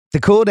The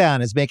Cool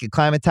Down is making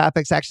climate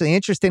topics actually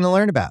interesting to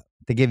learn about.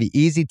 They give you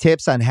easy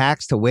tips on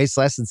hacks to waste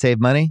less and save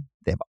money.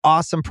 They have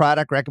awesome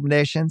product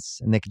recommendations,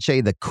 and they can show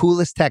you the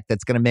coolest tech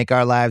that's going to make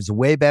our lives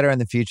way better in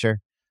the future.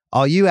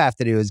 All you have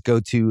to do is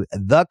go to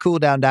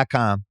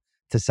thecooldown.com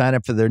to sign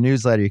up for their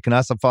newsletter. You can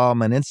also follow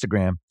them on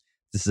Instagram.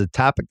 This is a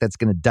topic that's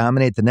going to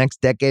dominate the next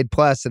decade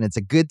plus, and it's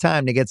a good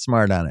time to get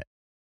smart on it.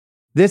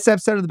 This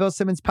episode of the Bill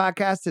Simmons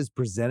Podcast is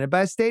presented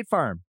by State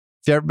Farm.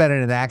 If you've ever been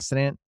in an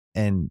accident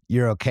and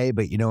you're okay,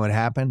 but you know what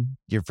happened,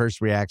 your first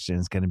reaction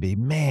is going to be,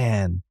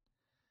 man,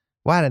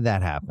 why did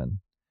that happen?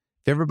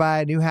 If you ever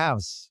buy a new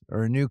house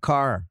or a new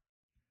car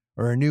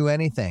or a new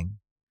anything,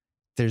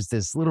 there's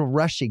this little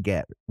rush you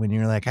get when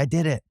you're like, I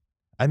did it.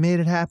 I made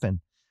it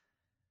happen.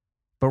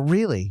 But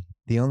really,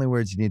 the only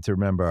words you need to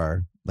remember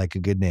are, like a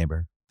good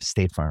neighbor,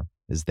 State Farm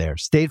is there.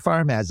 State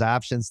Farm has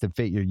options to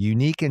fit your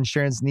unique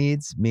insurance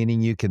needs,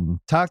 meaning you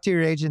can talk to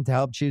your agent to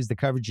help choose the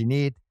coverage you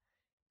need,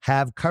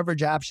 have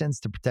coverage options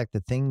to protect the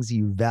things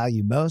you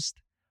value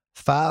most,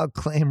 file a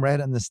claim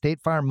right on the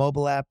State Farm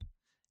mobile app,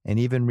 and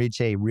even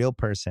reach a real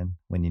person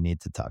when you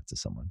need to talk to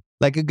someone.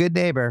 Like a good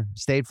neighbor,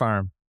 State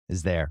Farm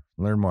is there.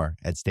 Learn more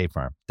at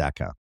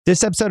statefarm.com.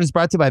 This episode is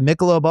brought to you by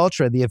Michelob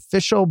Ultra, the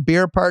official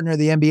beer partner of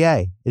the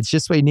NBA. It's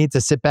just what you need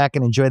to sit back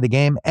and enjoy the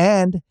game,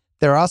 and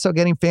they're also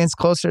getting fans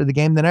closer to the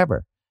game than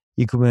ever.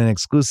 You can win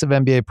exclusive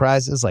NBA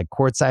prizes like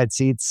courtside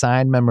seats,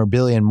 signed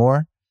memorabilia, and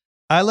more.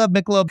 I love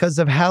Michelob because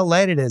of how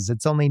light it is.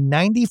 It's only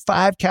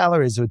 95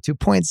 calories with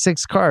 2.6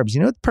 carbs.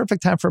 You know what the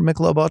perfect time for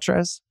Michelob Ultra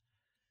is?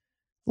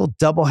 A little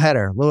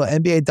doubleheader, little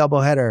NBA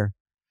doubleheader.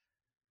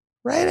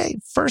 Right?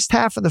 First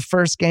half of the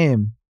first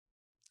game.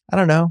 I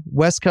don't know,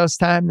 West Coast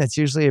time. That's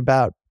usually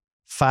about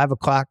 5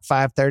 o'clock,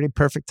 5:30.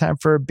 Perfect time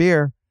for a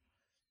beer.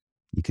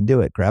 You can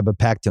do it. Grab a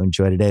pack to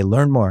enjoy today.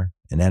 Learn more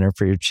and enter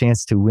for your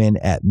chance to win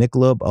at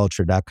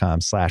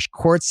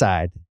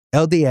michelobultra.com/courtside,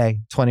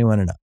 LDA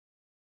 21 and up.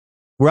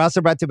 We're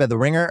also brought to you by the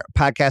Ringer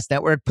Podcast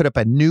Network. Put up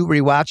a new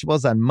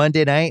rewatchables on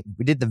Monday night.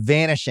 We did The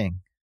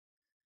Vanishing,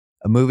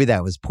 a movie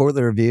that was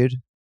poorly reviewed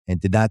and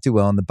did not do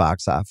well in the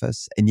box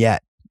office. And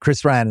yet,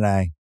 Chris Ryan and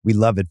I, we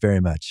love it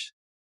very much.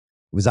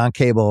 It was on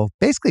cable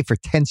basically for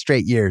 10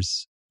 straight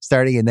years,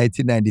 starting in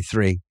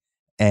 1993.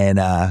 And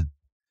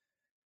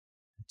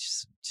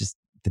just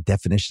the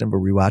definition of a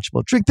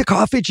rewatchable. Drink the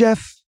coffee,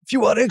 Jeff. If you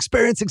want to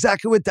experience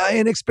exactly what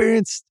Diane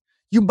experienced,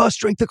 you must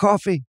drink the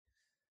coffee.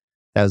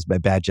 That was my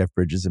bad Jeff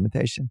Bridges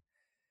imitation.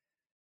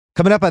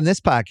 Coming up on this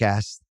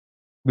podcast,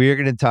 we are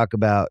going to talk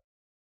about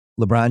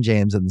LeBron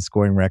James and the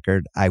scoring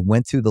record. I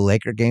went to the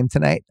Laker game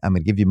tonight. I'm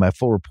going to give you my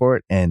full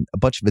report and a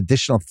bunch of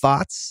additional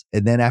thoughts.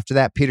 And then after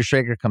that, Peter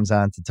Schrager comes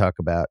on to talk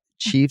about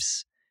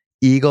Chiefs,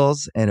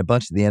 Eagles, and a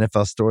bunch of the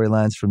NFL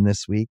storylines from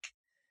this week.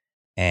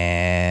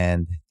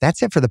 And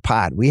that's it for the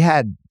pod. We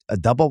had a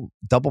double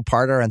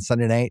parter on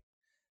Sunday night.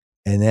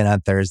 And then on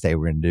Thursday,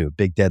 we're going to do a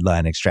big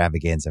deadline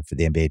extravaganza for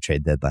the NBA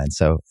trade deadline.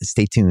 So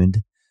stay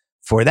tuned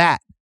for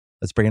that.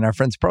 Let's bring in our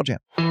friends Pearl Jam.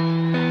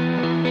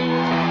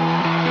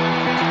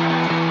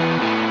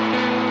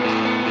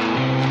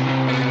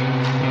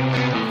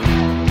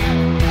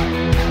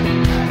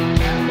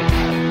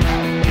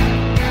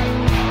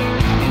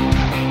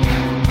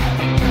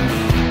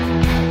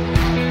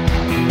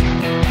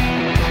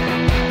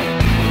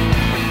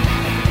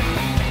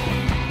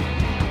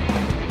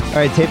 All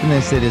right, taping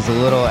this, it is a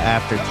little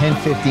after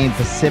 10:15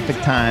 Pacific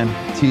time,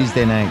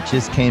 Tuesday night.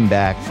 Just came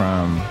back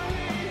from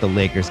the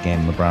Lakers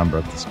game. LeBron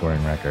broke the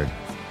scoring record.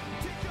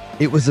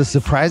 It was a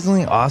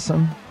surprisingly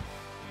awesome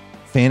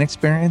fan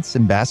experience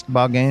and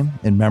basketball game,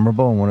 and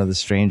memorable, and one of the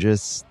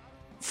strangest,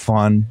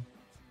 fun,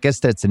 I guess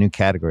that's a new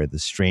category, the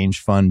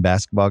strange, fun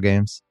basketball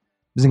games.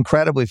 It was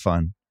incredibly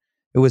fun.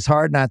 It was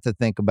hard not to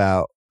think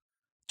about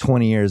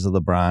 20 years of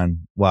LeBron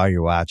while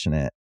you're watching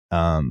it.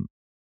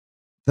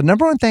 The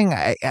number one thing,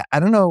 I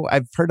don't know,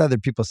 I've heard other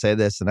people say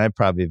this, and I've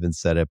probably even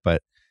said it,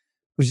 but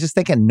I was just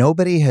thinking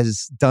nobody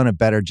has done a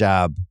better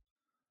job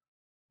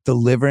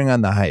delivering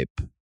on the hype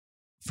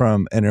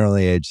from an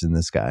early age than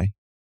this guy.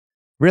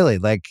 Really,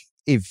 like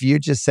if you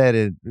just said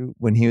it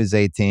when he was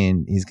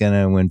 18, he's going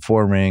to win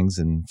 4 rings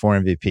and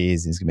 4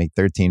 MVPs, he's going to make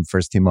 13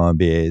 first-team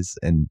All-NBAs,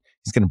 and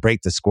he's going to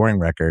break the scoring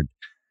record.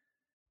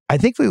 I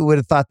think we would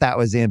have thought that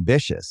was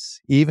ambitious,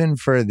 even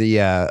for the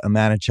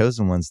amount of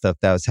chosen one stuff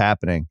that was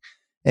happening.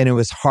 And it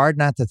was hard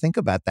not to think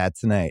about that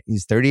tonight.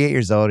 He's 38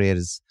 years old. He had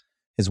his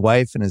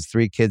wife and his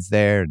 3 kids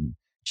there, and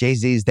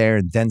Jay-Z's there,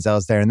 and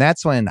Denzel's there. And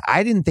that's when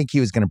I didn't think he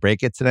was going to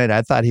break it tonight.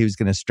 I thought he was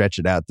going to stretch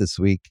it out this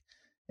week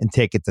and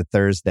take it to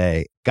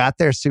Thursday. Got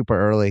there super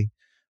early,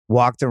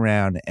 walked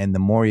around, and the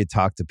more you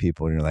talk to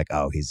people, and you're like,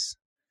 oh,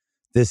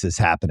 this is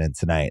happening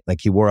tonight.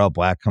 Like he wore all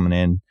black coming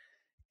in.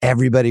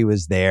 Everybody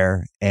was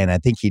there, and I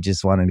think he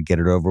just wanted to get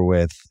it over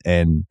with.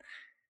 And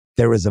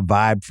there was a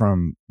vibe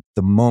from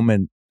the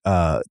moment.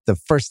 The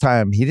first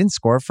time he didn't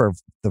score for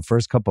the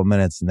first couple of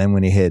minutes, and then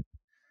when he hit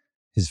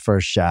his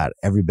first shot,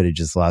 everybody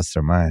just lost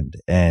their mind.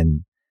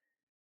 And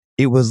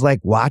it was like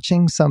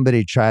watching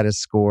somebody try to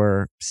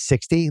score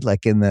 60,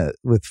 like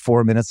with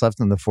 4 minutes left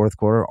in the fourth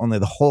quarter. Only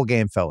the whole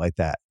game felt like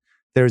that.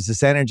 there was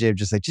this energy of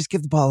just like, just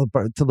give the ball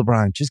to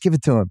LeBron, just give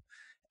it to him.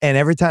 And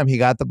every time he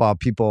got the ball,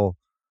 people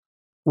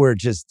were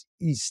just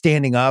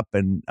standing up,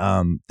 and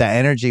that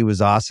energy was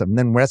awesome. And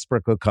then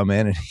Westbrook would come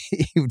in and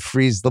he would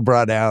freeze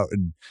LeBron out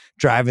and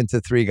drive into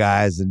three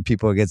guys, and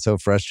people would get so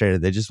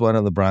frustrated. They just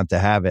wanted LeBron to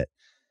have it.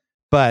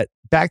 But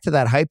back to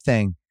that hype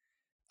thing,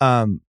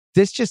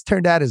 this just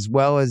turned out as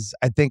well as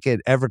I think it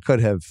ever could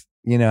have.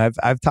 You know,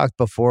 I've talked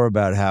before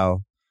about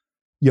how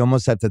you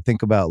almost have to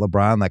think about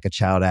LeBron like a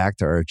child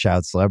actor or a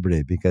child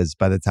celebrity, because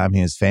by the time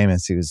he was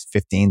famous, he was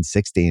 15,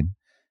 16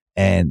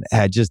 and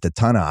had just a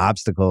ton of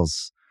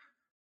obstacles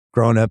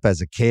growing up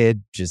as a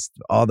kid, just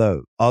all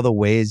the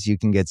ways you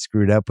can get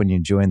screwed up when you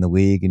join the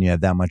league and you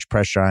have that much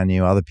pressure on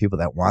you, all the people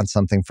that want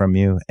something from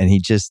you. And he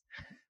just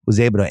was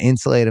able to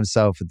insulate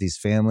himself with his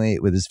family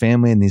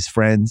and these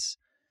friends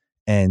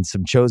and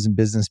some chosen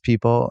business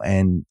people.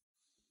 And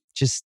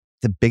just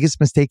the biggest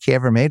mistake he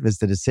ever made was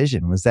the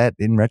decision. Was that,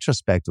 in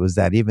retrospect, was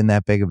that even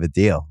that big of a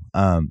deal?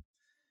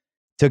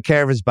 Took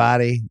care of his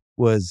body,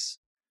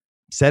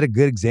 set a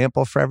good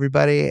example for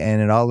everybody,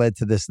 and it all led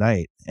to this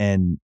night.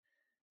 And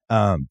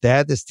they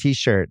had this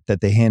T-shirt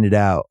that they handed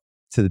out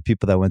to the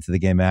people that went to the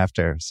game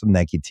after, some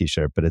Nike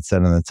T-shirt, but it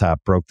said on the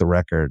top, broke the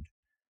record,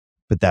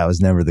 but that was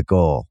never the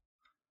goal.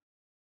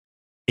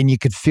 And you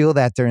could feel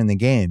that during the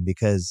game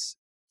because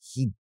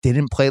he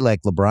didn't play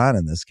like LeBron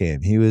in this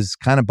game. He was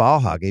kind of ball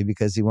hoggy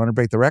because he wanted to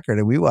break the record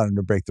and we wanted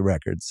to break the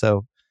record.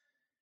 So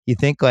you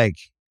think like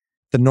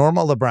the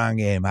normal LeBron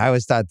game, I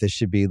always thought this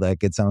should be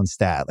like its own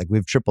stat. Like we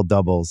have triple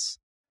doubles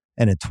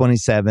and a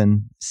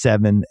 27,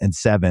 7, and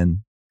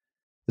 7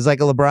 is like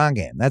a LeBron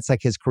game. That's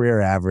like his career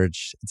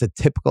average. It's a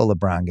typical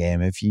LeBron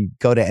game. If you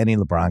go to any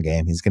LeBron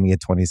game, he's going to get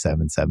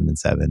 27, 7, and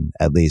 7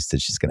 at least.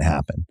 It's just going to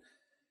happen.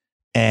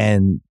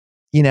 And,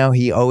 you know,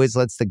 he always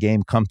lets the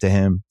game come to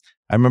him.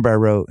 I remember I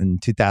wrote in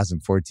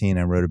 2014,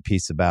 I wrote a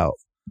piece about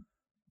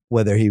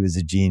whether he was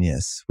a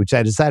genius, which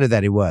I decided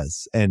that he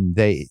was. And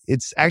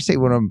it's actually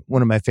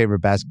one of my favorite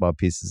basketball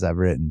pieces I've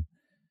written.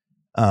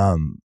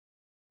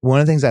 One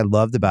of the things I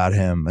loved about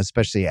him,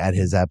 especially at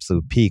his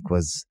absolute peak,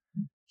 was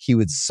he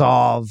would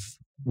solve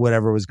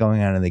whatever was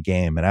going on in the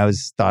game. And I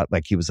always thought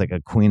like he was like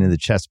a queen of the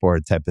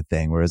chessboard type of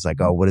thing, where it's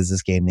like, oh, what does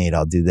this game need?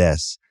 I'll do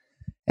this.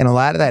 And a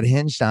lot of that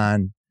hinged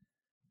on,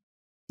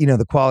 you know,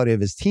 the quality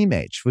of his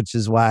teammates, which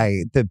is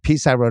why the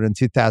piece I wrote in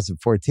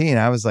 2014,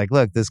 I was like,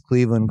 look, this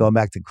going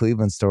back to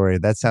Cleveland story,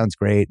 that sounds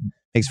great,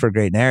 makes for a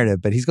great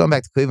narrative, but he's going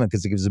back to Cleveland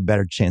because it gives a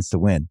better chance to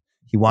win.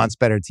 He wants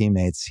better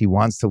teammates. He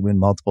wants to win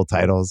multiple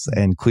titles,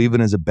 and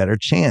Cleveland is a better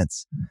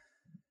chance.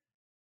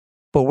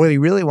 But what he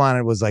really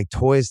wanted was like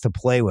toys to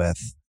play with.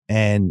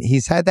 And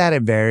he's had that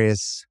in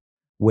various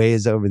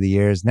ways over the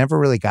years. Never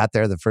really got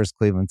there the first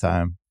Cleveland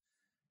time.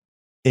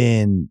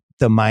 In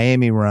the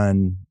Miami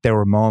run, there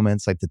were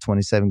moments like the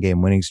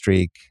 27-game winning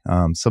streak.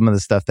 Some of the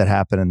stuff that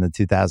happened in the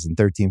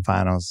 2013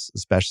 finals,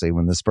 especially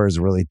when the Spurs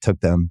really took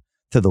them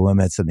to the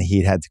limits and the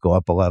Heat had to go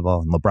up a level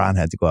and LeBron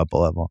had to go up a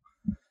level.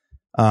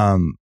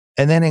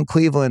 And then in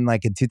Cleveland,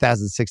 like in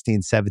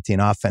 2016, 17,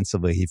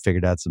 offensively, he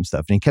figured out some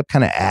stuff and he kept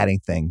kind of adding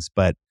things.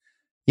 But,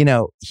 you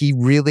know, he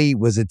really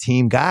was a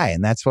team guy.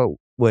 And that's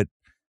what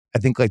I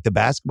think like the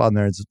basketball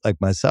nerds like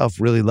myself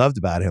really loved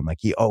about him. Like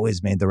he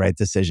always made the right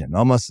decision,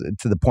 almost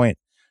to the point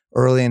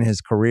early in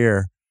his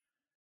career,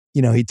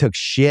 you know, he took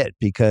shit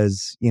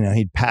because, you know,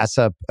 he'd pass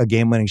up a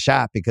game-winning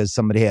shot because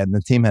somebody in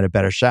the team had a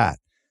better shot.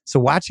 So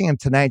watching him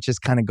tonight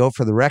just kind of go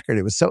for the record,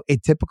 it was so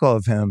atypical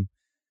of him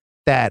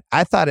that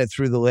I thought it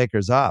threw the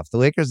Lakers off. The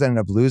Lakers ended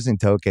up losing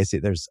to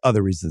OKC. There's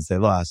other reasons they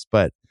lost,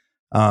 but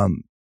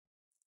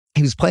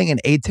he was playing an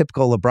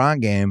atypical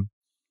LeBron game,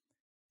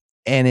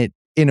 and it,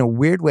 in a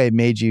weird way,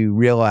 made you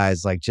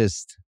realize like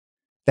just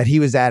that he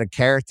was out of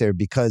character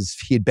because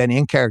he had been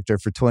in character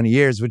for 20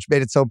 years, which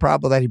made it so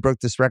probable that he broke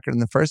this record in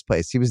the first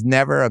place. He was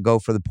never a go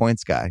for the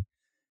points guy,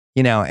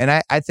 you know, and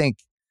I think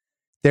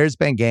there's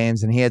been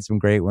games, and he had some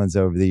great ones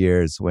over the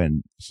years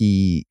when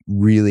he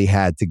really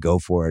had to go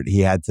for it. He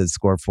had to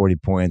score 40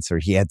 points, or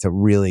he had to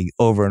really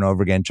over and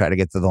over again try to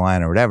get to the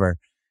line or whatever.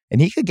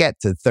 And he could get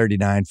to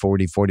 39,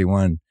 40,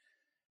 41.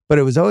 But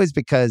it was always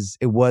because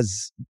it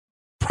was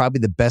probably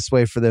the best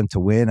way for them to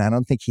win. I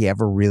don't think he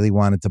ever really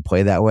wanted to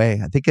play that way.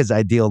 I think his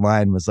ideal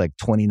line was like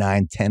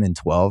 29, 10, and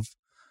 12.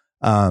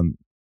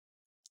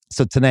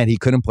 So tonight he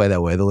couldn't play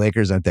that way. The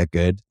Lakers aren't that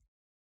good.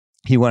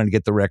 He wanted to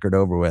get the record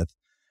over with.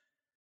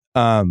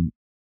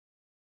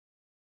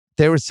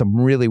 There was some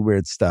really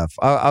weird stuff.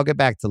 I'll get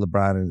back to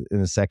LeBron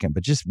in a second,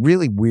 but just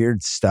really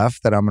weird stuff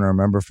that I'm going to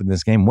remember from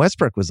this game.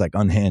 Westbrook was like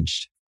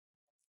unhinged.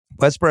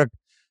 Westbrook,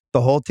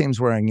 the whole team's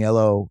wearing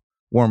yellow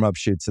warm-up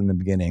shoots in the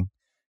beginning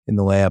in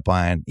the layup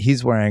line.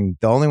 He's wearing,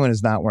 the only one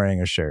who's not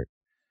wearing a shirt.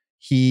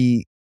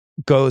 He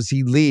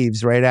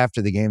leaves right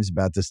after the game's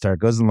about to start,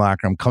 goes in the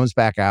locker room, comes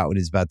back out when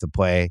he's about to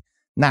play,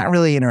 not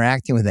really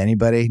interacting with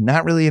anybody,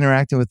 not really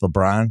interacting with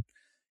LeBron.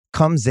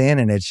 Comes in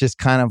and it's just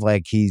kind of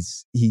like he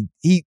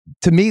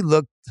to me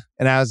looked,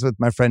 and I was with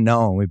my friend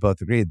Noah and we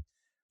both agreed,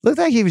 looked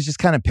like he was just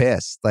kind of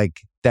pissed, like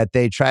that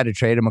they tried to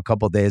trade him a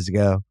couple of days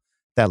ago,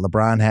 that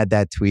LeBron had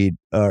that tweet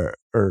or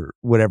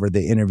whatever,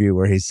 the interview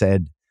where he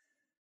said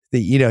that,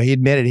 he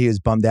admitted he was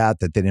bummed out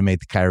that they didn't make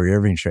the Kyrie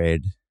Irving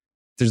trade.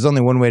 There's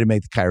only one way to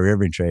make the Kyrie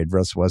Irving trade.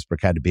 Russell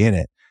Westbrook had to be in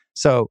it.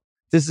 So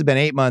this has been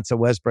 8 months of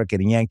Westbrook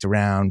getting yanked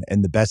around,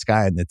 and the best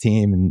guy in the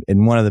team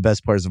and one of the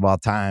best players of all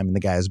time. And the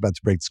guy who's about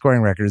to break the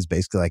scoring record is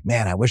basically like,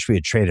 man, I wish we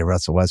had traded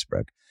Russell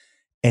Westbrook.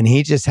 And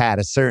he just had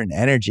a certain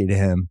energy to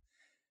him.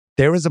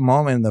 There was a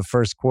moment in the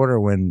first quarter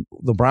when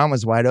LeBron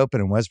was wide open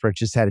and Westbrook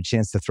just had a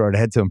chance to throw it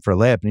ahead to him for a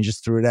layup, and he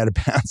just threw it out of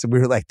bounds. And we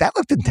were like, that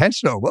looked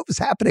intentional. What was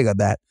happening on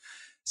that?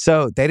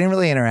 So they didn't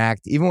really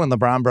interact. Even when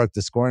LeBron broke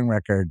the scoring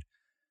record,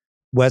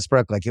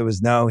 Westbrook,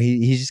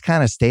 he just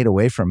kind of stayed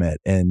away from it.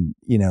 And,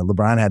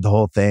 LeBron had the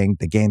whole thing.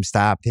 The game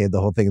stopped. He had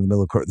the whole thing in the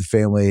middle of the court with the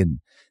family. And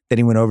then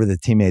he went over to the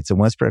teammates, and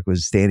Westbrook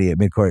was standing at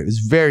midcourt. It was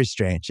very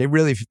strange. It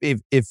really,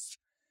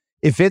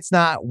 if it's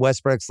not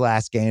Westbrook's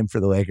last game for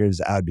the Lakers,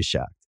 I would be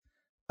shocked.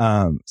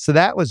 So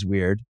that was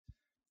weird.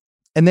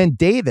 And then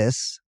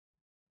Davis,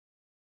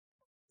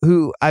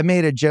 who I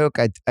made a joke,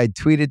 I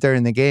tweeted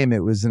during the game,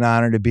 it was an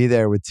honor to be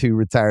there with two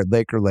retired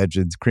Laker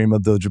legends, Kareem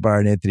Abdul-Jabbar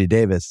and Anthony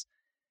Davis.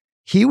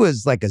 He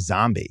was like a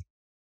zombie.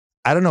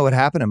 I don't know what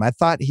happened to him. I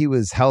thought he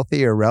was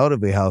healthy or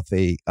relatively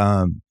healthy.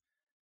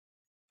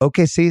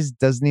 OKC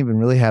doesn't even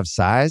really have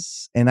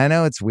size. And I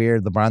know it's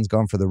weird. LeBron's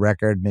going for the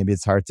record. Maybe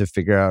it's hard to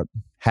figure out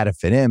how to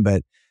fit in,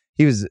 but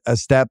he was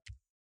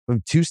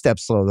two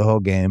steps slow the whole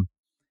game.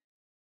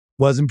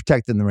 Wasn't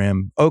protecting the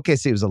rim.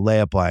 OKC was a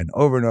layup line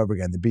over and over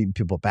again. They're beating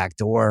people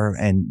backdoor,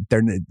 and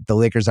the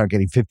Lakers aren't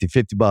getting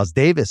 50-50 balls.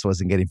 Davis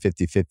wasn't getting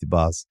 50-50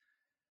 balls.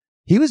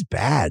 He was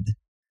bad.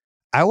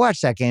 I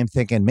watched that game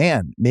thinking,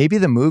 man, maybe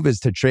the move is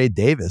to trade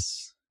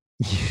Davis.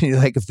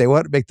 Like if they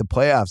want to make the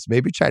playoffs,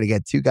 maybe try to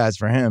get two guys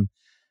for him.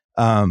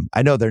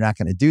 I know they're not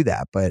going to do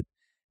that, but it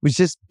was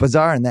just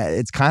bizarre in that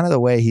it's kind of the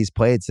way he's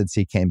played since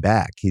he came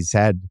back. He's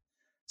had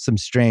some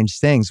strange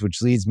things,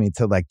 which leads me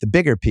to like the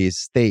bigger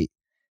piece. They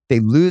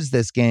lose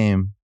this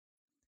game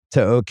to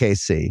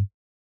OKC.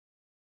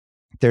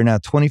 They're now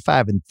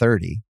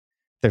 25-30.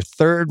 They're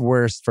third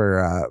worst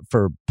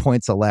for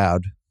points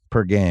allowed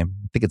per game.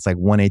 I think it's like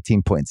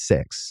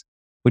 118.6,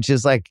 which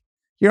is like,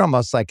 you're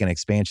almost like an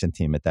expansion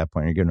team at that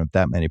point. You're giving up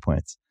that many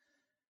points.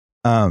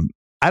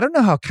 I don't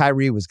know how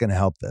Kyrie was going to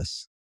help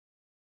this.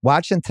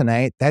 Watching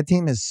tonight, that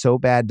team is so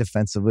bad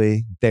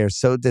defensively. They're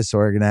so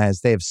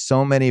disorganized. They have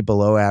so many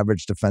below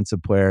average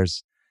defensive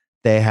players.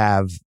 They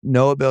have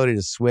no ability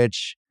to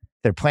switch.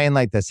 They're playing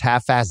like this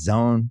half-ass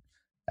zone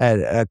at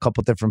a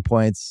couple different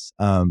points.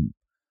 And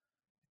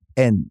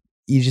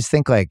you just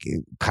think like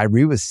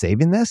Kyrie was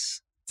saving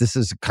this.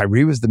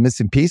 Kyrie was the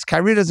missing piece.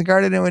 Kyrie doesn't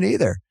guard anyone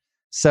either.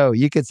 So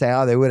you could say,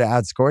 oh, they would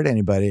have outscored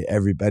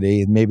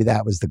everybody. And maybe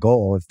that was the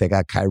goal if they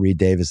got Kyrie,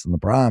 Davis, and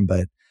LeBron.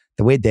 But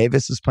the way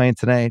Davis was playing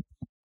tonight,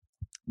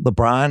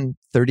 LeBron,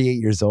 38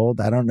 years old,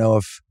 I don't know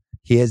if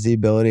he has the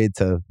ability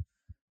to,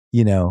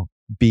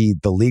 be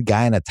the lead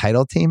guy in a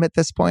title team at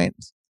this point.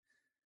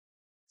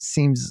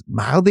 Seems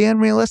mildly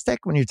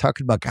unrealistic when you're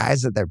talking about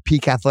guys at their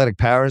peak athletic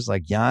powers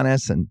like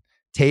Giannis and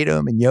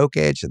Tatum and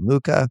Jokic and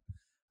Luka.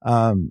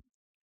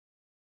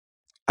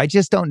 I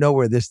just don't know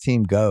where this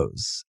team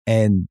goes.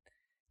 And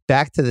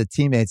back to the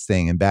teammates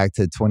thing and back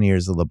to 20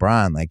 years of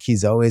LeBron, like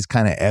he's always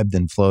kind of ebbed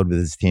and flowed with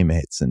his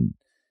teammates. And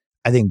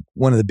I think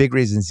one of the big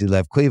reasons he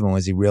left Cleveland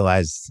was he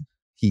realized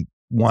he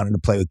wanted to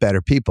play with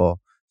better people.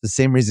 The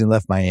same reason he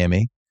left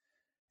Miami.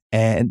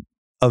 And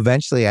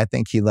eventually I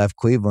think he left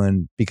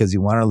Cleveland because he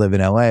wanted to live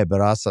in LA,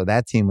 but also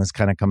that team was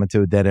kind of coming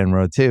to a dead end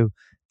road too.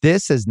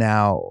 This is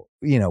now,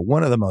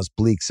 one of the most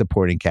bleak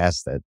supporting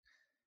casts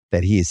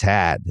that he's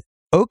had.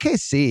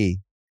 OKC,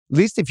 at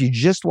least if you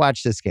just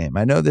watch this game,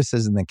 I know this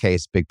isn't the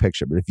case, big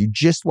picture, but if you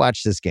just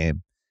watch this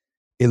game,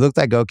 it looked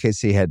like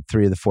OKC had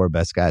three of the four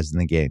best guys in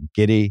the game.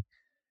 Giddey,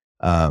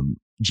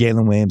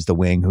 Jalen Williams, the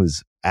wing,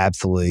 who's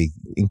absolutely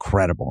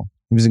incredible.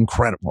 He was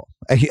incredible.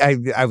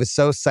 I was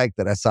so psyched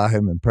that I saw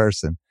him in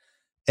person.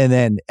 And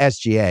then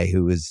SGA,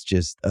 who was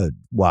just a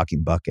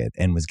walking bucket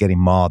and was getting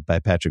mauled by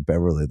Patrick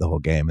Beverley the whole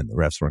game, and the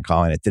refs weren't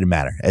calling it. Didn't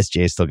matter.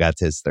 SGA still got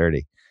to his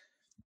 30.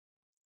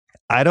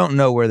 I don't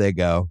know where they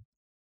go.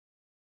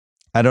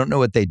 I don't know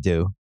what they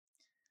do.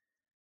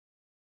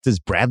 Does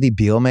Bradley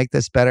Beal make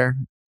this better?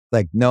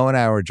 Like Noah and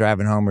I were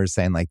driving home, we were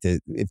saying like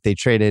if they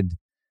traded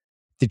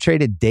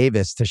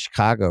Davis to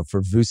Chicago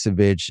for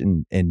Vucevic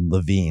and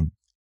Levine,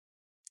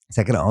 is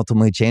that going to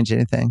ultimately change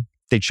anything?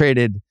 They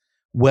traded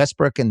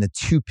Westbrook and the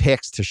 2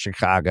 picks to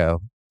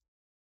Chicago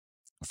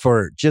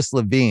for just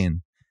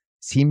Levine.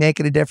 Is he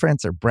making a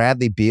difference? Or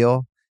Bradley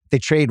Beal? They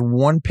trade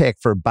 1 pick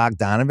for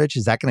Bogdanovich.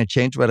 Is that going to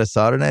change what I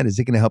saw tonight? Is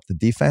it going to help the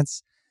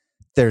defense?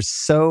 They're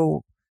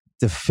so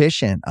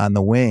deficient on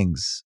the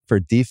wings for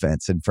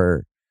defense and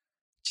for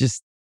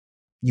just,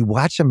 you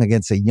watch them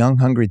against a young,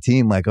 hungry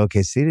team like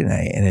OKC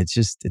tonight, and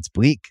it's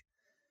bleak.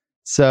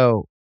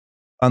 So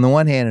on the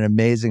one hand, an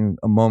amazing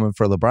moment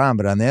for LeBron,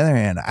 but on the other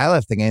hand, I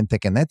left the game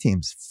thinking that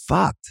team's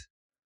fucked.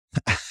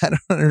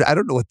 I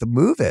don't know what the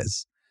move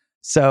is.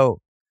 So,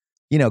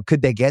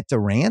 could they get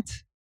Durant?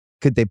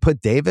 Could they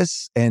put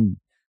Davis? And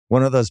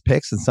one of those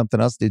picks and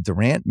something else. Dude,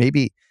 Durant,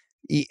 maybe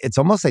it's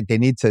almost like they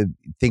need to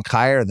think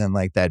higher than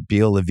like that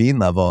Beal Levine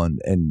level.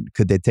 And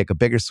could they take a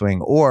bigger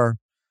swing or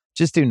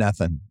just do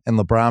nothing? And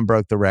LeBron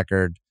broke the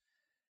record.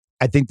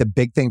 I think the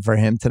big thing for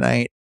him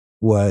tonight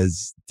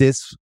was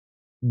this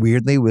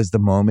weirdly was the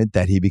moment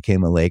that he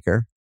became a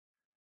Laker.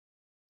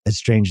 As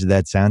strange as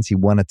that sounds, he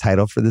won a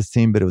title for this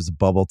team, but it was a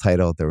bubble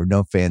title. There were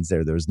no fans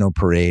there. There was no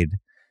parade.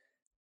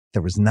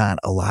 There was not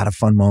a lot of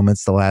fun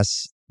moments the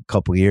last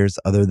couple years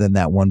other than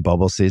that one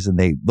bubble season.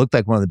 They looked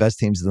like one of the best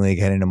teams in the league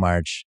heading into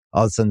March.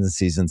 All of a sudden the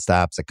season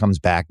stops. It comes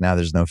back. Now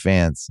there's no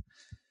fans.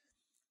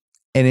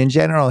 And in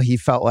general, he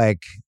felt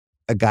like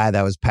a guy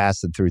that was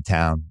passing through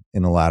town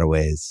in a lot of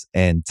ways.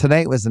 And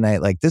tonight was the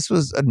night. Like, this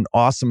was an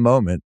awesome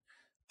moment.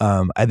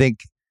 I think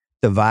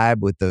the vibe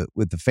with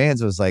the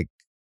fans was like,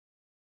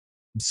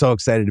 I'm so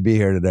excited to be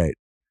here tonight.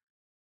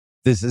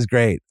 This is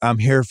great. I'm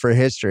here for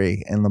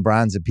history. And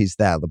LeBron's a piece of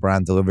that.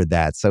 LeBron delivered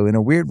that. So in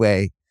a weird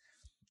way,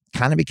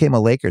 kind of became a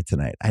Laker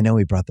tonight. I know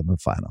he brought them a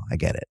final. I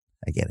get it.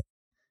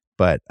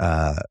 But,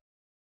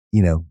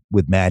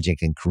 with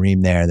Magic and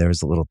Kareem there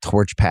was a little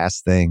torch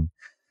pass thing.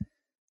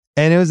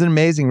 And it was an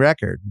amazing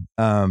record.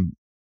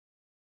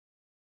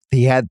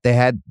 They had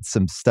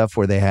some stuff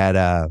where they had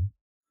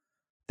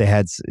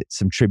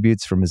some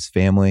tributes from his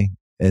family.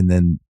 And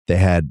then they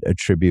had a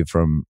tribute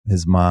from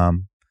his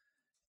mom.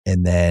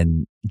 And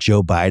then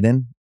Joe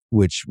Biden,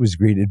 which was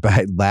greeted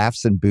by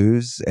laughs and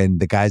boos.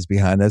 And the guys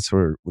behind us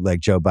were like,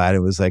 Joe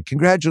Biden was like,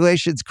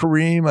 congratulations,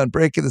 Kareem, on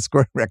breaking the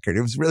scoring record.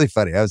 It was really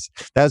funny. That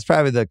was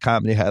probably the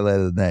comedy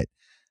highlight of the night.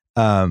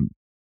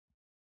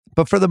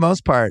 But for the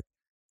most part,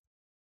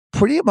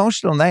 pretty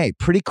emotional night,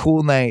 pretty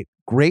cool night,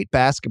 great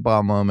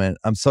basketball moment.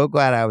 I'm so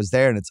glad I was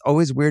there. And it's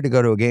always weird to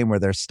go to a game where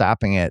they're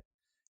stopping it,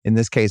 in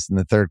this case, in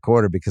the third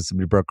quarter, because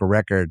somebody broke a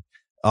record.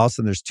 All of a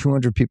sudden, there's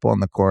 200 people on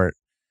the court.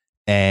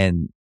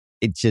 And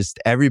it just,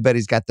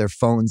 everybody's got their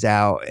phones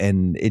out,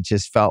 and it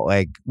just felt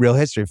like real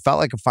history. It felt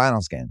like a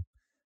finals game,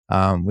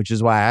 which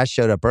is why I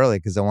showed up early,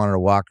 because I wanted to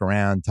walk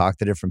around, talk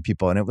to different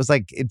people. And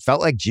it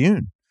felt like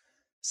June.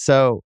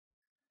 So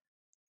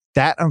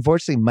that,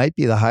 unfortunately, might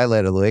be the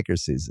highlight of the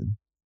Lakers season.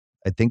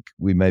 I think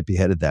we might be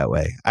headed that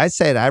way. I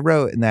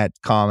wrote in that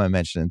column I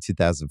mentioned in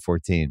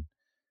 2014,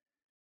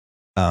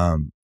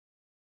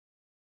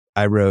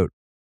 I wrote,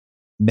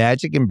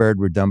 Magic and Bird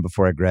were done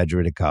before I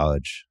graduated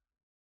college.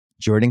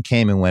 Jordan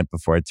came and went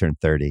before I turned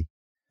 30.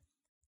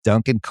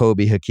 Duncan,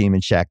 Kobe, Hakeem,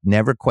 and Shaq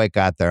never quite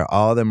got there.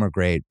 All of them were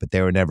great, but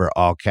they were never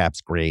all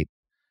caps great.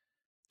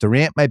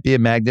 Durant might be a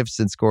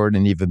magnificent scorer and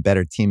an even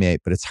better teammate,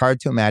 but it's hard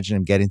to imagine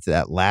him getting to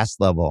that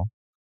last level.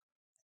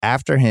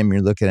 After him,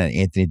 you're looking at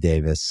Anthony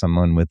Davis,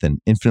 someone with an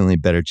infinitely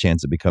better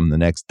chance of becoming the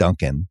next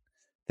Duncan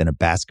than a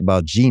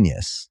basketball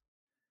genius.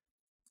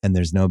 And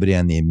there's nobody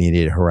on the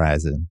immediate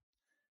horizon.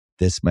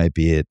 This might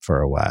be it for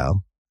a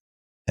while.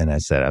 And I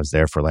said, I was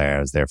there for Larry, I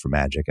was there for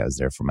Magic, I was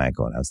there for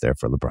Michael, and I was there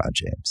for LeBron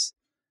James.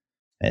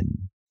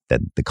 And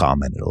then the call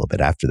ended a little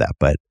bit after that.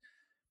 But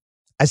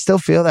I still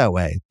feel that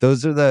way.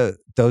 Those are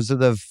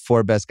the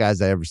four best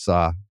guys I ever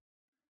saw.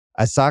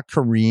 I saw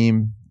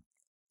Kareem,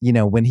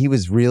 when he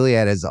was really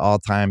at his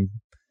all-time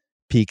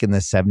peak in the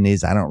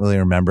 70s. I don't really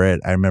remember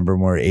it. I remember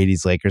more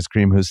 80s Lakers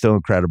Kareem, who's still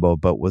incredible,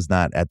 but was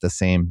not at the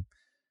same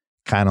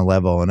kind of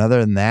level. And other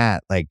than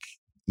that,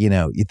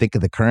 you think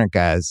of the current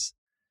guys,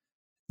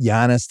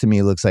 Giannis to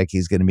me looks like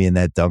he's going to be in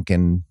that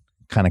Duncan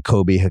kind of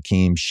Kobe,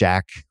 Hakeem,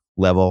 Shaq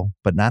level,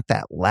 but not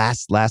that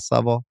last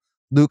level.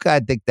 Luka, I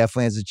think,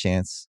 definitely has a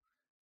chance.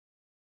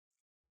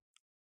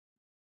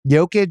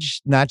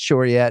 Jokic, not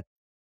sure yet.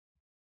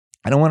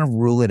 I don't want to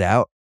rule it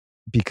out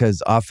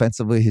because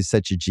offensively he's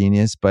such a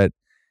genius. But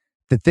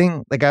the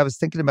thing, I was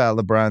thinking about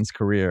LeBron's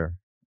career,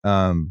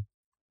 in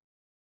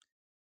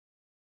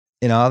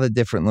all the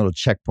different little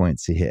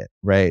checkpoints he hit,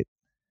 right?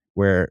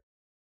 Where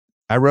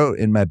I wrote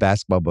in my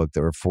basketball book,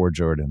 there were 4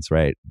 Jordans,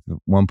 right?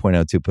 1.0,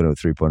 2.0,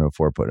 3.0,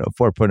 4.0.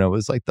 4.0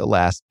 was like the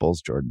last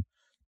Bulls Jordan,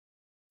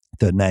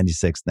 the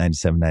 96,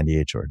 97,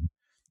 98 Jordan,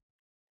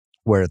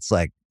 where it's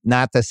like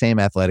not the same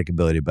athletic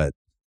ability, but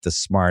the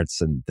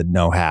smarts and the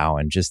know-how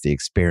and just the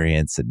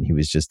experience. And he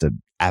was just an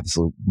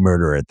absolute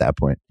murderer at that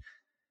point.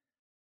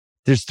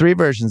 There's 3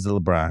 versions of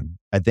LeBron.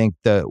 I think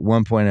the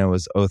 1.0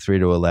 was 03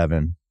 to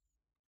 11,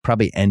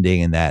 probably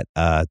ending in that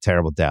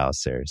terrible Dallas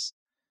series.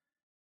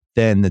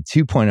 Then the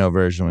 2.0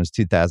 version was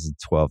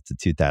 2012 to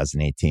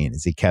 2018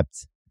 as he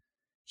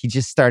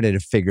just started to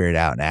figure it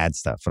out and add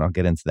stuff. And I'll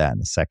get into that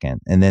in a second.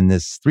 And then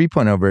this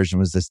 3.0 version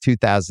was this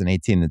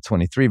 2018 to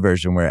 23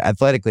 version where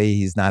athletically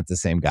he's not the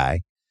same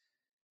guy,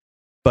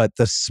 but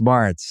the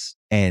smarts,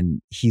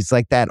 and he's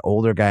like that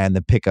older guy in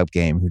the pickup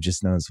game who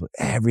just knows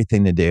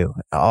everything to do,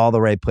 all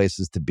the right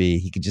places to be.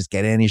 He could just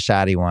get any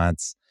shot he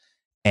wants.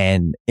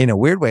 And in a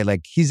weird way,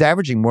 he's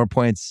averaging more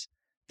points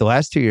the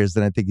last 2 years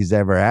than I think he's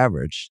ever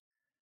averaged.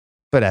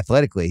 But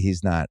athletically,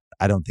 he's not,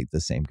 I don't think,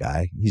 the same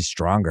guy. He's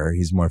stronger.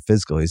 He's more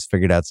physical. He's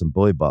figured out some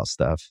bully ball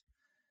stuff.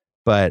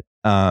 But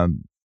I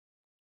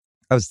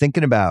was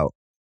thinking about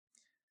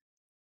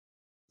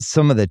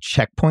some of the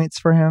checkpoints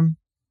for him.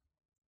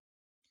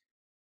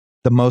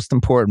 the most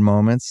important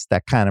moments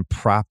that kind of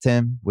propped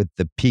him, with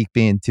the peak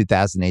being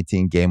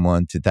 2018 game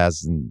one,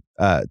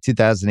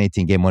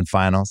 2018 game one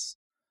finals,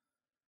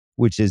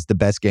 which is the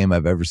best game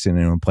I've ever seen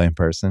anyone play in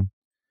person.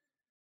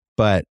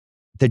 But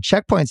the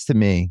checkpoints to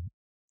me,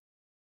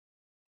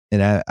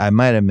 and I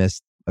might have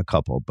missed a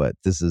couple, but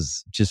this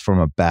is just from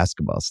a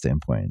basketball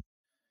standpoint.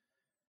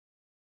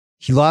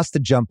 He lost the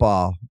jump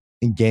ball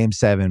in game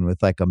 7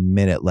 with like a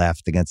minute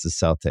left against the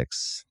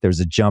Celtics. There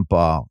was a jump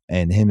ball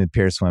and him and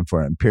Pierce went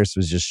for it. And Pierce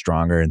was just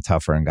stronger and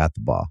tougher and got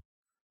the ball.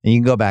 And you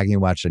can go back and you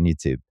watch on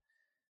YouTube.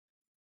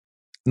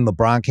 And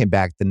LeBron came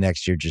back the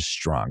next year just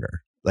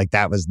stronger. Like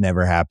that was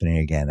never happening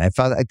again. I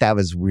felt like that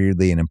was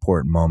weirdly an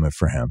important moment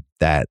for him,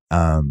 that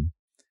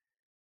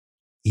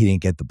he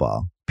didn't get the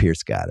ball.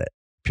 Pierce got it.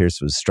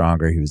 Pierce was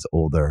stronger. He was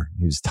older.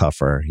 He was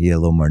tougher. He had a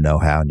little more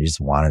know-how and he just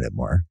wanted it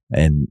more.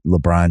 And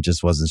LeBron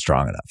just wasn't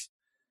strong enough.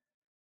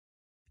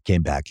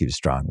 Came back. He was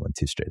strong. Won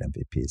 2 straight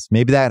MVPs.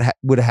 Maybe that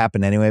would have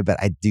happened anyway, but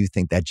I do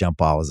think that jump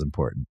ball was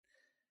important.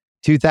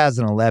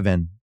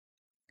 2011,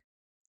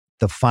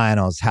 the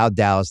finals, how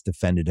Dallas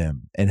defended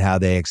him and how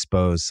they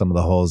exposed some of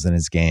the holes in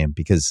his game,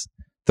 because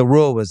the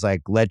rule was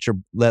like, let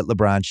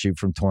LeBron shoot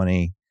from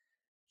 20.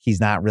 He's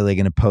not really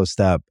going to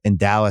post up. And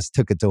Dallas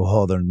took it to a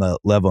whole other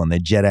level and they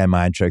Jedi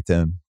mind tricked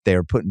him. They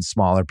were putting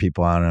smaller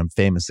people on him,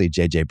 famously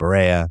JJ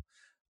Barea.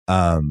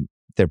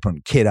 They're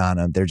putting Kid on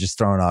him. They're just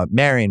throwing off.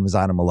 Marion was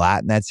on him a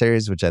lot in that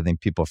series, which I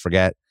think people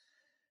forget.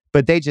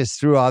 But they just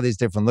threw all these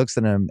different looks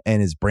at him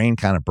and his brain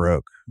kind of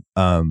broke.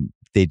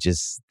 They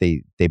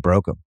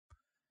broke him.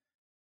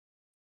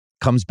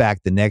 Comes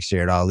back the next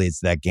year. It all leads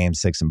to that game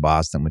 6 in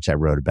Boston, which I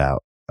wrote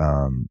about,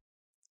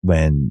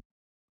 when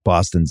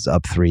Boston's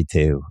up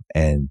 3-2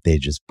 and they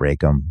just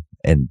break them.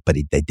 But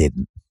they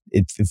didn't.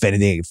 If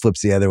anything, it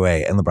flips the other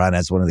way. And LeBron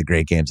has one of the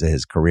great games of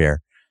his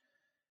career.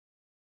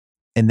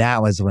 And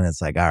that was when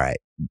it's like, all right,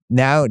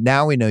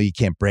 now we know you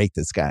can't break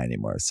this guy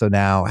anymore. So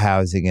now how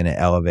is he going to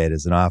elevate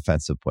as an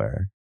offensive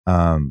player?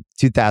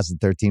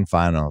 2013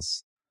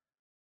 finals.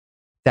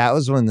 That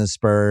was when the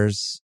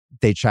Spurs,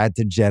 they tried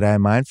to Jedi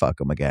mind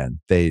fuck him again.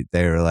 They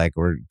were like,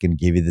 we're going to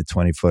give you the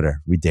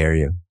 20-footer. We dare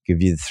you.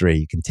 Give you the 3.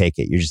 You can take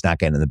it. You're just not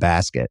getting in the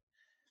basket.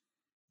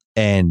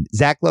 And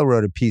Zach Lowe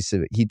wrote a piece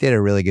of it. He did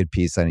a really good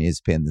piece on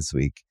ESPN this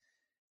week.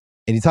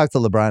 And he talked to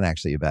LeBron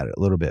actually about it a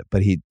little bit,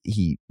 but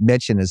he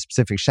mentioned a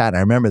specific shot. And I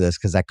remember this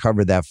because I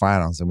covered that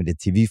finals and we did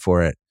TV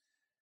for it,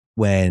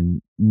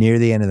 when near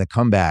the end of the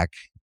comeback,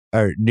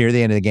 or near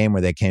the end of the game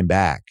where they came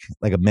back,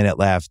 like a minute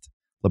left,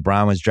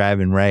 LeBron was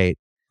driving right.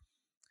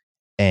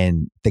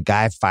 And the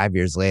guy 5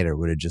 years later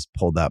would have just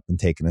pulled up and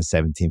taken a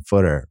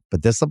 17-footer.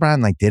 But this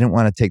LeBron like didn't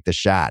want to take the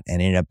shot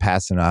and ended up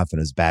passing off, and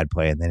it was bad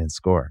play and they didn't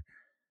score.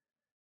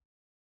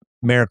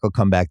 Miracle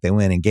comeback, they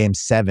win. In game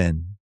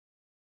 7,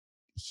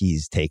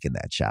 he's taken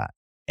that shot.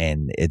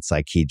 And it's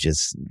like he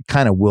just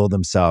kind of willed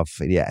himself.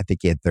 Yeah, I think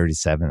he had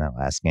 37 that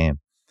last game.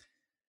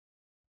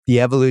 The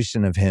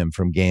evolution of him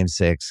from game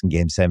 6 and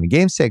game 7.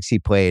 Game 6, he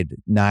played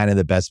 9 of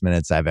the best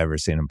minutes I've ever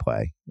seen him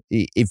play.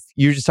 If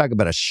you're just talking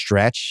about a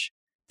stretch,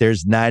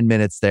 there's 9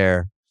 minutes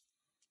there.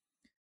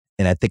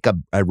 And I think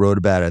I wrote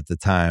about it at the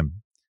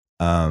time,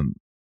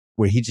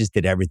 where he just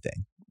did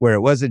everything. Where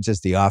it wasn't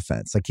just the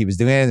offense. Like he was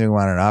doing anything he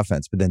wanted on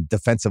offense, but then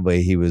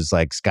defensively, he was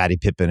like Scottie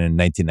Pippen in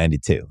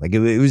 1992. Like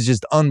it was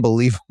just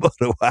unbelievable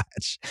to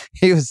watch.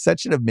 He was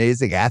such an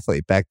amazing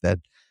athlete back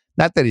then.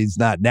 Not that he's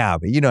not now,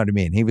 but you know what I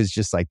mean? He was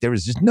just like, there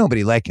was just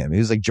nobody like him. He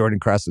was like Jordan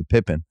Cross with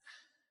Pippen.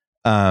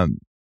 But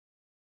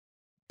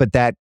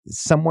that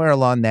somewhere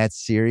along that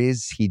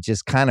series, he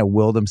just kind of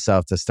willed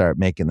himself to start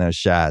making those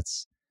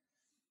shots.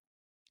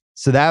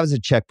 So that was a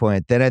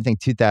checkpoint. Then I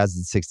think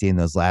 2016,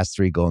 those last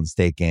 3 Golden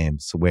State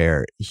games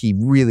where he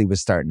really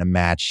was starting to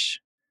match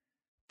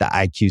the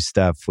IQ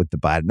stuff with the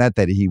body. Not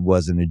that he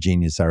wasn't a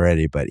genius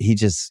already, but he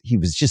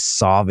was just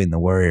solving the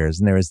Warriors.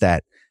 And there was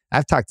that,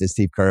 I've talked to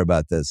Steve Kerr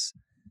about this,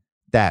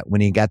 that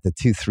when he got the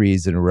 2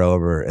 threes in a row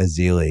over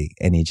Ezeli,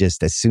 and he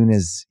just, as soon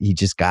as he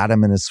just got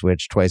him in a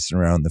switch twice in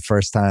a row, and the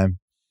first time,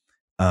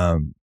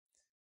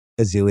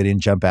 Ezeli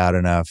didn't jump out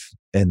enough.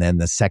 And then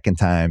the second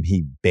time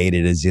he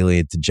baited Ezeli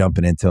into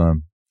jumping into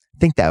him. I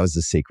think that was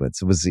the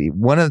sequence. It was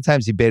one of the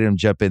times he baited him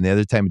jump in. The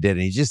other time he did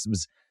it. He just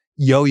was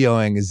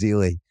yo-yoing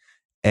Ezeli.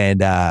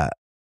 And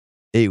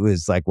it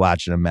was like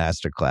watching a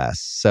masterclass.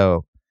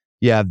 So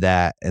you have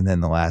that. And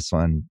then the last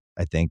one,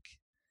 I think,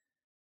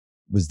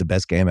 was the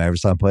best game I ever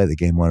saw him play, the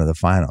game 1 of the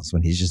finals,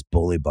 when he's just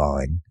bully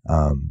balling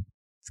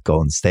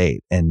Golden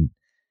State. And,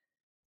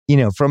 you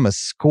know, from a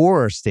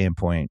scorer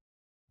standpoint,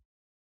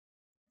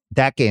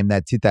 that game,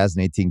 that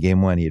 2018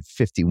 game 1, he had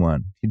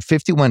 51. He had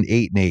 51,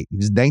 8 and 8. He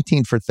was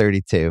 19 for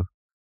 32,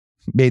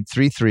 made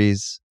 3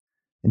 threes,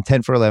 and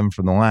 10 for 11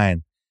 from the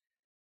line.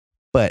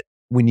 But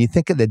when you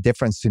think of the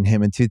difference between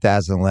him in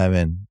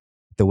 2011,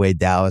 the way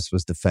Dallas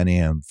was defending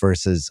him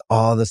versus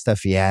all the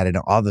stuff he added,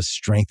 all the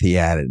strength he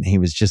added, and he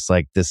was just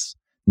like this.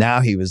 Now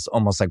he was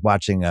almost like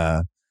watching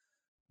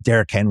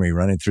Derrick Henry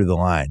running through the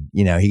line.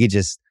 You know, he could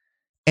just,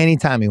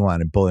 anytime he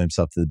wanted, bully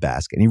himself to the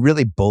basket. And he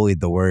really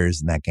bullied the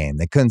Warriors in that game.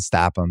 They couldn't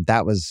stop him.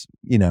 That was,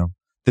 you know,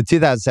 The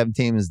 2007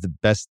 team is the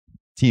best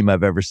team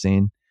I've ever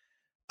seen.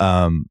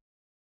 Them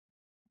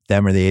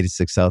or the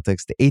 86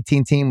 Celtics. The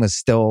 18 team was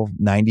still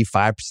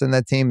 95% of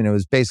that team, and it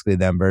was basically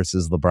them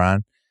versus LeBron.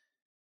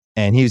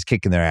 And he was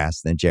kicking their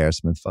ass, and then J.R.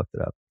 Smith fucked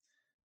it up.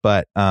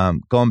 But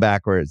going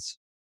backwards,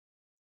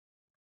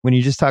 when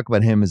you just talk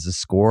about him as a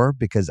scorer,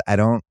 because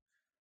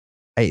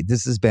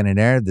this has been an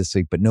error this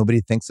week, but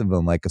nobody thinks of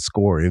him like a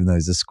scorer, even though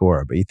he's a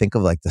scorer. But you think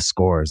of like the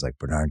scorers like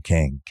Bernard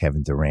King,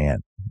 Kevin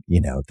Durant,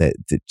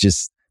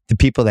 just the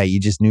people that you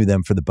just knew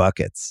them for the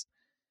buckets.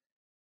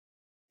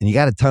 And he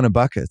got a ton of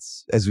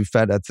buckets. As we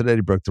found out today,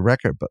 he broke the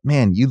record. But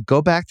man, you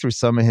go back through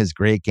some of his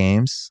great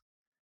games.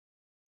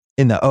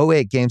 In the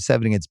 2008 Game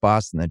 7 against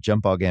Boston, that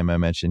jump ball game I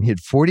mentioned, he had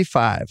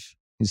 45.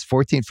 He's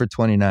 14 for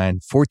 29,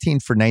 14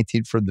 for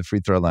 19 from the free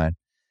throw line.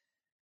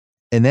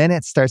 And then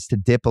it starts to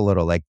dip a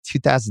little, like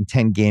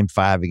 2010 Game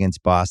 5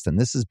 against Boston.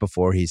 This is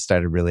before he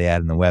started really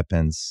adding the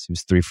weapons. He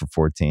was 3 for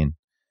 14.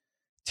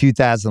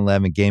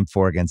 2011 Game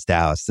 4 against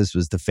Dallas. This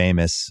was the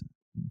famous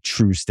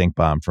true stink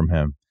bomb from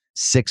him.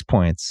 6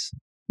 points,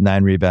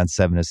 9 rebounds,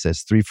 7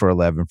 assists, 3 for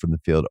 11 from the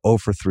field, 0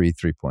 for 3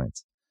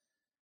 points.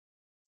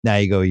 Now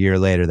you go a year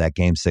later, that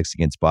Game 6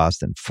 against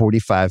Boston,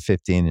 45,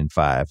 15, and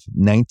 5,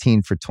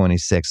 19 for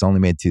 26, only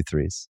made 2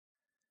 threes,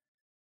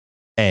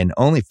 and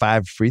only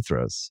 5 free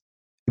throws.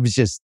 It was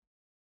just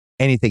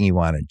anything he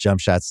wanted, jump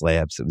shots,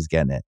 layups, it was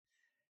getting it.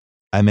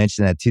 I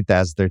mentioned that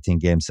 2013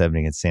 Game 7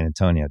 against San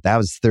Antonio. That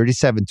was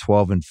 37,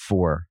 12, and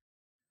 4,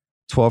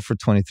 12 for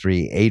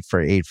 23, 8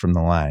 for 8 from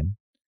the line.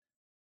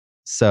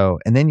 So,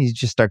 and then you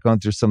just start going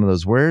through some of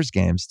those Warriors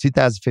games.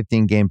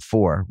 2015 Game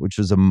 4, which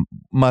was a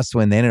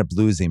must-win. They ended up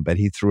losing, but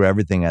he threw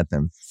everything at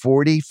them.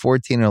 40,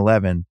 14, and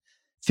 11.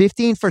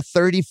 15 for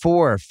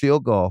 34,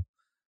 field goal.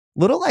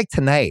 Little like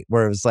tonight,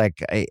 where it was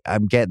like,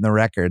 I'm getting the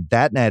record.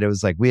 That night, it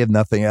was like, we have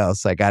nothing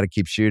else. I got to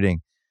keep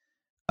shooting.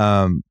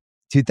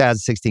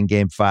 2016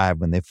 Game 5,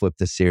 when they flipped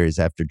the series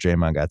after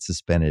Draymond got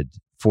suspended.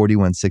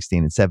 41,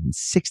 16, and 7.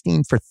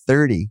 16 for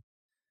 30,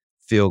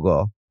 field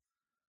goal.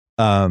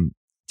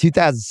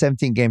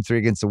 2017 Game 3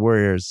 against the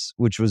Warriors,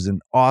 which was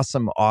an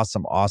awesome,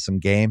 awesome, awesome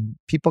game.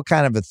 People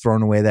kind of have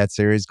thrown away that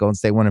series. Golden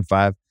State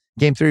 1-5.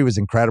 Game 3 was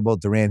incredible.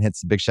 Durant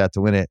hits the big shot to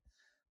win it.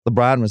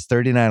 LeBron was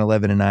 39,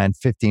 11, and 9,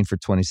 15 for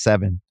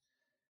 27.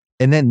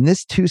 And then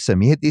this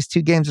twosome, he hit these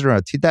 2 games in a row.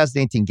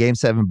 2018 Game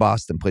 7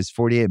 Boston, plays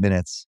 48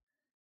 minutes.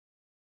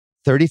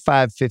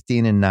 35,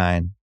 15, and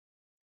 9.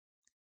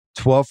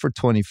 12 for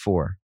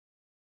 24.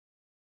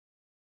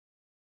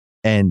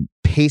 And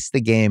paced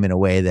the game in a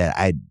way that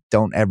I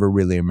don't ever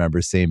really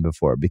remember seeing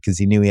before, because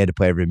he knew he had to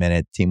play every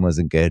minute. Team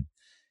wasn't good.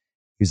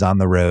 He was on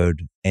the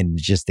road, and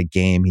just the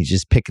game, he's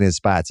just picking his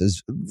spots. It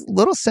was a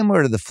little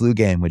similar to the flu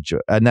game,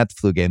 not the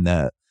flu game,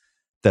 the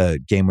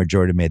game where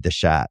Jordan made the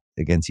shot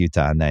against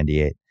Utah in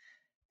 98.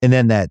 And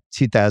then that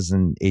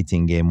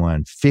 2018 Game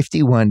 1,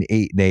 51,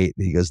 8, and 8.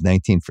 He goes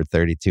 19 for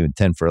 32 and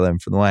 10 for 11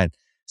 from the line.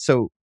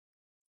 So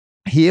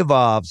he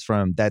evolves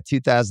from that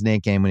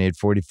 2008 game when he had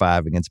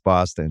 45 against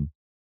Boston,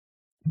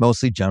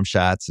 mostly jump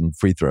shots and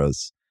free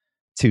throws,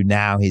 to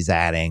now he's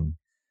got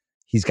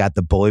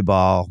the bully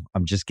ball.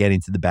 I'm just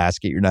getting to the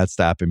basket. You're not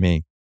stopping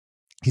me.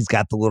 He's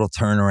got the little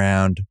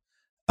turnaround.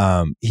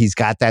 He's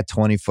got that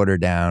 20-footer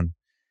down,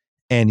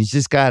 and he's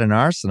just got an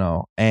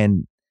arsenal.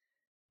 And,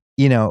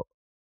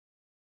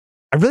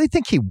 I really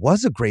think he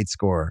was a great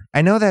scorer.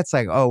 I know that's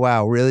like, oh,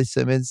 wow, really,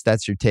 Simmons?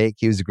 That's your take?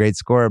 He was a great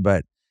scorer.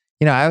 But,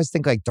 I always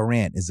think like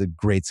Durant is a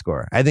great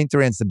scorer. I think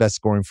Durant's the best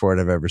scoring forward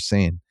I've ever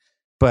seen.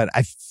 But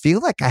I feel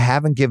like I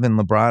haven't given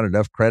LeBron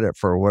enough credit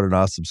for what an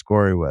awesome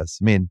scorer he was.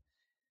 I mean,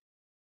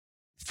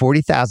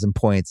 40,000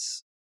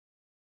 points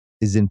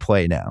is in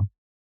play now.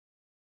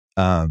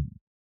 The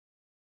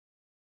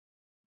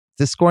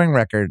scoring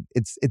record,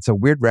 it's a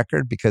weird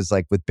record, because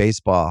like with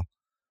baseball,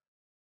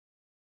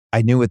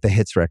 I knew what the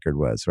hits record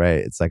was, right?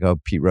 It's like, oh,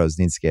 Pete Rose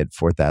needs to get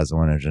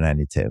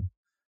 4,192.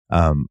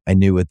 I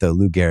knew what the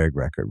Lou Gehrig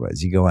record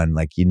was. You go on,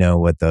 like,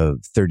 what the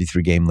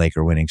 33-game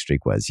Laker winning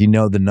streak was.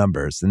 The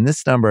numbers. And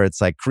this number, it's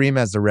like Kareem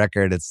has the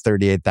record. It's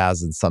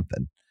 38,000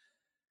 something.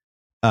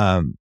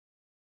 And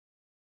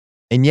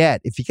yet,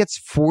 if he gets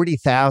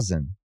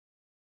 40,000,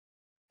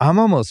 I'm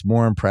almost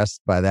more impressed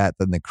by that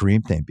than the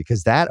Kareem thing,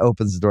 because that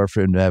opens the door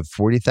for him to have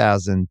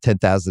 40,000,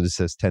 10,000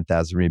 assists,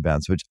 10,000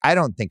 rebounds, which I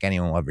don't think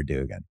anyone will ever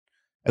do again,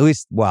 at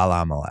least while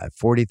I'm alive.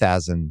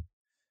 40,000,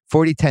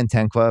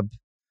 40-10-10 club.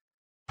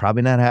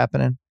 Probably not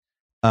happening.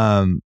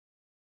 The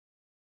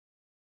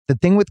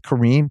thing with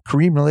Kareem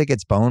really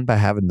gets boned by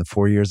having the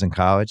 4 years in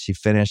college. He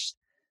finished,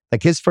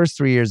 like, his first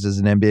 3 years as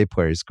an NBA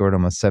player, he scored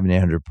almost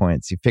 7,800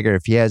 points. You figure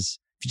if he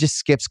just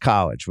skips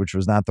college, which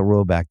was not the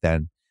rule back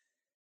then,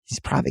 he's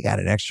probably got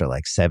an extra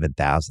like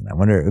 7,000. I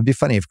wonder, it would be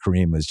funny if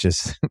Kareem was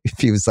just, if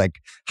he was like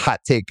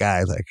hot take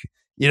guy, like,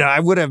 I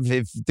would have,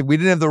 if we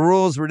didn't have the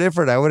rules were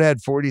different, I would have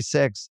had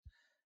 46.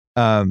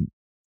 The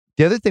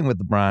other thing with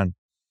LeBron,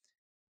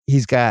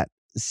 he's got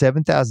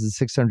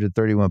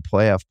 7,631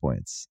 playoff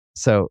points.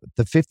 So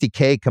the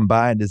 50K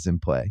combined is in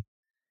play.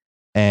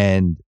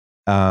 And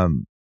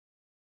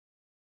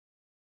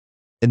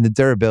And the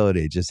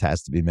durability just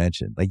has to be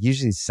mentioned. Like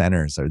usually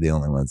centers are the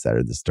only ones that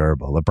are this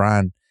durable.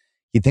 LeBron,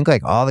 you think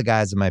like all the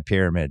guys in my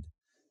pyramid,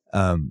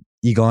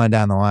 you go on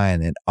down the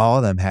line and all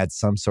of them had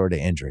some sort of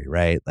injury,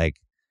 right? Like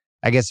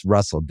I guess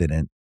Russell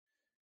didn't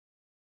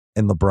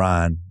and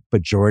LeBron,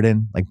 but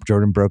Jordan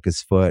broke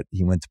his foot.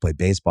 He went to play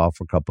baseball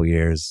for a couple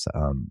years.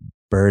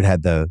 Bird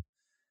had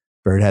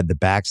the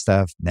back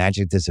stuff.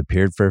 Magic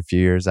disappeared for a few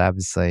years,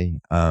 obviously.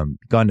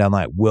 Going down the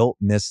line, Wilt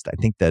missed, I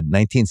think, most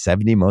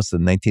of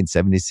the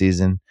 1970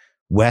 season.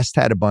 West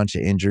had a bunch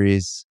of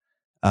injuries.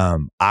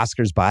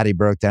 Oscar's body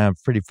broke down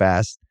pretty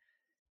fast.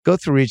 Go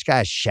through each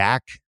guy. Shaq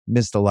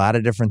missed a lot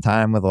of different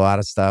time with a lot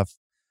of stuff.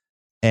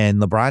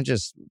 And LeBron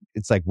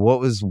it's like, what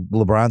was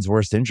LeBron's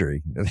worst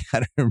injury?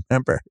 I don't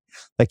remember.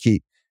 Like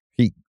he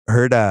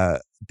hurt, I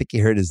think he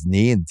hurt his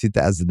knee in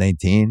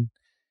 2019.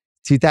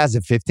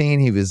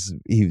 2015,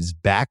 his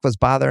back was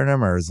bothering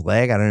him or his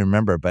leg. I don't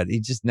remember, but he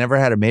just never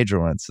had a major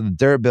one. So the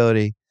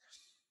durability.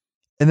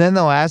 And then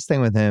the last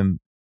thing with him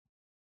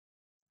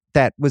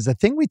that was a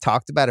thing we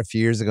talked about a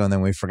few years ago and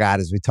then we forgot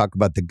is we talked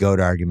about the GOAT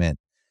argument.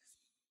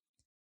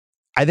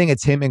 I think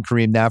it's him and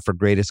Kareem now for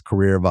greatest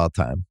career of all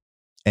time.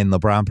 And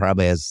LeBron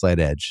probably has a slight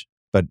edge,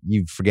 but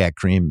you forget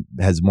Kareem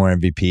has more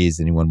MVPs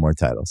and he won more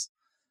titles.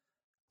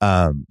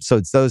 So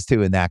it's those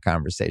two in that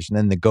conversation.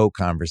 And the GOAT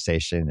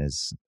conversation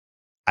is,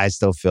 I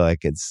still feel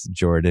like it's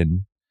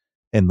Jordan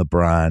and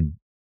LeBron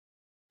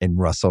and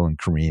Russell and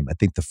Kareem. I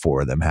think the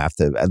four of them have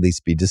to at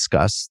least be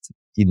discussed.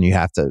 You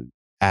have to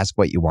ask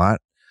what you want.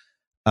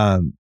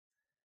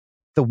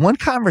 The one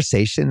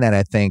conversation that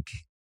I think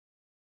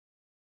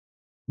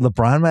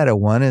LeBron might have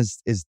won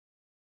is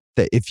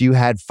that if you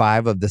had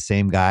five of the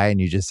same guy and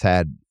you just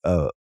had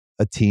a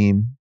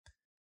team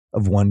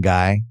of one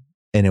guy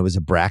and it was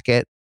a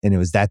bracket and it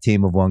was that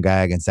team of one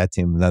guy against that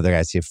team of another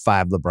guy. So you have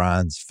five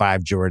LeBrons,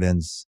 five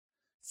Jordans,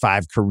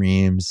 five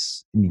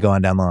Kareems, and you go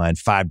on down the line,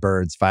 five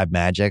Birds, five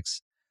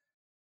Magics.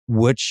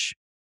 Which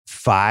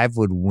five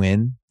would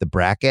win the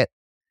bracket?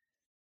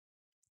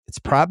 It's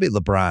probably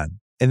LeBron.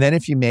 And then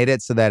if you made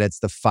it so that it's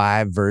the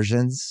five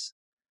versions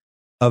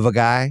of a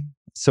guy.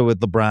 So with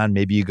LeBron,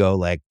 maybe you go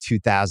like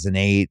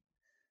 2008,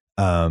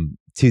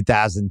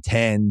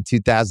 2010,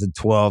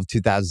 2012,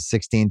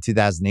 2016,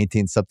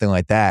 2018, something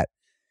like that.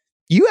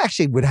 You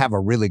actually would have a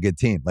really good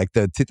team. Like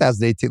the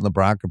 2018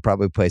 LeBron could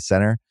probably play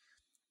center.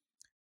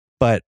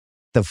 But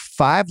the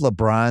five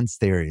LeBrons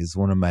theory is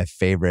one of my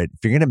favorite. If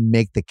you're going to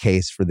make the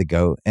case for the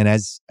GOAT, and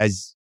as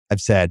I've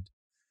said,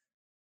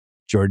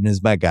 Jordan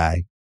is my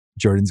guy.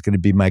 Jordan's going to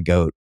be my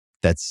GOAT.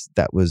 That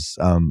was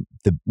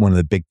one of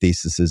the big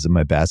theses in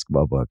my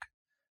basketball book.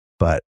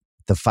 But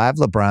the five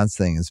LeBrons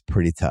thing is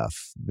pretty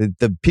tough.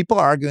 The people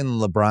arguing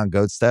the LeBron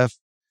GOAT stuff,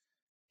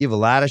 you have a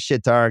lot of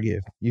shit to argue.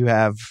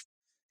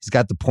 He's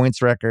got the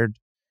points record.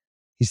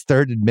 He's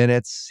third in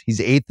minutes. He's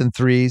eighth in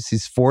threes.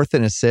 He's fourth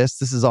in assists.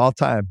 This is all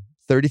time.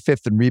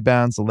 35th in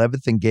rebounds,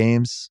 11th in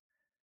games,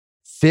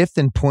 fifth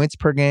in points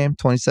per game,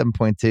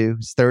 27.2.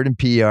 He's third in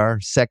PER,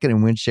 second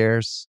in win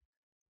shares.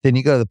 Then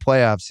you go to the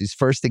playoffs. He's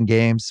first in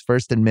games,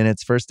 first in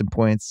minutes, first in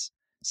points,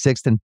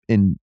 sixth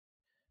in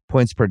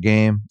points per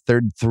game,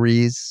 third in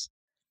threes.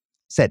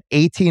 He's had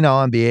 18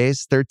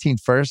 All-NBAs, 13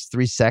 firsts,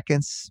 3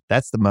 seconds.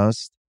 That's the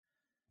most.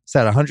 He's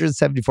had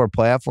 174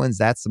 playoff wins.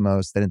 That's the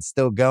most. And it's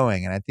still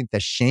going. And I think the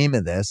shame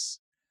of this,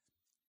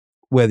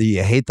 whether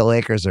you hate the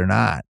Lakers or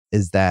not,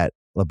 is that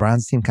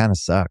LeBron's team kind of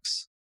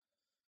sucks.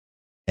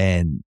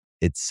 And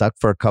it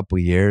sucked for a couple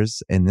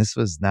years. And this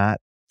was not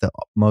the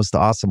most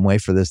awesome way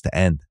for this to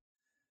end.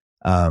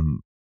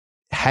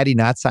 Had he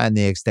not signed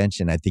the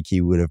extension, I think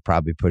he would have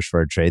probably pushed for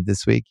a trade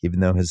this week,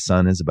 even though his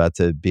son is about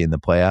to be in the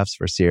playoffs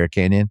for Sierra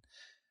Canyon.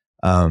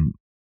 I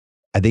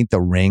think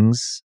the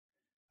rings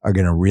are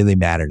going to really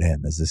matter to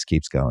him as this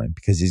keeps going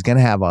because he's going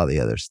to have all the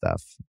other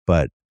stuff.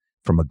 But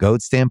from a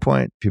GOAT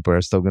standpoint, people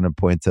are still going to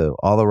point to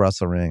all the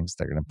Russell rings.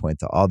 They're going to point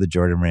to all the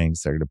Jordan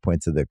rings. They're going to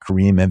point to the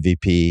Kareem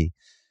MVP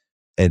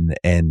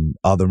and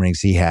all the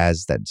rings he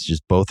has. That's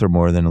just both are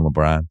more than a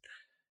LeBron.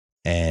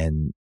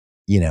 And,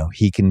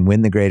 he can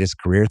win the greatest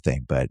career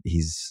thing, but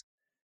he's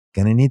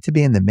going to need to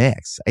be in the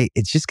mix.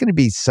 It's just going to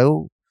be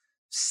so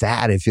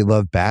sad if you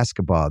love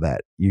basketball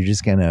that you're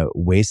just going to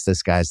waste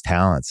this guy's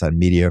talents on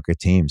mediocre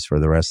teams for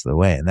the rest of the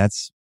way. And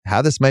that's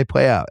how this might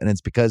play out. And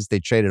it's because they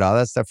traded all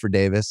that stuff for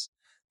Davis.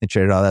 They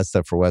traded all that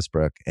stuff for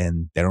Westbrook,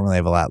 and they don't really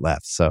have a lot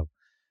left. So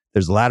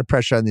there's a lot of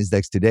pressure on these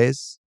next 2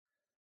 days.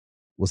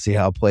 We'll see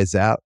how it plays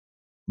out.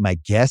 My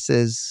guess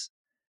is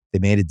they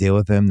made a deal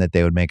with him that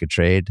they would make a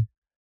trade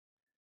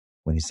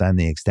when he signed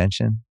the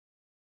extension.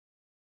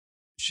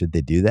 Should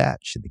they do that?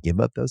 Should they give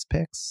up those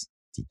picks?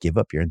 Do you give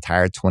up your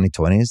entire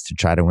 2020s to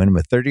try to win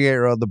with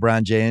 38-year-old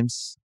LeBron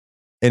James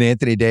and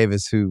Anthony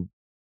Davis, who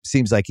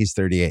seems like he's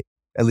 38,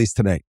 at least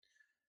tonight?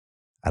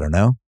 I don't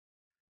know.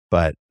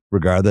 But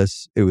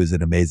regardless, it was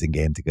an amazing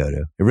game to go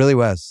to. It really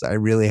was. I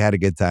really had a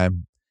good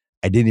time.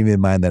 I didn't even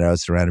mind that I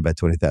was surrounded by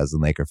 20,000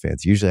 Laker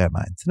fans. Usually I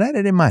mind. Tonight I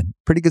didn't mind.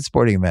 Pretty good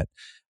sporting event.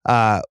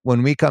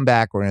 When we come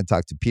back, we're going to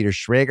talk to Peter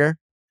Schrager.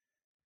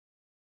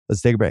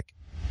 Let's take a break.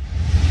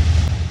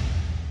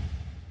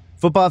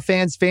 Football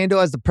fans,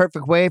 FanDuel is the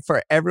perfect way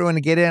for everyone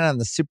to get in on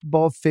the Super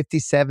Bowl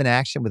 57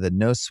 action with a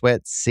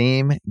no-sweat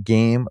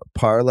same-game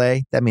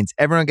parlay. That means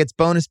everyone gets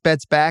bonus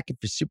bets back if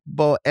your Super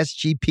Bowl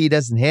SGP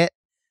doesn't hit.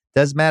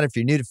 Doesn't matter if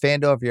you're new to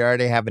FanDuel, if you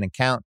already have an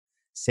account.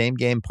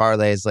 Same-game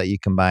parlays let you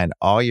combine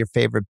all your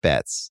favorite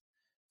bets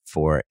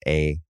for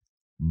a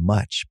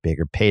much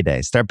bigger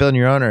payday. Start building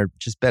your own or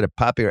just bet a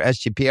popular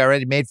SGP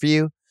already made for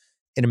you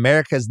in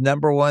America's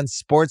 #1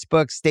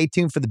 sportsbook. Stay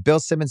tuned for the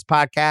Bill Simmons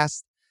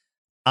podcast.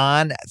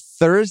 On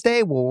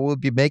Thursday, we'll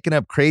be making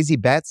up crazy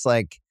bets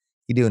like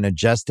you do an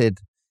adjusted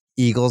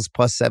Eagles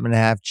plus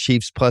 7.5,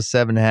 Chiefs plus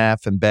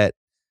 7.5, and bet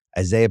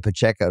Isaiah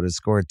Pacheco to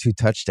score 2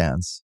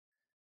 touchdowns.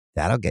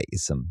 That'll get you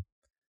some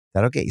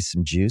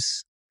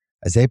juice.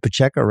 Isaiah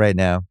Pacheco right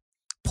now,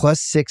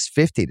 plus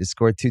 650 to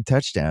score 2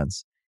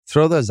 touchdowns.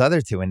 Throw those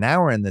other two, and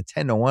now we're in the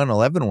 10-1,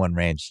 11-1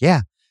 range.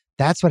 Yeah,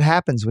 that's what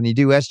happens when you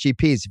do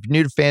SGPs. If you're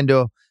new to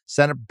FanDuel,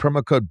 sign up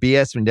promo code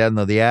BS when you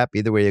download the app.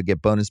 Either way, you'll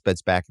get bonus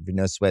bets back if you're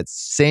no sweats.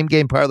 Same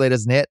game parlay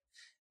doesn't hit.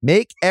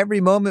 Make every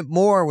moment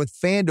more with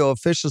FanDuel,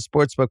 official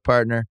sportsbook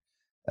partner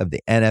of the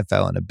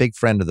NFL and a big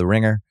friend of the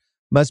Ringer.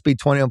 Must be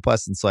 21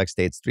 plus in select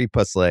states,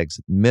 3+ legs,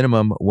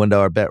 minimum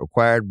 $1 bet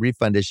required.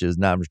 Refund issues,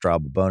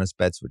 non-withdrawable bonus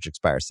bets, which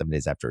expire 7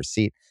 days after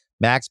receipt.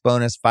 Max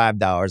bonus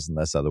 $5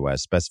 unless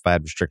otherwise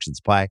specified. Restrictions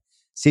apply.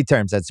 See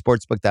terms at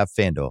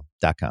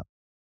sportsbook.fanduel.com.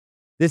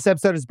 This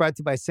episode is brought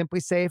to you by Simply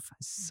Safe.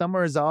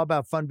 Summer is all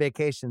about fun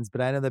vacations,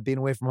 but I know that being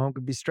away from home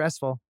can be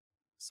stressful.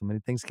 So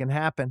many things can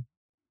happen.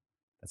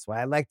 That's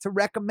why I like to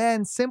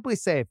recommend Simply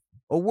Safe,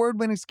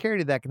 award-winning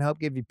security that can help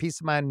give you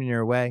peace of mind when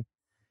you're away.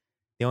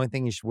 The only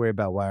thing you should worry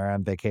about while you're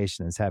on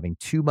vacation is having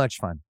too much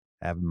fun.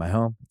 I have it in my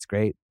home. It's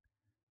great.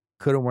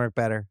 Couldn't work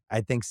better.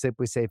 I think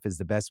Simply Safe is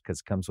the best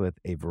because it comes with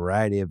a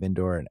variety of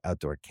indoor and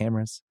outdoor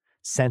cameras,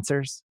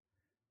 sensors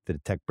to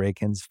detect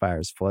break-ins,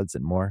 fires, floods,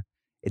 and more.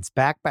 It's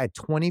backed by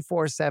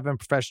 24/7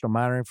 professional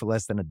monitoring for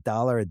less than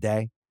 $1 a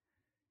day.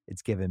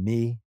 It's given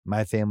me,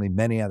 my family,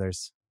 many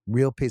others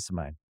real peace of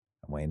mind.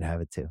 I'm waiting to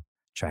have it too.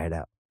 Try it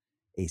out.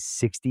 A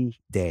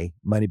 60-day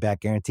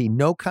money-back guarantee.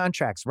 No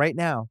contracts right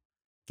now.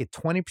 Get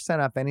 20%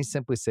 off any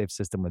Simply Safe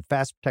system with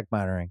Fast Protect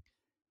monitoring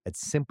at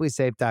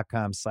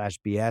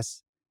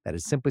simplysafe.com/BS. That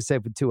is Simply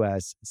Safe with 2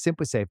 S's.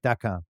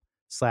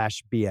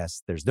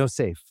 simplysafe.com/BS. There's no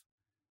safe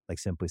like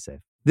Simply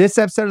Safe. This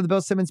episode of the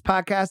Bill Simmons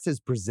podcast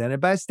is presented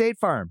by State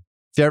Farm.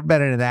 If you've ever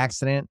been in an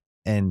accident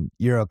and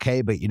you're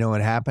okay, but you know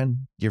what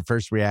happened, your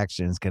first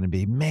reaction is going to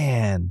be,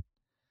 man,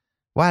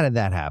 why did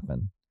that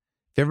happen?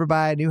 If you ever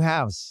buy a new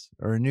house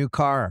or a new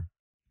car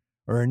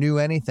or a new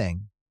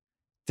anything,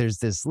 there's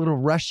this little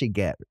rush you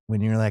get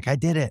when you're like, I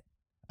did it.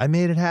 I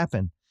made it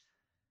happen.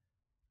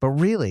 But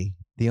really,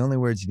 the only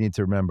words you need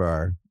to remember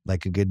are,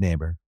 like a good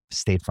neighbor,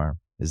 State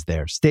Farm is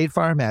there. State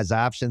Farm has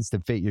options to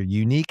fit your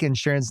unique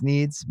insurance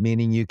needs,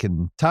 meaning you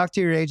can talk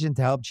to your agent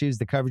to help choose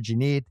the coverage you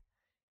need,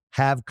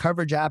 have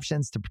coverage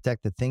options to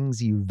protect the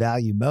things you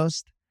value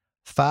most,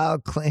 file a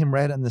claim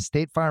right on the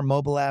State Farm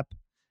mobile app,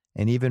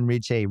 and even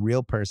reach a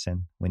real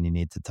person when you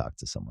need to talk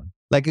to someone.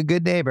 Like a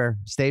good neighbor,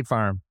 State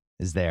Farm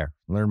is there.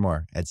 Learn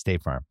more at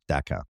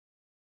statefarm.com. All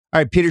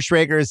right, Peter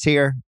Schrager is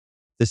here.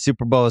 The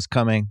Super Bowl is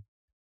coming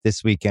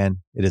this weekend.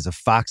 It is a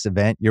Fox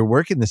event. You're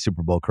working the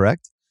Super Bowl,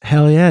 correct?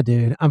 Hell yeah,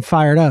 dude. I'm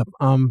fired up.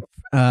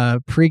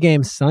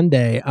 Pre-game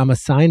Sunday, I'm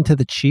assigned to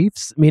the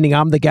Chiefs, meaning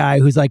I'm the guy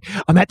who's like,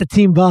 I'm at the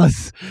team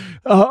bus.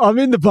 I'm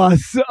in the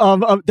bus.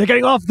 They're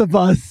getting off the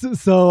bus.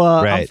 So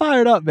I'm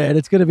fired up, man.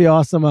 It's going to be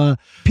awesome.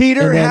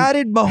 Peter, how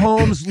did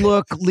Mahomes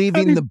look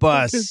leaving the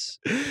bus?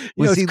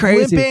 Was he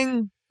crazy.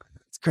 limping?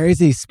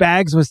 Crazy.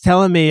 Spags was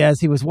telling me as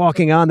he was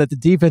walking on that the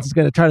defense is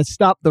going to try to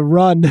stop the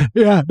run.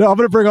 Yeah, no, I'm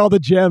going to bring all the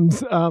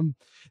gems.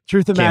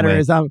 Truth of the matter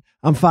is I'm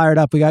fired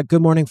up. We got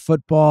Good Morning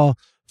Football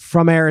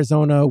from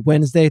Arizona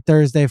Wednesday,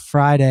 Thursday,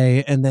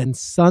 Friday, and then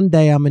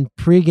Sunday I'm in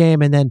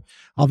pregame, and then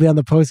I'll be on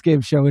the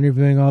postgame show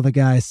interviewing all the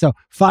guys. So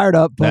fired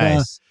up. But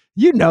nice.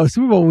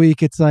 Super Bowl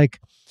week, it's like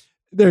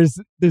there's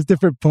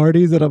different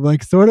parties that I'm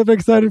like sort of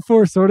excited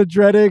for, sort of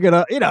dreading,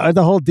 and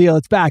the whole deal.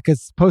 It's back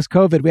because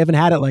post-COVID we haven't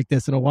had it like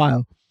this in a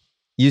while.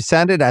 You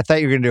sounded, I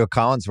thought you were going to do a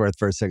Collinsworth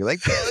for a second.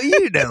 Like,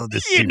 you know the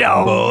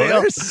Super Bowl.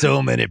 There's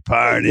so many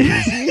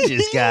parties. You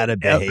just got to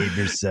behave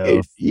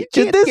yourself. You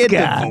can't get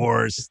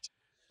divorced.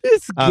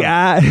 This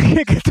guy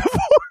can't get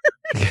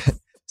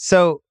divorced.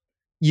 So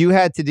you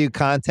had to do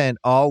content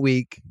all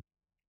week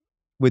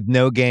with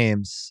no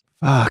games.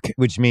 Fuck.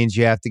 Which means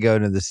you have to go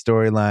into the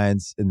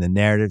storylines and the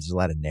narratives. There's a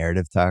lot of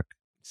narrative talk.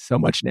 So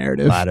much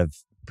narrative. A lot of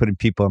putting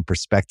people in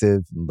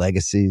perspective and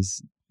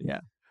legacies. Yeah.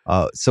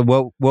 So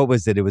what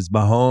was it? It was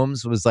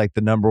Mahomes was like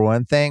the number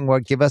one thing.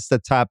 What? Give us the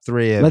top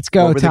three. Let's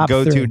go. What were top the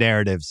go-to three.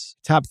 Narratives?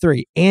 Top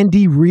three.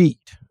 Andy Reid.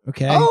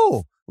 Okay.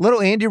 Oh,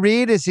 little Andy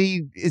Reid. Is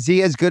he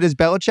as good as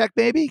Belichick?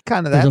 Maybe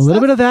kind of that. There's a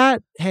little bit of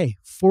that. Hey,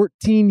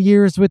 14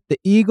 years with the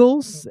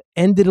Eagles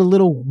ended a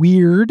little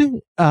weird.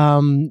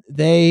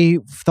 They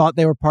thought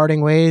they were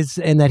parting ways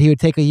and that he would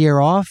take a year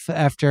off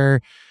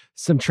after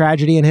some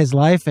tragedy in his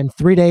life. And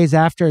 3 days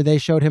after they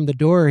showed him the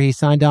door, he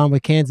signed on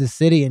with Kansas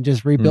City and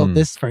just rebuilt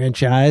this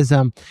franchise.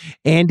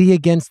 Andy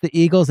against the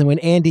Eagles. And when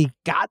Andy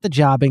got the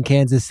job in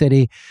Kansas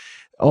City,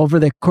 over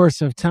the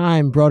course of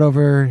time, brought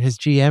over his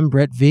GM,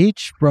 Brett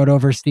Veach, brought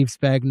over Steve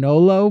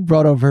Spagnuolo,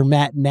 brought over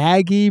Matt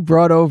Nagy,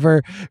 brought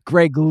over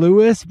Greg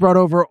Lewis, brought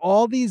over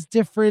all these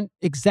different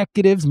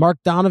executives. Mark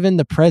Donovan,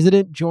 the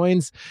president,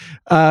 joins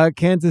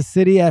Kansas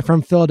City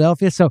from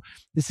Philadelphia. So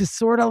this is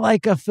sort of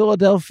like a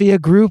Philadelphia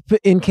group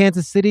in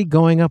Kansas City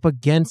going up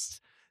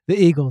against the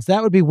Eagles.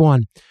 That would be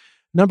one.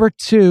 Number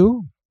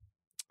two,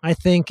 I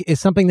think, is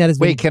something that has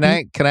been... Wait, can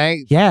I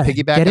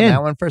piggyback on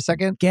that one for a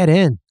second? Get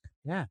in.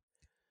 Yeah.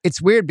 It's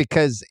weird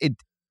because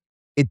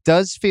it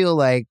does feel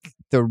like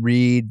the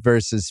Reed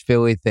versus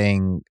Philly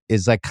thing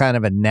is like kind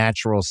of a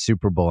natural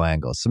Super Bowl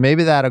angle. So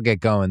maybe that'll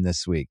get going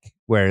this week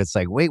where it's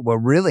like, wait,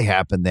 what really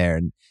happened there?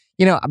 And,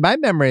 my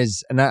memory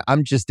is, and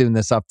I'm just doing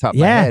this off the top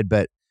of my head,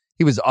 but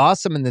he was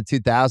awesome in the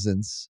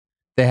 2000s.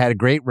 They had a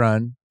great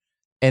run.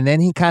 And then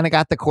he kind of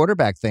got the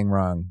quarterback thing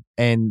wrong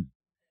and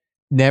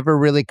never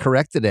really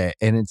corrected it.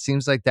 And it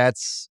seems like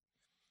that's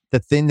the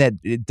thing, that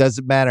it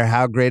doesn't matter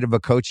how great of a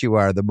coach you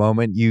are, the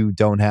moment you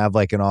don't have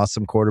like an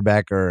awesome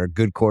quarterback or a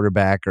good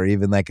quarterback or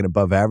even like an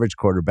above average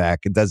quarterback,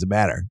 it doesn't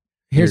matter.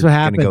 Here's what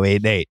happened. You're going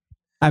to go 8-8.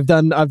 I've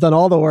done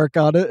all the work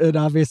on it, and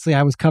obviously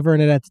I was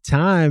covering it at the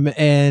time,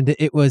 and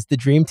it was the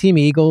Dream Team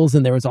Eagles,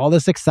 and there was all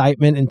this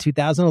excitement in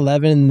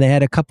 2011, and they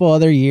had a couple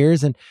other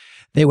years, and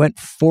they went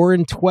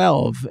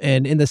 4-12,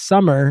 and in the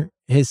summer,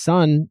 his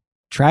son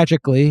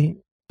tragically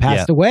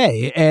passed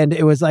away, and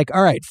it was like,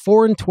 all right,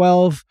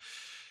 4-12.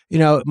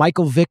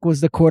 Michael Vick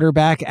was the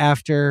quarterback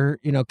after,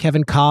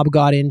 Kevin Cobb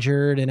got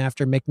injured and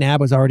after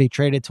McNabb was already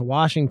traded to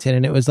Washington.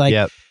 And it was like,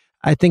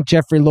 I think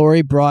Jeffrey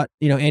Lurie brought,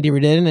 Andy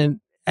Reid in. And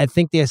I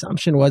think the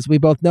assumption was, we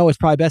both know it's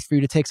probably best for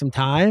you to take some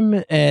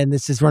time. And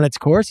this has run its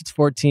course. It's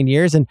 14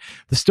 years. And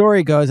the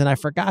story goes, and I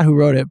forgot who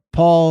wrote it,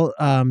 Paul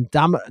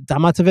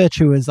Damatovich,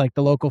 who was like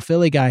the local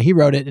Philly guy. He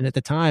wrote it. And at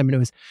the time, and it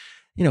was,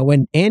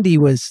 when Andy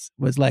was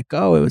let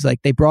go, it was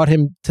like they brought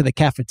him to the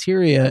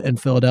cafeteria in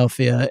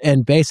Philadelphia,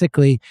 and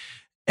basically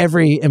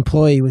every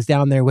employee was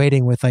down there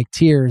waiting with like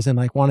tears and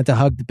like wanted to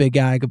hug the big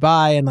guy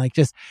goodbye, and like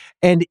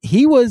and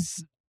he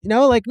was,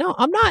 like, no,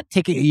 I'm not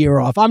taking a year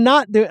off. I'm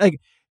not doing like,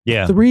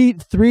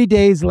 3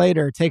 days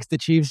later takes the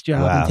Chiefs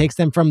job and takes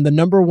them from the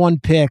number 1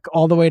 pick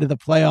all the way to the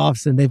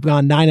playoffs, and they've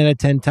gone 9 out of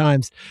 10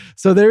 times.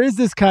 So there is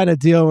this kind of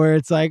deal where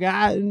it's like,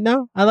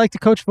 no, I like to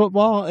coach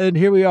football, and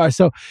here we are.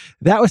 So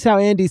that was how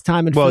Andy's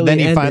time in Philly then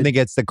he ended. finally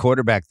gets the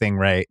quarterback thing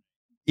right,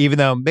 even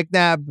though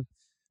McNabb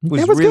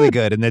was really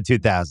good in the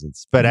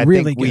 2000s. But I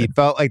think we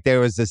felt like there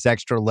was this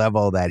extra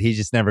level that he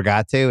just never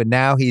got to. And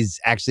now he's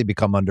actually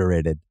become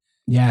underrated.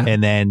 Yeah.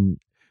 And then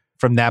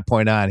from that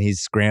point on, he's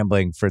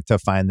scrambling to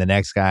find the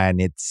next guy. And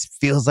it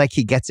feels like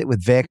he gets it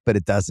with Vic, but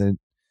it doesn't.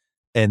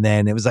 And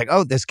then it was like,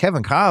 oh, there's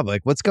Kevin Cobb.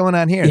 Like, what's going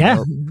on here?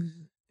 Yeah.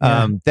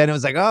 Then it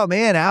was like, oh,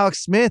 man,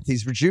 Alex Smith.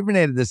 He's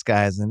rejuvenated this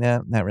guy. And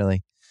not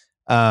really.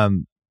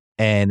 And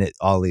it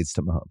all leads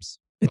to Mahomes.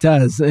 It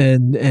does,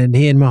 and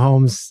he and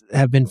Mahomes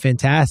have been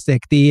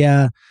fantastic.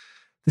 The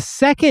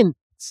second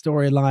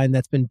storyline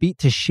that's been beat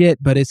to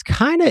shit, but it's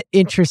kind of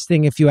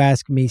interesting if you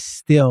ask me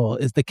still,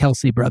 is the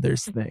Kelce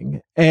brothers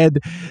thing. And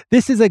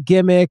this is a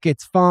gimmick.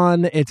 It's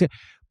fun.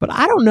 But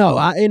I don't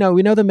know.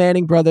 We know the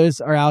Manning brothers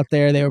are out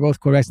there. They were both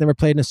quarterbacks, never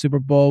played in a Super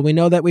Bowl. We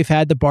know that we've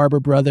had the Barber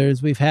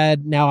brothers. We've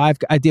had, now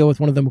I deal with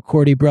one of the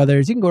McCourty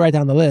brothers. You can go right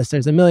down the list.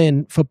 There's a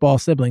million football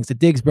siblings, the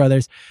Diggs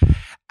brothers.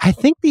 I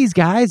think these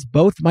guys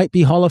both might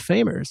be Hall of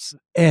Famers,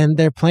 and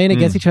they're playing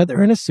against each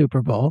other in a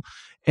Super Bowl,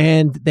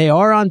 and they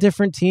are on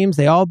different teams.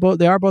 They are both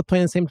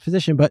playing the same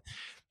position, but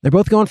they're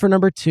both going for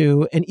number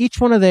 2, and each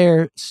one of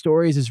their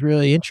stories is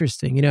really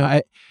interesting.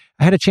 I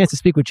had a chance to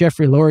speak with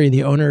Jeffrey Lurie,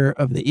 the owner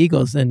of the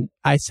Eagles, and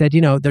I said,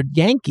 the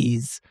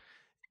Yankees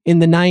in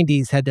the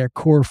 90s had their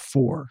core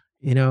 4,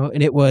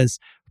 and it was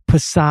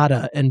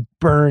Posada and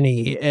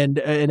Bernie, and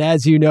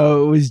as you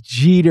know, it was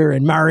Jeter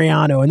and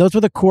Mariano, and those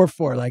were the core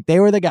 4. Like, they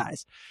were the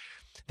guys.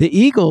 The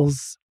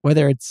Eagles,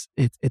 whether it's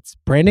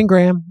Brandon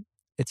Graham,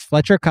 it's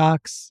Fletcher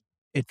Cox,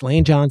 it's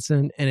Lane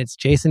Johnson, and it's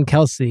Jason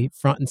Kelce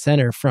front and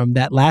center from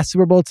that last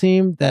Super Bowl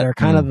team that are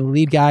kind of the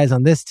lead guys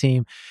on this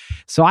team.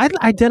 So I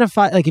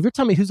identify, like, if you're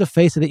telling me who's the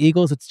face of the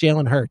Eagles, it's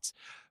Jalen Hurts.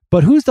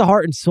 But who's the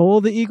heart and soul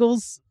of the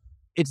Eagles?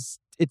 It's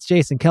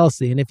Jason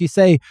Kelce. And if you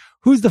say,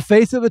 who's the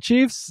face of the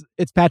Chiefs?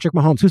 It's Patrick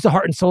Mahomes. Who's the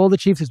heart and soul of the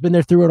Chiefs, who's been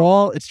there through it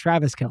all? It's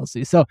Travis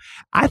Kelce. So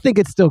I think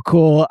it's still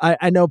cool.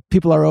 I know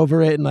people are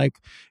over it, and like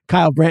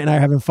Kyle Brandt and I are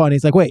having fun.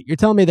 He's like, wait, you're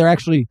telling me they're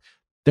actually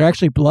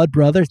blood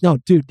brothers? No,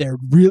 dude, they're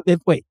real.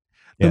 Wait.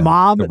 The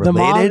mom, they're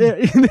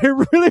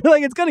really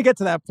like, it's going to get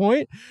to that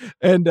point.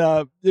 And,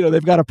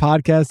 they've got a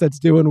podcast that's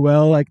doing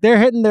well. Like, they're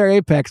hitting their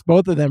apex,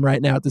 both of them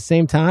right now at the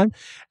same time.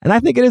 And I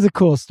think it is a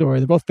cool story.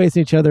 They're both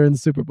facing each other in the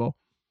Super Bowl.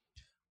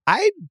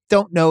 I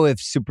don't know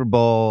if Super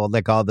Bowl,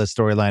 like all the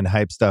storyline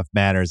hype stuff,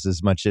 matters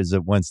as much as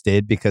it once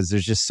did, because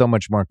there's just so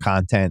much more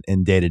content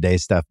in day-to-day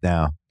stuff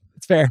now.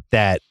 It's fair.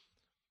 That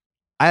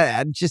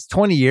I just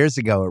 20 years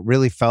ago, it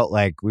really felt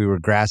like we were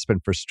grasping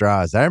for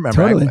straws. I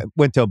remember I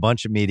went to a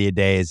bunch of media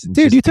days. And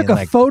dude, you took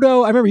a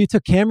photo. I remember you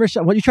took camera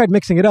shots. Well, you tried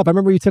mixing it up. I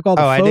remember you took all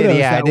the photos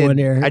that one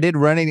year. I did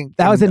running.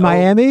 That was in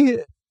Miami?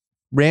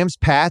 Rams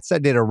Pats, I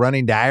did a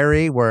running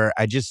diary where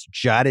I just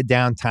jotted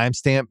down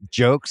timestamp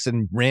jokes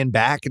and ran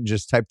back and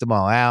just typed them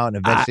all out, and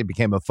eventually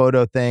became a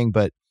photo thing.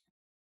 But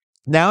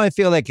now I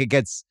feel like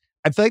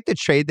the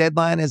trade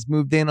deadline has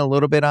moved in a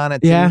little bit on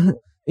it too.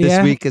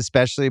 This week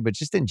especially, but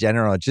just in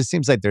general, it just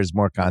seems like there's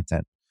more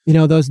content. You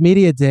know, those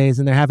media days,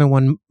 and they're having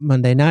one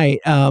Monday night.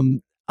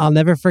 I'll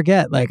never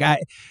forget. Like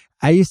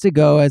I used to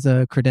go as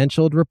a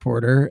credentialed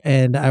reporter,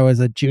 and I was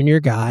a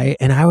junior guy,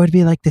 and I would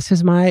be like, this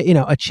is my,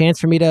 a chance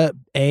for me to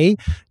A,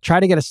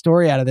 try to get a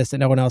story out of this that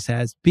no one else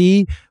has.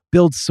 B,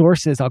 build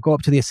sources. I'll go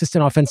up to the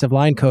assistant offensive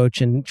line coach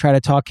and try to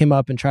talk him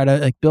up and try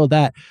to build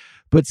that.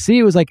 But C,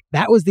 it was like,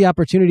 that was the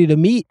opportunity to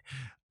meet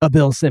a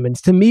Bill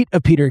Simmons, to meet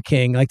a Peter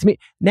King, to meet.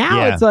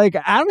 Now it's like,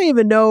 I don't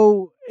even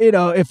know,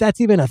 if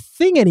that's even a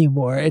thing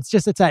anymore. It's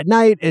at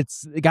night.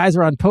 The guys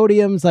are on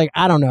podiums.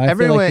 I don't know.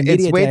 Everyone,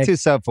 it's way too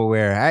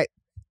self-aware.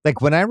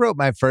 When I wrote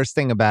my first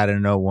thing about it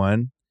in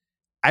 2001,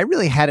 I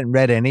really hadn't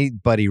read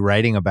anybody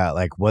writing about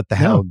what the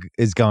hell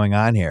is going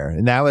on here.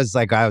 And that was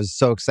I was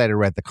so excited to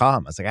write the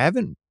column. I was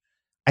like,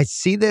 I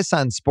see this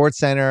on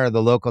SportsCenter or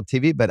the local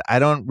TV, but I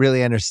don't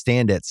really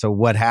understand it. So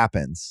what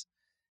happens?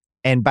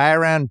 And by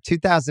around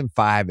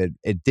 2005,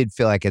 it did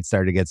feel like it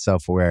started to get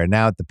self-aware.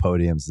 Now at the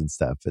podiums and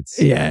stuff,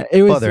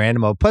 it was other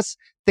animal. Plus,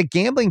 the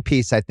gambling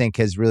piece, I think,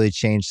 has really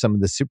changed some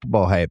of the Super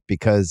Bowl hype,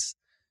 because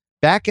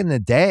back in the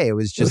day, it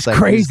was just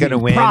crazy. Who's going to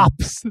win?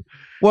 Props.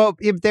 Well,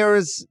 if there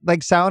was,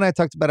 Sal and I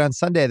talked about on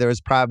Sunday, there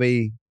was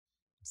probably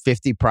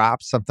 50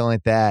 props, something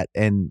like that.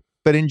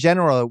 But in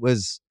general, it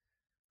was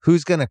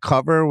who's going to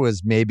cover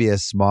was maybe a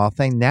small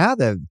thing. Now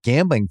the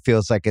gambling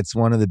feels like it's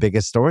one of the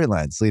biggest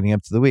storylines leading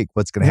up to the week.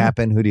 What's going to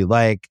happen? Who do you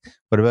like?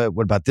 What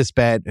about this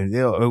bet?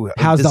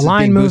 How's the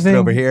line moving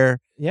over here?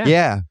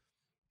 Yeah.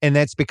 And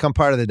that's become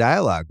part of the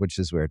dialogue, which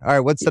is weird. All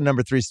right, what's the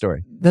number 3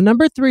 story? The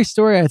number 3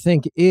 story, I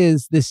think,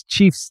 is this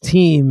Chiefs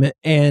team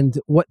and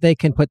what they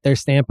can put their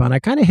stamp on. I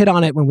kind of hit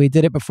on it when we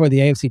did it before the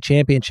AFC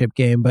Championship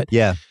game, but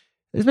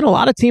there's been a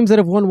lot of teams that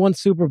have won one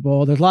Super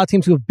Bowl. There's a lot of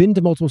teams who have been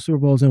to multiple Super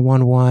Bowls and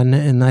won one.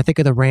 And I think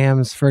of the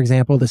Rams, for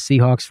example, the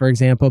Seahawks, for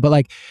example.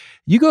 But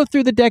you go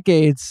through the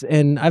decades,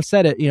 and I've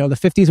said it, the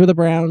 50s were the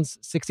Browns,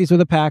 60s were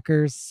the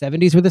Packers,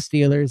 70s were the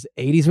Steelers,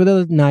 80s were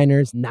the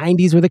Niners,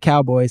 90s were the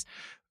Cowboys.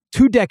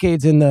 2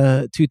 decades in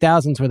the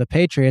 2000s were the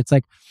Patriots.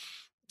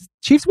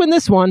 Chiefs win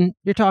this one,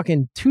 you're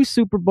talking 2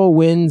 Super Bowl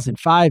wins in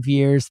 5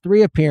 years,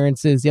 3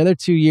 appearances. The other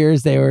 2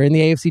 years, they were in the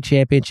AFC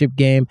Championship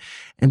game,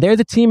 and they're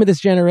the team of this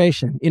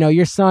generation.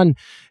 Your son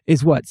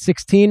is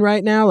 16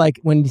 right now?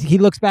 When he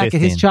looks back 15.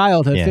 at his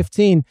childhood,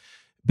 15,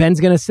 Ben's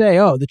going to say,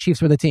 oh, the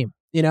Chiefs were the team.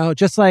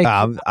 Just like...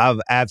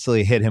 I'll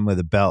absolutely hit him with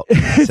a belt.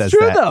 It's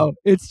true, though.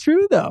 It's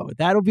true, though.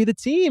 That'll be the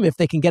team if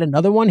they can get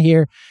another one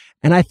here.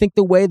 And I think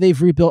the way they've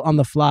rebuilt on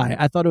the fly,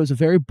 I thought it was a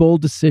very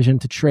bold decision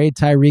to trade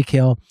Tyreek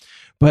Hill.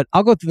 But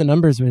I'll go through the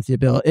numbers with you,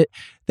 Bill.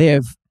 They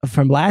have,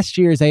 from last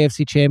year's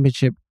AFC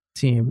Championship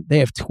team, they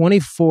have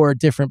 24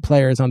 different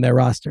players on their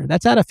roster.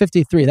 That's out of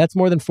 53. That's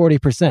more than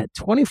 40%.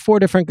 24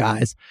 different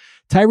guys.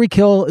 Tyreek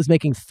Hill is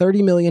making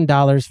 $30 million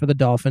for the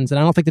Dolphins, and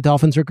I don't think the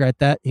Dolphins regret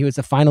that. He was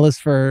a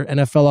finalist for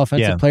NFL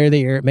Offensive Player of the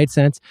Year. It made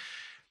sense.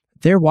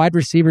 Their wide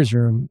receivers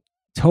room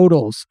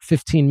totals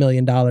 $15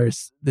 million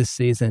this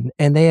season,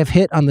 and they have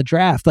hit on the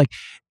draft.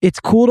 It's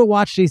cool to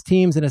watch these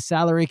teams in a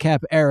salary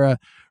cap era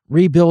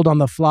rebuild on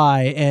the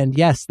fly. And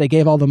yes, they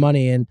gave all the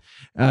money, and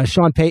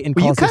Sean Payton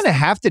calls you kind of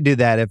have to do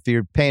that if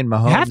you're paying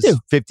Mahomes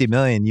 $50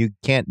 million. You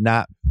can't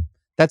not.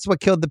 That's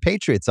what killed the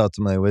Patriots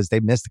ultimately, was they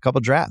missed a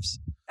couple drafts.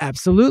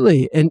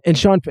 Absolutely. And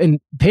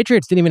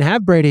Patriots didn't even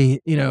have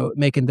Brady,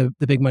 making the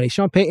big money.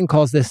 Sean Payton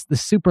calls this the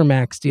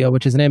Supermax deal,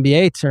 which is an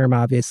NBA term,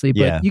 obviously.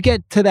 But you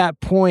get to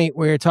that point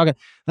where you're talking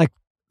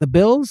the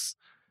Bills,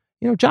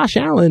 Josh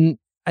Allen,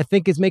 I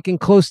think, is making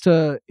close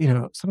to,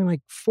 something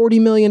like $40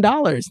 million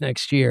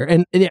next year.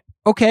 And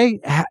okay,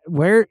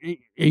 where are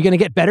you going to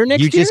get better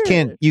next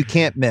year? You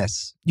can't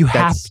miss. You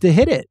have to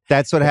hit it.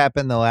 That's what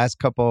happened the last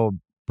couple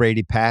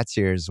Brady Pats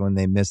years, when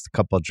they missed a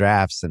couple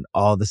drafts, and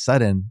all of a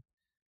sudden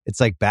it's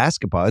like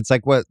basketball. It's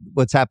like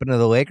what's happened to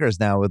the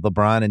Lakers now with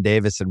LeBron and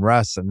Davis and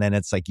Russ. And then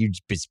it's you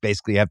just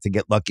basically have to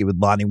get lucky with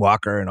Lonnie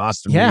Walker and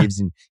Austin Reeves.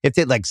 And you have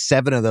to hit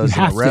 7 of those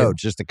in a row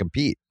just to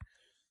compete.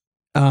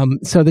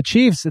 So the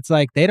Chiefs, it's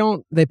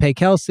they pay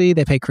Kelsey,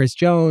 they pay Chris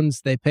Jones,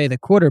 they pay the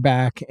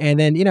quarterback. And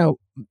then,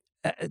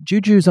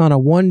 Juju's on a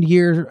 1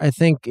 year, I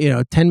think,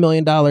 $10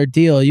 million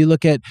deal. You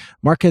look at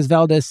Marquez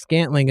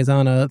Valdez-Scantling is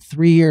on a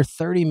 3-year,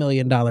 $30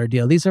 million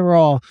deal. These are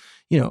all,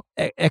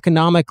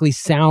 economically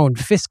sound,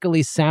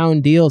 fiscally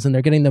sound deals, and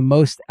they're getting the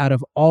most out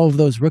of all of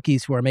those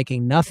rookies who are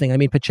making nothing. I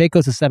mean,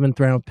 Pacheco's a 7th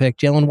round pick.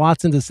 Jalen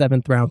Watson's a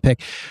 7th round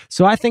pick.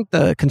 So I think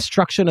the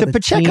construction of the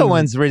Pacheco team,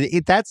 one's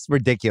that's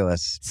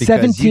ridiculous. Because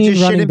 17 you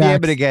just running shouldn't backs. be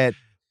able to get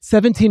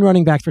 17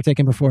 running backs were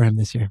taken before him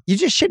this year. You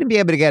just shouldn't be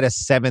able to get a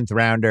 7th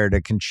rounder to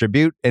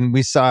contribute. And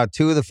we saw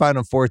 2 of the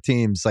final 4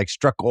 teams like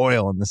struck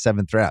oil in the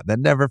 7th round. That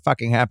never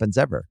fucking happens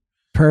ever.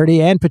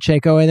 Purdy and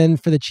Pacheco. And then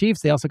for the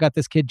Chiefs, they also got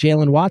this kid,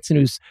 Jalen Watson,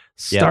 who's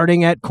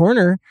starting at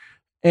corner.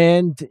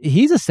 And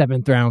he's a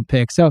 7th round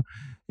pick. So,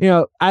 you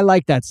know, I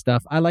like that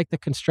stuff. I like the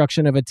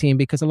construction of a team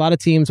because a lot of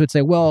teams would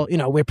say, well, you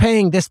know, we're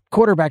paying this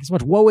quarterback as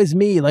much. Woe is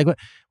me. Like,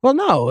 well,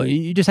 no,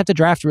 you just have to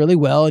draft really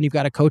well and you've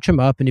got to coach him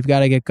up and you've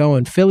got to get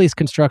going. Philly's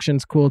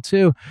construction's cool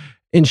too.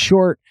 In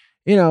short,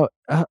 you know,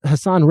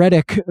 Hassan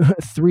Reddick,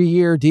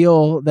 3-year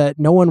deal that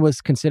no one was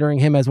considering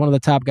him as one of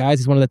the top guys.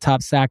 He's one of the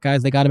top sack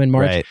guys. They got him in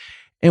March. Right.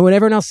 And when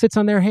everyone else sits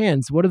on their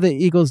hands, what do the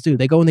Eagles do?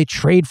 They go and they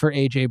trade for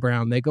A.J.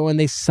 Brown. They go and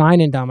they sign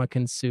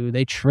Ndamukong Suh.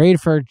 They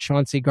trade for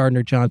Chauncey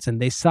Gardner-Johnson.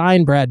 They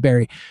sign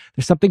Bradbury.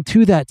 There's something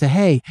to that to,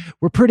 hey,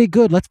 we're pretty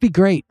good. Let's be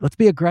great. Let's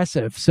be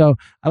aggressive. So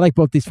I like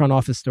both these front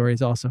office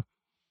stories also.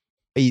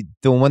 The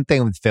one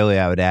thing with Philly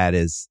I would add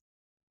is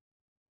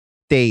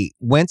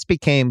Wentz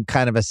became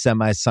kind of a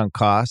semi-sunk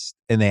cost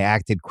and they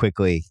acted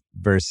quickly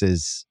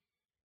versus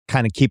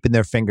kind of keeping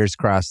their fingers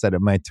crossed that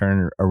it might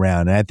turn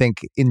around. And I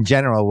think in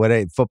general,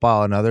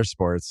 football and other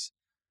sports,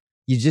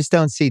 you just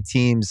don't see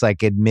teams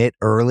like admit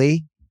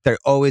early. They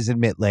always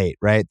admit late,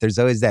 right? There's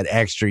always that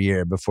extra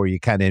year before you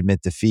kind of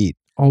admit defeat.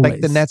 Always.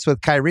 Like the Nets with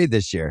Kyrie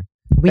this year.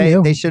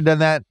 They should have done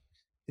that.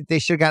 They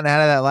should have gotten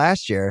out of that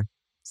last year.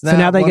 So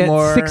now they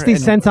get 60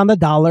 cents on the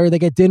dollar. They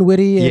get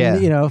Dinwiddie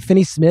and, you know,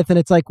 Finney Smith. And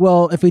it's like,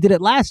 well, if we did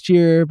it last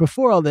year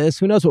before all this,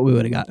 who knows what we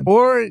would have gotten.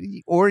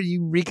 Or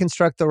you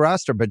reconstruct the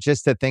roster, but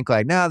just to think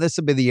like, no, this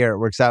will be the year it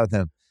works out with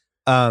him.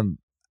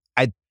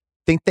 I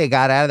think they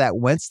got out of that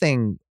Wentz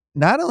thing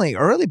not only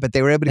early, but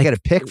they were able to get a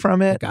pick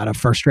from it. Got a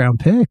 1st-round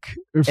pick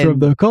from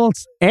the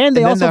Colts. And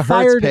they also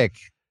fired...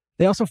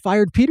 They also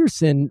fired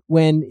Peterson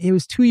when he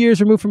was 2 years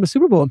removed from a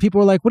Super Bowl. And people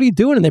were like, what are you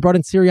doing? And they brought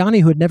in Sirianni,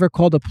 who had never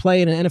called a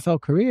play in an NFL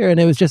career. And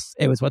it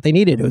was what they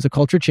needed. It was a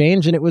culture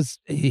change. And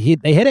they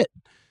hit it.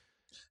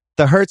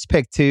 The Hurts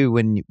pick, too,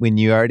 when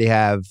you already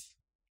have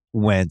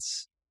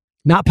Wentz.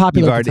 Not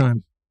popular at the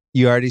time.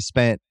 You already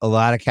spent a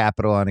lot of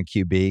capital on a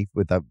QB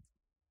with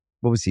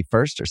what was he,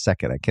 1st or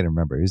 2nd? I can't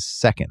remember. He was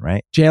 2nd,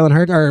 right? Jalen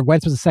Hurts, or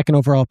Wentz was a 2nd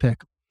overall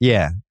pick.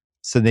 Yeah.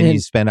 So then you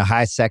spend a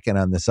high 2nd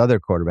on this other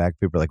quarterback.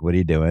 People are like, what are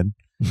you doing?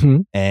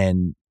 Mm-hmm.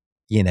 And,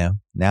 you know,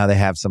 now they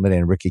have somebody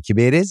in rookie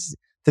QB.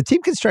 The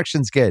team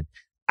construction's good.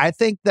 I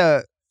think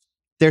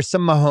there's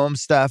some Mahomes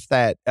stuff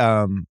that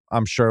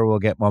I'm sure will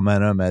get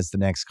momentum as the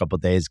next couple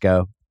of days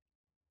go.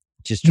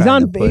 He's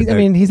on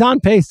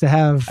pace to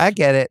have. I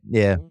get it.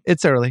 Yeah,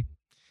 it's early.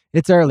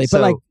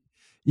 But like,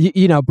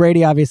 you know,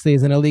 Brady obviously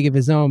is in a league of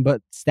his own,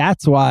 but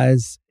stats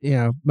wise, you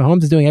know,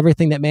 Mahomes is doing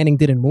everything that Manning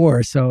did and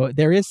more. So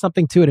there is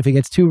something to it. If he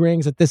gets 2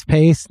 rings at this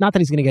pace, not that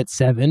he's going to get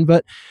 7,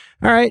 but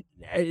all right,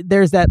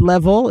 there's that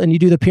level, and you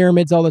do the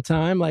pyramids all the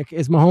time. Like,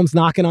 is Mahomes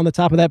knocking on the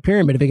top of that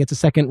pyramid if he gets a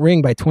 2nd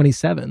ring by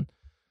 27?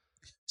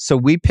 So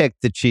we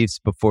picked the Chiefs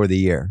before the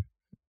year.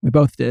 We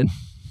both did.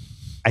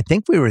 I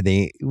think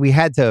we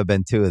had to have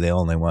been 2 of the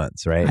only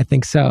ones, right? I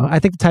think so. I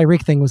think the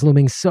Tyreek thing was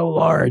looming so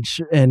large,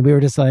 and we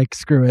were just like,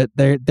 screw it.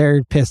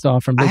 They're pissed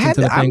off from losing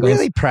to the Bengals. I'm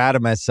really proud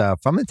of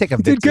myself. I'm going to take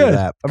a victory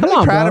lap. I'm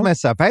really proud of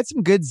myself. I had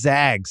some good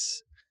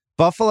zags.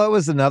 Buffalo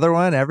was another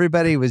one.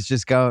 Everybody was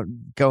just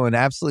going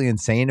absolutely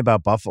insane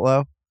about Buffalo.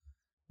 I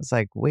was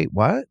like, wait,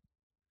 what?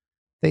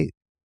 They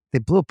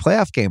blew a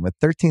playoff game with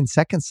 13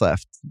 seconds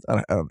left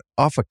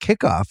off a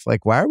kickoff.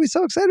 Like, why are we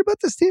so excited about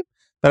this team?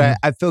 But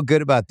I feel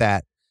good about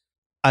that.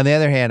 On the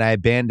other hand, I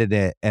abandoned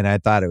it, and I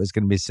thought it was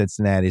going to be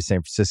Cincinnati,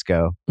 San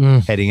Francisco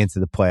heading into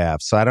the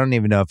playoffs. So I don't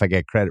even know if I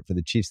get credit for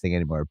the Chiefs thing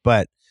anymore.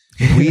 But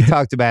we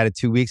talked about it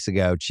 2 weeks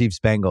ago,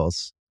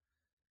 Chiefs-Bengals.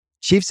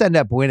 Chiefs end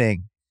up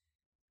winning.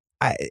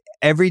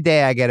 Every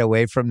day I get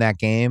away from that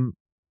game,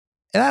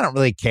 and I don't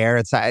really care.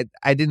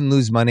 I didn't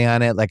lose money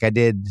on it like I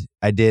did.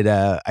 I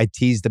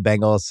teased the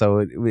Bengals,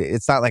 so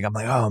it's not like I'm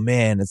like, oh,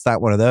 man, it's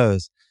not one of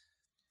those.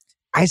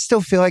 I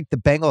still feel like the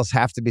Bengals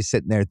have to be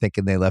sitting there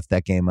thinking they left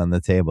that game on the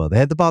table. They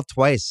had the ball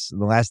twice in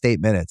the last 8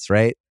 minutes,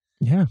 right?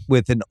 Yeah.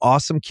 With an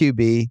awesome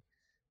QB.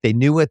 They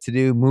knew what to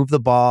do, move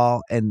the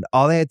ball, and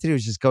all they had to do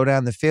was just go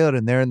down the field,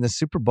 and they're in the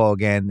Super Bowl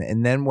again.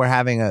 And then we're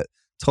having a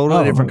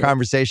totally different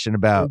conversation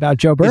about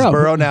Joe Burrow. Is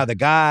Burrow now the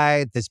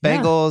guy? This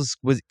Bengals,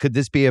 could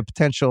this be a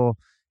potential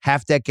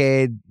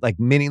half-decade, like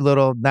mini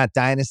little, not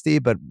dynasty,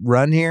 but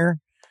run here?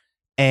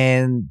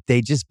 And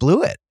they just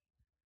blew it.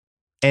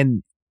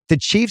 And the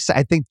Chiefs,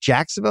 I think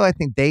Jacksonville,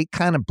 they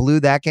kind of blew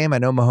that game. I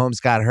know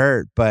Mahomes got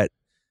hurt, but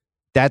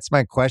that's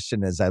my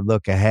question as I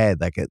look ahead.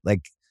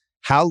 Like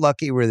how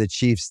lucky were the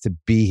Chiefs to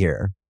be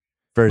here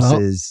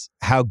versus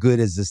how good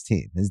is this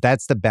team?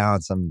 That's the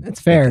balance. That's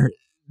fair.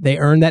 They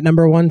earned that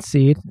number 1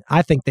 seed.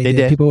 I think they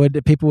did.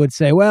 People would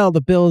say, well, the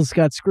Bills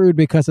got screwed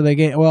because of the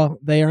game. Well,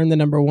 they earned the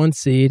number 1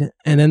 seed,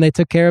 and then they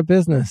took care of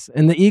business.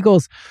 And the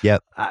Eagles,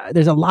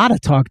 there's a lot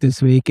of talk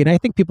this week, and I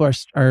think people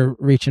are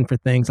reaching for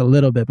things a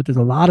little bit, but there's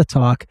a lot of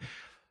talk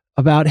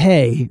about,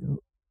 hey,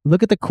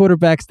 look at the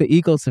quarterbacks the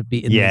Eagles have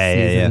beaten this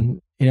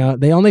season. You know,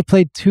 they only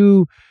played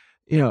 2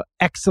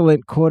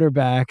 excellent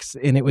quarterbacks,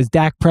 and it was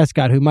Dak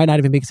Prescott, who might not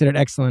even be considered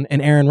excellent,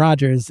 and Aaron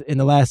Rodgers in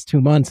the last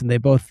 2 months, and they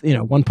both,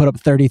 one put up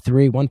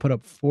 33, one put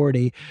up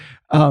 40.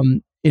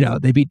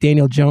 They beat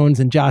Daniel Jones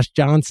and Josh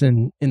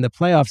Johnson in the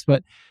playoffs,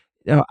 but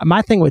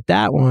my thing with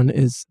that one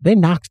is they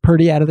knocked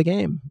Purdy out of the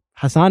game.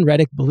 Hassan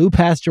Reddick blew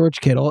past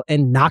George Kittle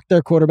and knocked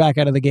their quarterback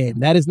out of the game.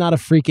 That is not a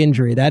freak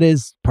injury. That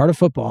is part of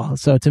football.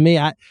 So to me,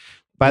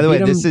 by the way,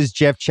 this is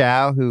Jeff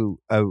Chow,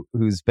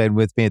 who's been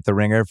with me at the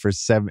Ringer for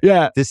 7.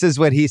 Yeah. This is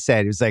what he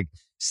said. He was like,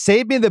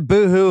 "Save me the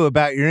boo-hoo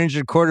about your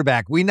injured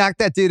quarterback. We knocked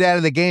that dude out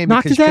of the game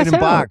because he couldn't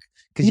block.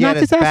 Because he had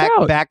his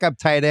backup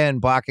tight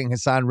end blocking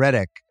Hassan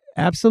Reddick."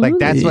 Absolutely. Like,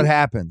 that's what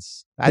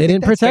happens. They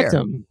didn't protect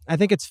him. I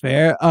think it's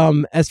fair.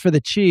 As for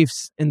the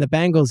Chiefs in the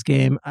Bengals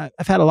game,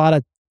 I've had a lot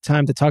of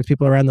time to talk to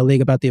people around the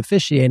league about the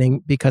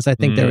officiating because I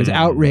think there was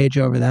outrage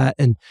over that.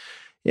 And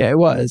yeah, it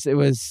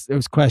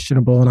was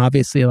questionable. And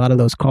obviously a lot of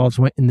those calls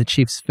went in the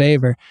Chiefs'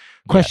 favor.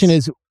 Question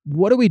is,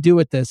 what do we do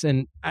with this?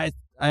 And I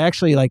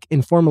actually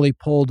informally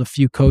polled a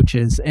few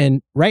coaches.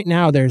 And right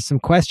now there's some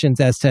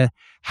questions as to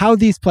how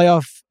these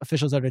playoff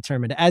officials are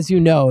determined. As you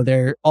know,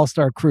 they're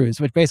all-star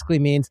crews, which basically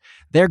means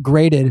they're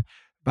graded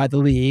by the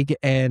league,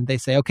 and they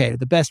say, okay,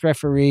 the best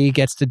referee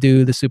gets to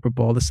do the Super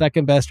Bowl, the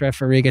second best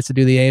referee gets to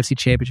do the AFC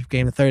Championship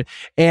game, the third,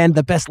 and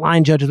the best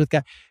line judges with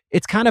guys.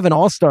 It's kind of an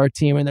all-star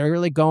team, and they're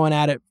really going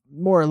at it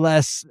more or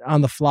less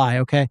on the fly,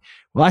 okay?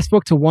 Well, I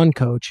spoke to one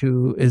coach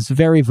who is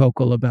very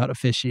vocal about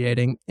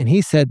officiating, and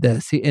he said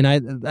this, and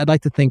I'd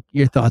like to think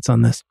your thoughts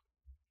on this.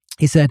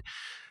 He said,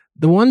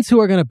 the ones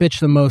who are going to bitch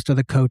the most are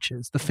the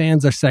coaches. The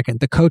fans are second.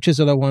 The coaches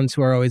are the ones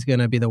who are always going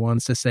to be the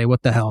ones to say,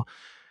 what the hell?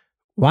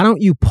 Why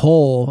don't you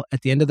poll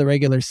at the end of the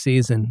regular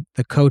season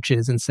the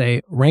coaches and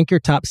say, rank your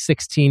top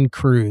 16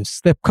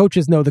 crews. The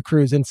coaches know the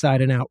crews inside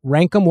and out.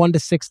 Rank them 1 to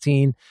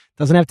 16.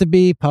 Doesn't have to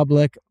be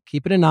public.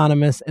 Keep it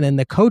anonymous. And then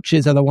the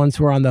coaches are the ones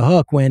who are on the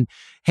hook when,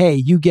 hey,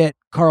 you get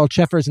Carl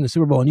Cheffers in the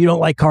Super Bowl and you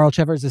don't like Carl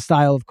Cheffers'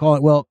 style of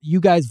calling. Well, you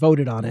guys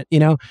voted on it,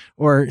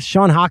 or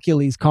Sean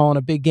Hockley's calling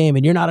a big game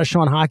and you're not a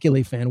Sean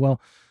Hockley fan. Well,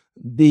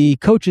 the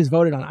coaches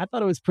voted on it. I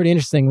thought it was pretty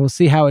interesting. We'll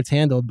see how it's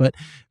handled. But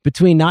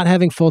between not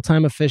having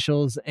full-time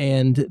officials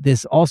and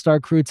this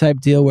all-star crew type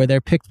deal where they're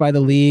picked by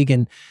the league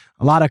and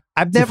a lot of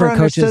I've never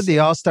understood the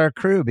all-star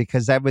crew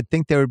because I would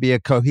think there would be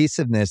a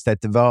cohesiveness that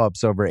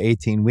develops over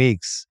 18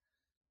 weeks.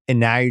 And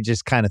now you're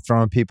just kind of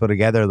throwing people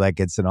together like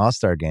it's an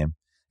all-star game.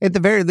 At the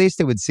very least,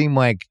 it would seem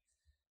like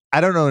I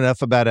don't know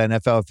enough about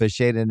NFL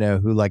officiating to know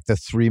who the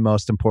 3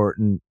 most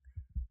important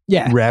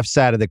refs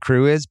out of the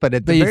crew is, but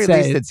at the very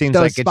least, it seems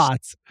like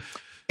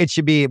it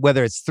should be,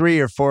 whether it's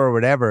 3 or 4 or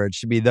whatever, it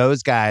should be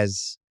those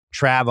guys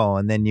travel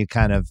and then you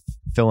kind of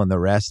fill in the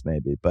rest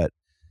maybe. But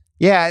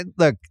yeah,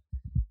 look,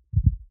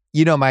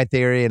 my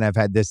theory, and I've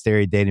had this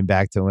theory dating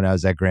back to when I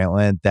was at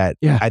Grantland, that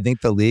I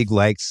think the league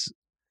likes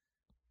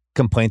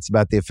complaints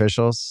about the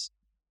officials.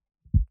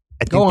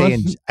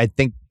 I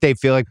think they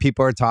feel like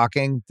people are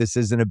talking. This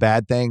isn't a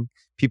bad thing.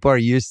 People are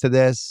used to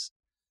this.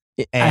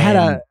 And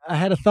I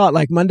had a thought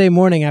Monday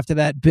morning after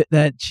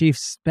that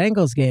Chiefs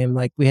Bengals game,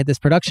 we had this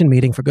production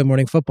meeting for Good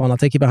Morning Football, and I'll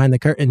take you behind the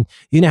curtain.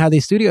 You know how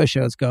these studio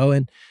shows go,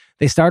 and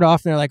they start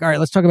off and they're like, all right,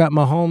 let's talk about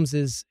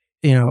Mahomes'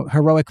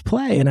 heroic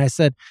play. And I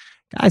said,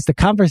 guys, the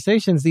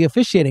conversation's the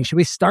officiating. Should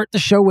we start the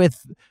show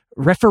with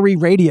referee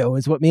radio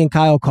is what me and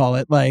Kyle call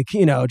it.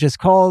 Just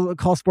call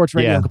sports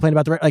radio and complain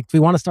about do we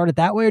want to start it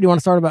that way or do you want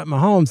to start about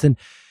Mahomes? And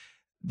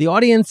the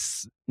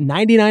audience,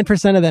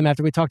 99% of them,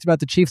 after we talked about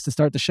the Chiefs to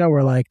start the show,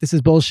 were like, this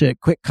is bullshit.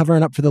 Quit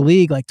covering up for the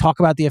league. Talk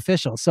about the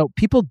officials. So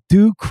people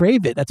do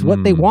crave it. That's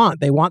what they want.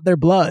 They want their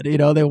blood.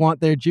 They want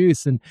their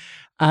juice. And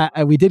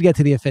we did get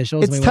to the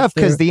officials. It's tough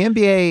because the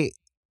NBA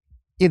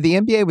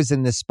was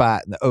in this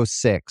spot in the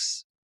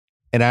 2006.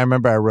 And I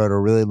remember I wrote a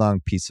really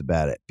long piece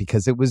about it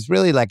because it was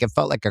really it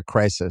felt like a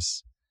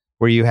crisis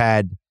where you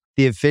had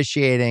the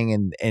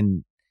officiating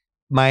and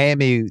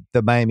Miami,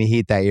 the Miami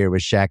Heat that year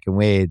was Shaq and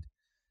Wade.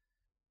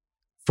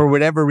 For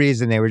whatever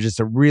reason, they were just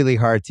a really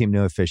hard team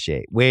to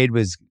officiate. Wade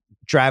was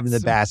driving the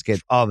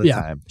basket all the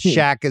time.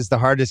 Shaq is the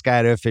hardest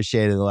guy to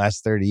officiate in the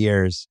last 30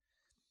 years.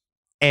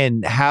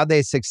 And how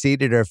they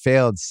succeeded or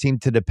failed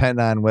seemed to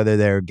depend on whether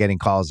they were getting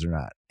calls or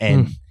not.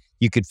 And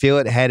you could feel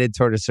it headed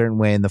toward a certain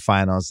way in the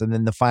finals. And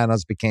then the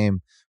finals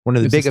became one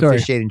of the big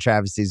officiating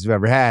travesties we've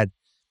ever had.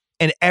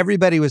 And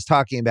everybody was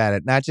talking about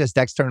it, not just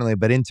externally,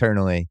 but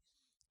internally.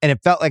 And it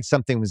felt like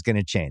something was going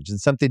to change. And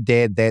something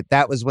did.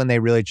 That was when they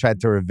really tried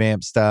to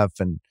revamp stuff.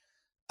 And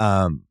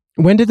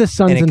when did the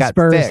Suns and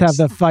Spurs have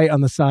the fight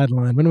on the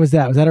sideline? When was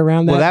that? Was that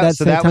around that? Well, that was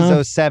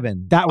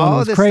 2007. That one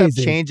was crazy. All this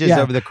stuff changes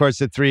over the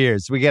course of 3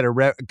 years. We get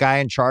a guy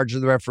in charge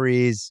of the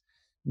referees.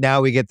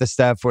 Now we get the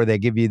stuff where they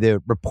give you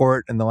the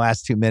report in the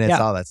last 2 minutes,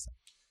 all that stuff.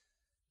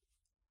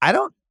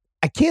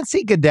 I can't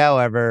see Goodell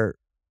ever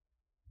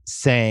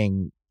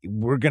saying,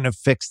 we're going to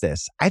fix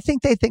this. I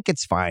think they think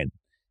it's fine.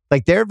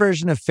 Their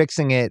version of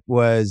fixing it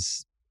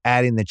was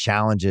adding the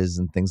challenges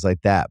and things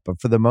like that. But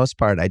for the most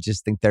part, I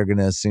just think they're going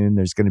to assume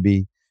there's going to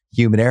be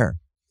human error.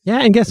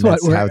 Yeah, and guess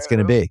what? That's how it's going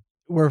to be.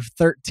 we're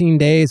 13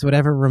 days,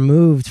 whatever,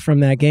 removed from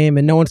that game,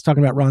 and no one's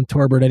talking about Ron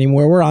Torbert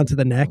anymore. We're on to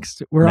the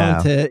next. We're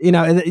on to,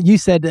 you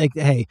said, like,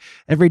 hey,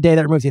 every day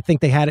that removes, you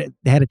think they had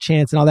a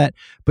chance and all that.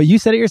 But you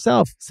said it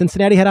yourself.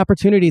 Cincinnati had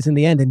opportunities in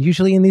the end, and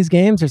usually in these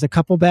games, there's a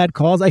couple bad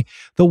calls. Like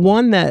the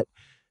one that,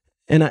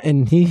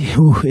 and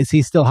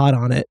he's still hot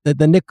on it.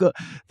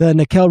 The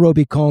Nickel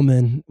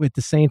Roby-Coleman with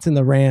the Saints and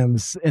the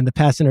Rams and the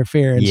pass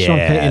interference. Yeah,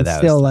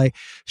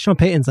 Sean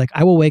Payton's like,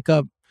 I will wake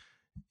up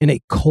in a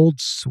cold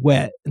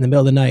sweat in the middle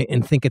of the night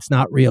and think it's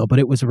not real, but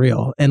it was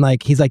real. And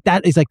like, he's like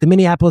the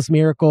Minneapolis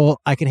Miracle.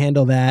 I can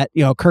handle that.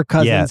 Kirk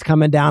Cousins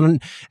coming down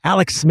and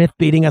Alex Smith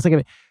beating us.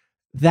 Like,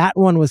 that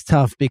one was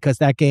tough because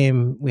that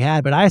game we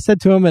had, but I said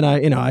to him, and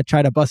I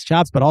try to bust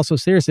chops, but also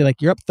seriously,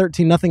 like, you're up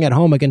 13-0 at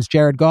home against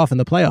Jared Goff in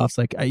the playoffs.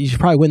 Like, you should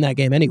probably win that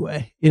game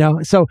anyway,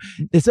 So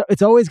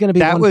it's always going to be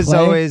one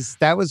play.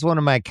 That was one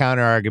of my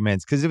counter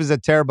arguments, because it was a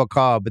terrible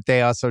call, but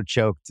they also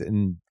choked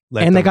and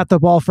they got the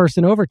ball first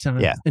in overtime.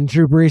 Yeah. And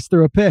Drew Brees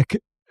threw a pick.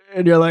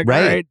 And you're like,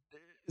 right. All right.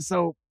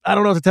 So I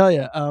don't know what to tell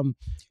you.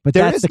 But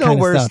there that's is the no kind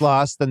of worse stuff.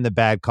 loss than the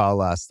bad call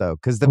loss, though,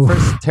 because the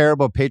first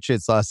terrible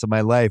Patriots loss of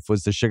my life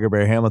was the Sugar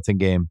Bear Hamilton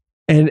game.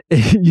 And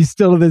you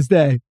still to this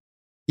day.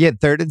 Yeah,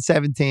 3rd and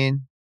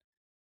 17.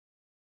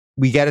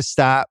 We got to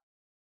stop.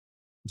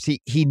 See,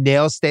 he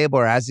nails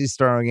Stabler as he's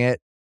throwing it.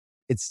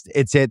 It's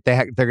it.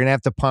 They're going to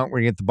have to punt.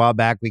 We're going to get the ball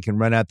back. We can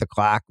run out the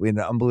clock. We had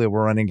an unbelievable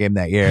running game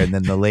that year. And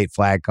then the late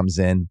flag comes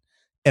in.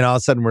 And all of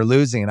a sudden we're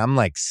losing. And I'm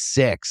like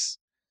 6.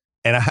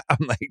 And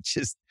I'm like,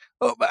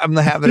 I'm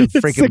having a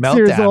freaking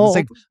meltdown. It's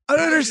like, I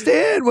don't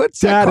understand. What's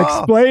Dad, that call?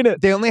 Explain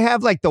it. They only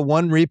have like the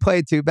one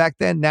replay too back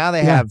then. Now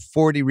they have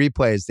 40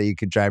 replays that you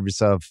could drive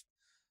yourself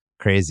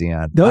crazy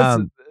on.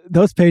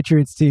 Those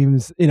Patriots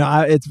teams,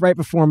 it's right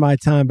before my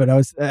time, but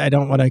I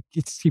don't want to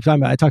keep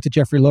talking about it. I talked to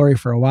Jeffrey Lurie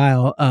for a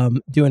while,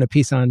 doing a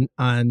piece on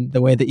the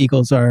way the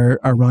Eagles are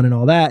run and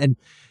all that. And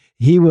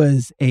he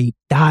was a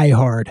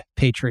diehard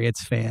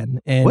Patriots fan.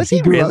 And was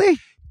he really?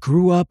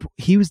 Grew up.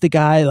 He was the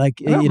guy,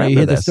 like, you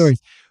hear the stories.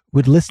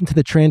 Would listen to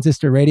the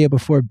transistor radio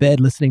before bed,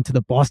 listening to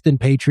the Boston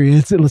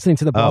Patriots and listening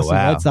to the Boston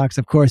Red Sox,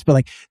 of course, but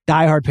like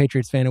diehard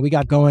Patriots fan. And we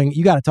got going,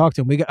 you got to talk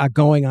to him. We got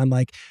going on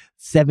like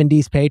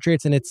 70s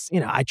Patriots. And it's,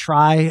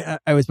 I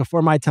was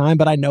before my time,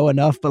 but I know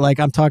enough, but like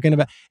I'm talking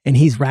about, and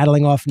he's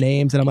rattling off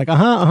names and I'm like,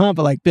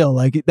 but like, Bill,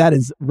 like that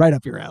is right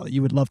up your alley.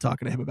 You would love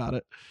talking to him about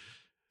it.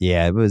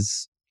 Yeah,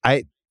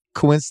 I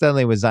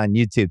coincidentally was on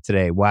YouTube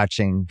today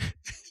watching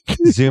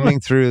zooming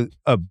through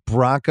a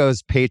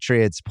Broncos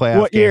Patriots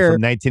playoff game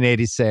from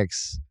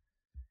 1986,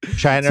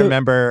 trying to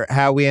remember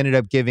how we ended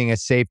up giving a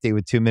safety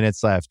with 2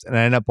 minutes left. And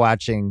I ended up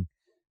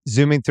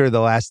zooming through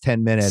the last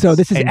 10 minutes. So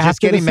this is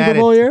after the Super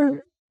Bowl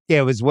year? Yeah,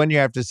 it was 1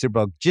 year after the Super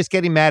Bowl. Just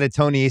getting mad at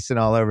Tony Eason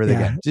all over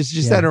again.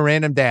 Just at a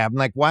random day. I'm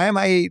like, why am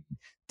I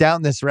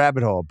down this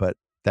rabbit hole? But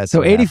that's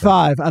so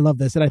 85. I love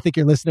this, and I think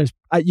your listeners,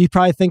 you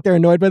probably think they're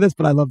annoyed by this,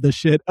 but I love this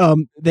shit.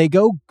 They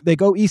go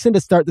Eason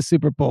to start the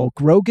Super Bowl.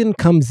 Grogan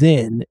comes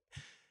in.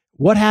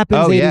 What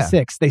happens?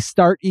 86. They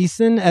start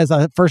Eason as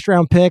a first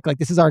round pick. Like,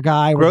 this is our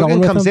guy.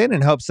 Grogan comes in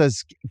and helps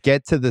us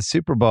get to the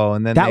Super Bowl,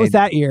 and then that was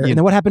that year. And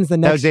then what happens the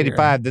next? That was 85.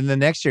 Year? Then the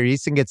next year,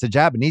 Eason gets a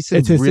job, and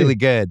Eason's really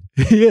good.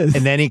 He is,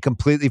 and then he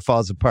completely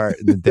falls apart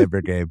in the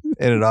Denver game,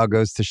 and it all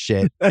goes to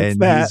shit.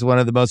 He's one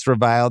of the most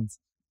reviled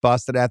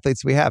Boston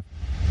athletes we have.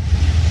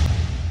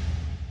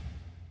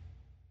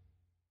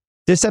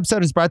 This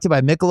episode is brought to you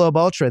by Michelob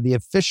Ultra, the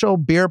official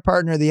beer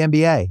partner of the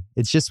NBA.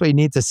 It's just what you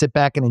need to sit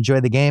back and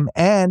enjoy the game,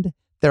 and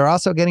they're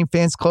also getting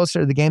fans closer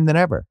to the game than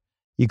ever.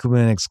 You can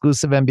win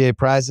exclusive NBA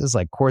prizes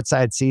like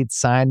courtside seats,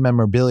 signed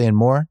memorabilia, and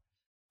more.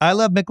 I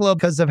love Michelob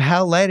because of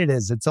how light it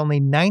is. It's only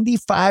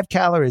 95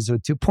 calories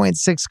with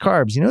 2.6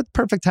 carbs. You know what the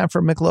perfect time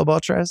for Michelob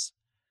Ultra is?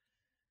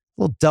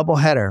 A little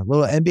doubleheader,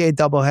 little NBA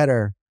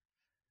doubleheader.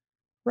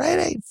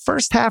 Right?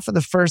 First half of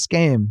the first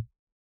game.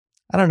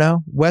 I don't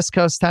know, West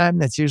Coast time.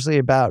 That's usually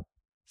about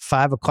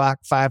 5 o'clock,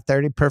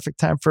 5:30. Perfect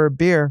time for a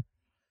beer.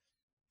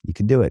 You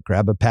can do it.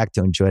 Grab a pack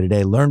to enjoy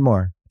today. Learn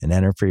more and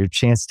enter for your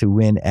chance to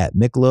win at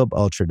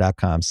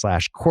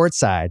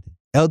MichelobUltra.com/courtside,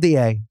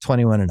 LDA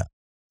 21 and up.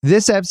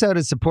 This episode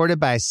is supported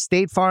by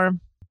State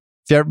Farm.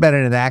 If you've ever been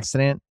in an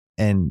accident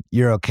and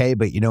you're okay,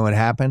 but you know what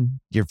happened,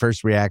 your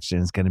first reaction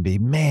is going to be,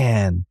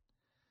 man,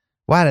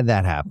 why did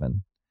that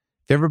happen?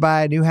 If you ever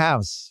buy a new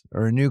house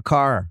or a new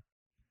car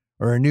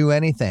or a new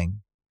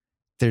anything,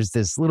 there's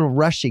this little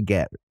rush you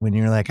get when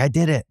you're like, I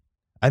did it.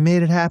 I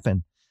made it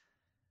happen.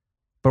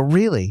 But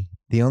really,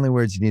 the only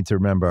words you need to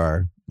remember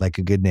are, like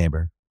a good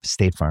neighbor,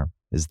 State Farm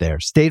is there.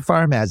 State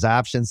Farm has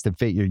options to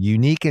fit your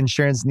unique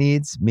insurance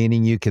needs,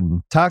 meaning you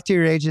can talk to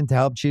your agent to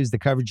help choose the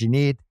coverage you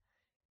need,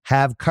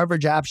 have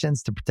coverage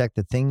options to protect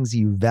the things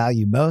you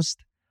value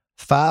most,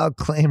 file a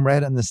claim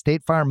right on the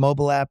State Farm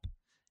mobile app,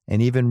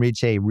 and even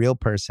reach a real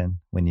person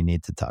when you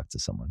need to talk to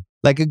someone.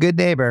 Like a good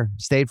neighbor,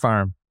 State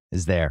Farm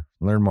is there.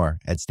 Learn more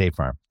at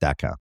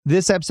statefarm.com.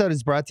 This episode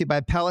is brought to you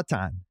by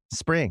Peloton.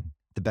 Spring,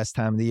 the best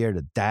time of the year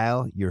to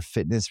dial your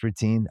fitness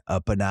routine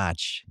up a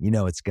notch. You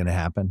know it's going to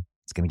happen.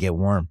 It's going to get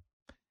warm.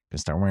 You're going to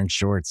start wearing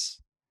shorts.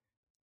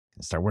 You're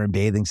going to start wearing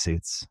bathing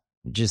suits.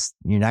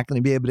 You're not going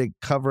to be able to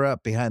cover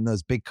up behind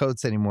those big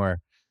coats anymore.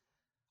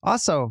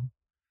 Also,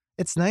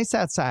 it's nice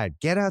outside.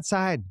 Get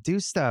outside, do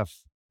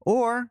stuff.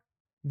 Or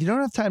if you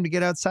don't have time to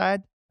get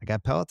outside, I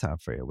got Peloton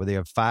for you. Whether you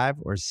have 5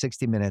 or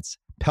 60 minutes,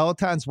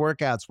 Peloton's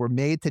workouts were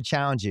made to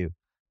challenge you.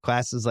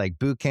 Classes like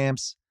boot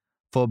camps,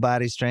 full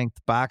body strength,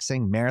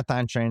 boxing,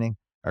 marathon training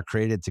are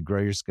created to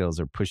grow your skills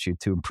or push you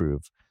to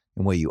improve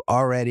in what you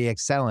already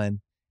excel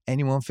in, and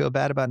you won't feel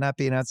bad about not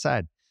being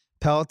outside.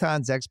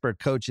 Peloton's expert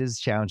coaches,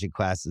 challenging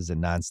classes,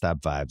 and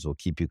nonstop vibes will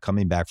keep you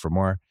coming back for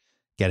more.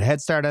 Get a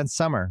head start on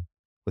summer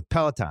with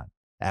Peloton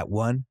at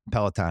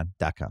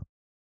onepeloton.com.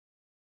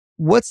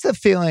 What's the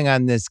feeling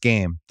on this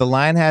game? The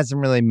line hasn't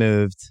really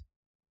moved.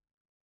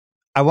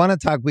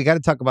 We got to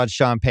talk about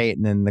Sean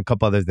Payton and a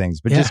couple other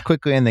things, but just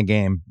quickly in the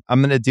game,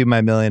 I'm going to do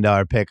my $1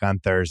 million pick on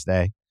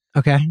Thursday.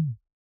 Okay.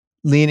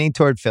 Leaning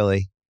toward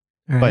Philly,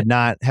 right.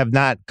 but have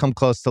not come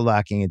close to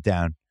locking it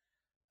down.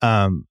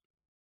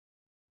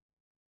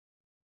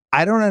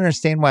 I don't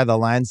understand why the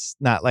line's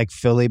not like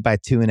Philly by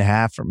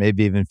 2.5 or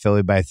maybe even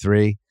Philly by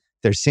 3.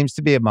 There seems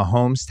to be a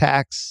Mahomes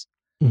tax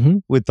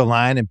with the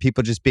line and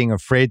people just being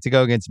afraid to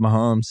go against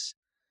Mahomes.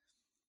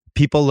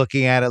 People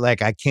looking at it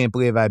like, I can't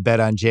believe I bet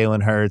on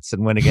Jalen Hurts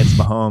and went against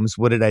Mahomes.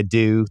 What did I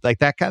do? Like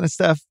that kind of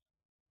stuff.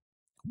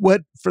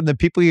 What, from the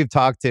people you've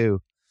talked to,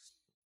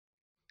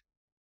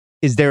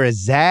 is there a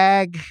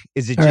zag?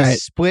 Is it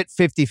just split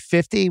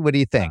 50-50? What do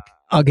you think?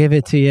 I'll give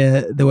it to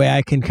you the way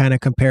I can kind of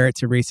compare it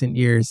to recent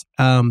years.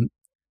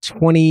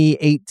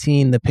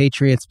 2018, the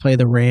Patriots play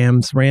the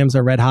Rams. Rams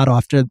are red hot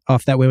off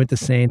that win with the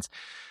Saints.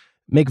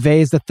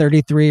 McVay's the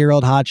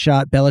 33-year-old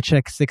hotshot.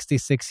 Belichick,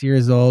 66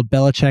 years old.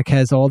 Belichick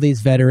has all these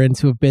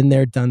veterans who have been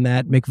there, done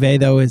that. McVay,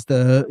 though, is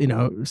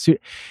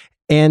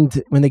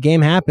and when the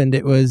game happened,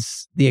 it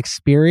was the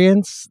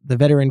experience, the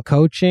veteran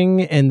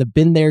coaching, and the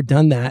been there,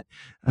 done that.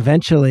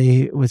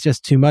 Eventually, it was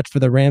just too much for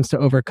the Rams to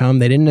overcome.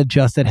 They didn't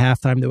adjust at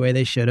halftime the way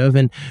they should have,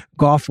 and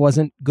Goff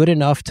wasn't good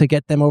enough to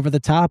get them over the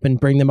top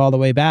and bring them all the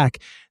way back.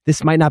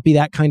 This might not be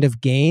that kind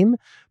of game,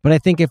 but I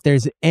think if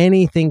there's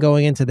anything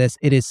going into this,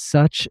 it is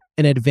such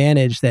an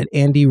advantage that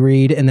Andy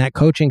Reid and that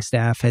coaching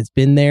staff has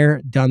been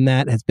there, done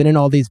that, has been in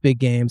all these big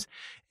games,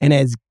 and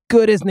as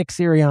good as Nick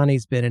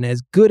Sirianni's been and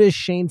as good as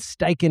Shane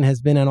Steichen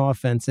has been on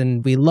offense,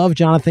 and we love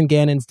Jonathan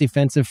Gannon's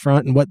defensive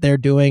front and what they're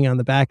doing on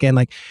the back end,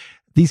 like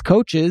these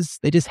coaches,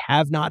 they just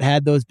have not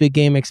had those big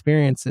game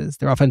experiences.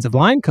 Their offensive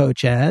line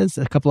coach has,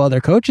 a couple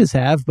other coaches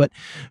have, but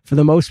for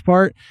the most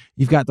part,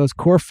 you've got those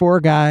core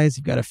 4 guys,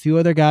 you've got a few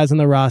other guys on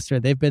the roster,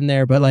 they've been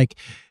there, but like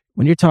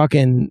when you're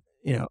talking,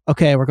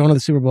 okay, we're going to the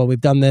Super Bowl.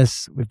 We've done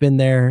this. We've been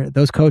there.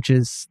 Those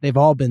coaches, they've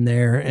all been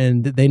there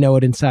and they know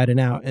it inside and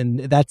out. And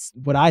that's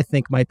what I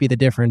think might be the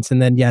difference.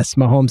 And then, yes,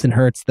 Mahomes and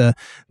Hurts, the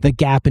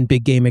gap in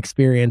big game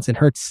experience, and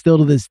Hurts still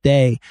to this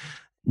day,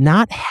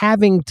 not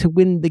having to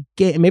win the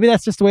game. Maybe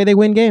that's just the way they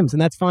win games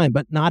and that's fine,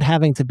 but not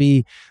having to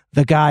be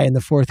the guy in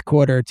the fourth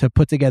quarter to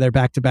put together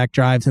back-to-back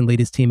drives and lead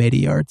his team 80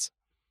 yards.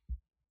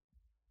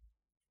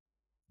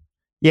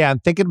 Yeah, I'm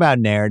thinking about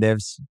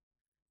narratives.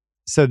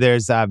 So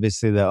there's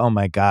obviously the, oh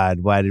my God,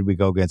 why did we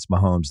go against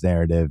Mahomes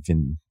narrative?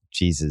 And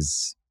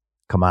Jesus,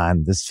 come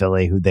on, this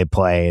Philly, who they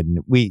play. And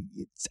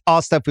it's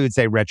all stuff we would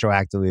say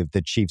retroactively if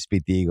the Chiefs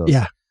beat the Eagles.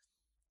 Yeah.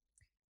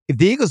 If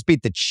the Eagles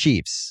beat the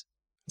Chiefs,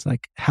 it's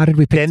like, how did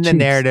we pick then the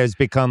narratives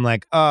become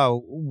like,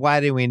 oh, why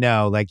do we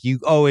know? Like you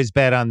always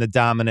bet on the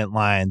dominant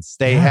lines.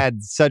 They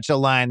had such a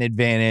line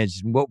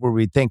advantage. What were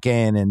we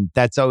thinking? And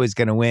that's always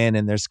going to win.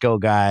 And they're skill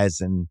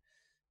guys. And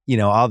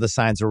all the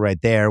signs were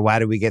right there. Why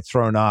did we get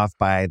thrown off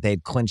by,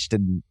 they'd clinched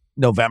in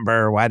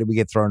November? Why did we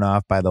get thrown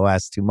off by the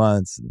last 2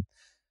 months? And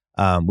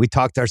we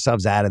talked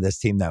ourselves out of this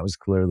team that was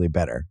clearly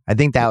better. I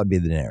think that would be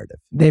the narrative.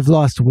 They've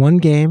lost one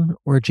game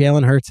where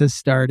Jalen Hurts has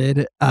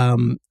started.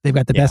 They've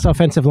got the best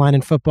offensive line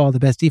in football, the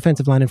best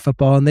defensive line in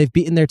football, and they've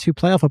beaten their 2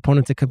 playoff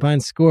opponents a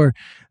combined score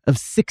of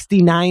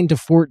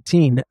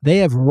 69-14. They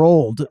have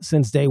rolled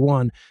since day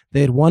one.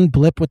 They had one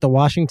blip with the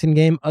Washington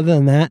game. Other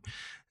than that,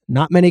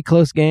 not many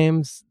close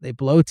games. They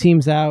blow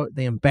teams out.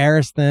 They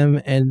embarrass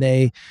them, and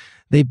they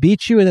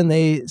beat you, and then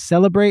they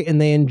celebrate and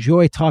they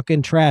enjoy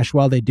talking trash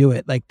while they do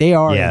it. Like they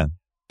are a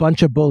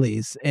bunch of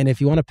bullies. And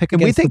if you want to pick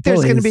against the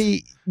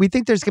bullies, we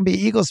think there's going to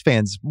be Eagles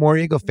fans, more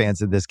Eagle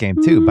fans in this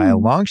game too, by a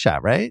long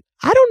shot, right?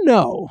 I don't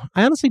know.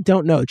 I honestly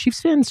don't know.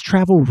 Chiefs fans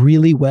travel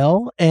really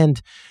well,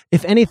 and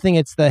if anything,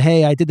 it's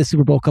hey, I did the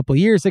Super Bowl a couple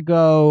years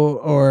ago,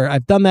 or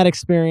I've done that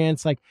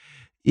experience. Like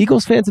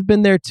Eagles fans have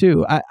been there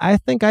too. I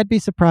think I'd be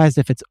surprised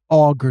if it's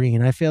all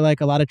green. I feel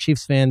like a lot of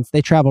Chiefs fans,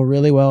 they travel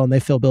really well and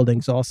they fill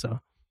buildings also.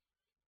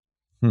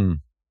 I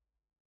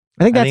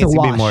think that's a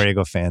wash. Be more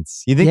Eagle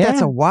fans. You think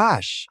that's a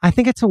wash? I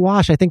think it's a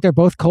wash. I think they're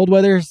both cold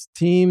weather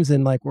teams,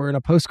 and like we're in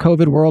a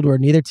post-COVID world where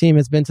neither team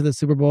has been to the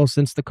Super Bowl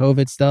since the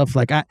COVID stuff.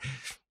 Like I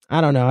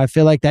don't know. I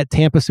feel like that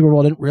Tampa Super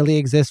Bowl didn't really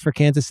exist for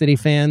Kansas City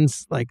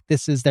fans. Like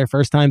this is their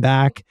first time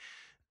back.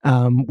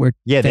 Where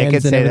they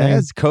could say that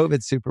it's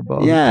COVID Super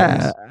Bowl.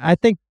 Yeah, I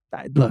think.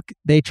 Look,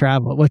 they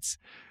travel.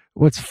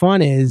 what's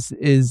fun is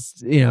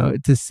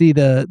to see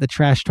the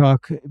trash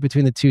talk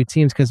between the two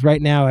teams, because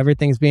right now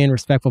everything's being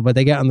respectful, but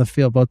they get on the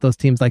field, both those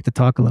teams like to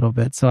talk a little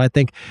bit. So I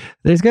think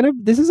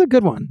this is a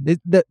good one.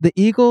 The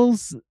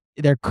Eagles,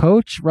 their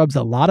coach rubs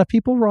a lot of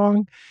people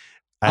wrong.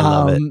 I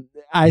love it.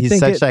 He's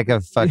such like a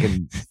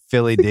fucking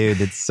Philly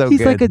dude. It's so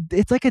good.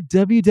 It's like a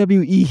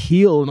WWE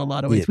heel in a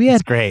lot of ways.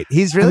 It's great.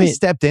 He's really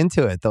stepped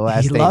into it the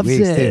last 8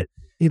 weeks too.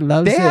 He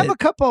loves it.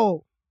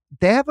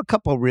 They have a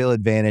couple real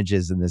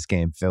advantages in this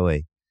game,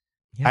 Philly.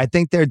 Yeah. I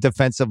think their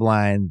defensive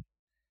line,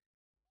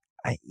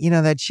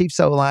 that Chiefs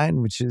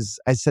O-line, which is,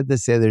 I said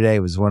this the other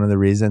day, was one of the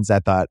reasons I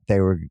thought they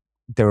were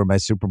my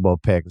Super Bowl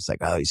pick. It was like,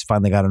 oh, he's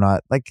finally got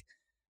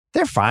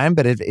they're fine,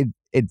 but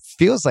it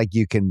feels like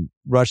you can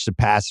rush the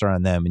passer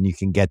on them and you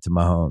can get to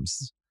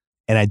Mahomes.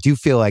 And I do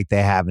feel like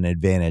they have an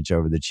advantage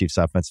over the Chiefs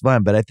offensive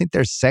line, but I think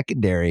their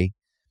secondary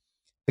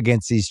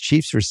against these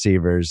Chiefs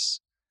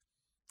receivers,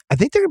 I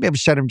think they're going to be able to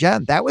shut them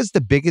down. That was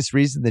the biggest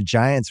reason the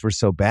Giants were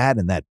so bad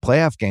in that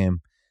playoff game.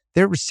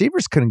 Their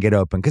receivers couldn't get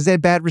open because they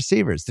had bad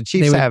receivers. The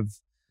Chiefs have,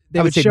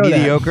 I would say,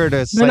 mediocre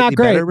to slightly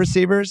better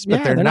receivers,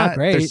 but they're not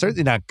great. They're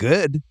certainly not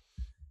good.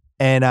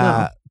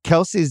 And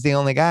Kelsey's the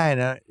only guy,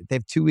 and they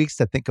have 2 weeks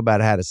to think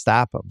about how to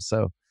stop him.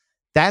 So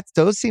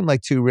those seem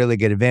like two really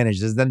good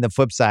advantages. Then the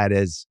flip side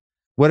is,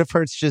 what if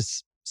Hurts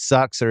just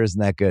sucks or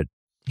isn't that good?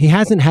 He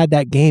hasn't had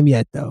that game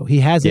yet, though. He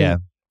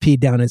hasn't peed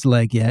down his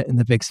leg yet in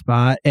the big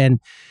spot. And,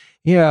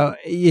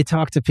 you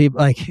talk to people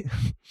like,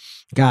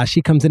 gosh,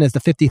 he comes in as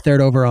the 53rd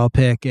overall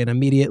pick, and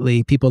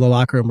immediately people in the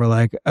locker room were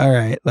like, all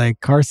right,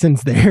 like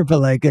Carson's there, but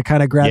like they're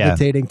kind of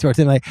gravitating towards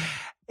him. Like,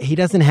 he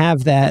doesn't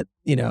have that,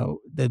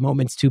 the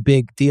moment's too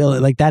big deal.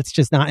 Like, that's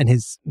just not in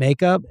his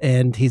makeup,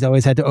 and he's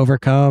always had to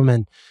overcome.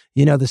 And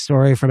the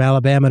story from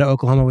Alabama to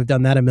Oklahoma, we've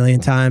done that a million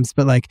times.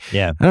 But I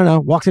don't know,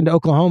 walks into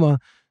Oklahoma,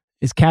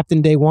 is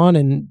captain day one,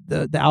 and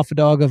the alpha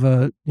dog of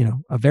a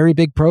very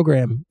big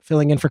program,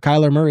 filling in for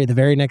Kyler Murray the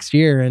very next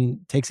year, and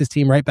takes his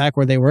team right back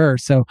where they were.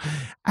 So,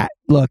 I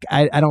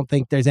don't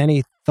think there's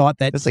any thought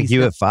that it's like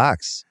you at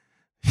Fox.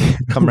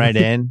 Come right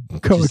in,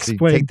 go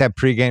explain. Take that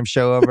pregame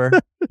show over.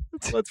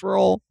 Let's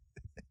roll.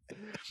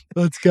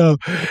 Let's go.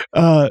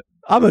 I'm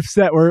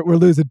upset we're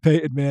losing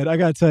Peyton, man. I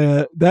gotta tell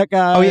you, that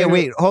guy. Oh yeah,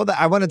 wait, hold on.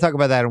 I want to talk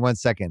about that in 1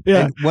 second.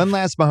 Yeah. And one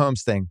last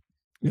Mahomes thing.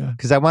 Yeah.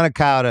 Because I want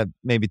Kyle to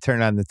maybe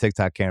turn on the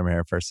TikTok camera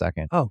here for a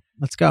second. Oh,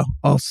 let's go.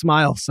 I'll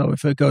smile. So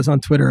if it goes on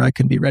Twitter, I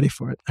can be ready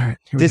for it. All right.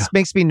 Here we go. This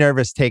makes me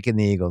nervous taking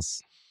the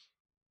Eagles.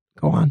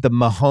 Go on. The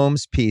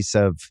Mahomes piece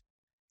of,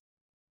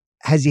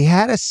 has he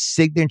had a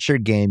signature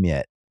game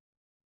yet?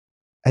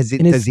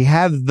 Does he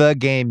have the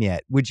game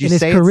yet? Would you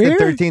say it's the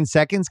 13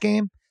 seconds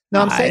game?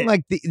 No, I'm saying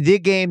like the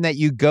game that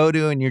you go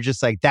to and you're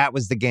just like, that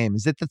was the game.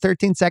 Is it the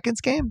 13 seconds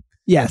game?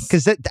 Yes.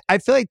 Because I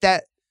feel like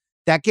that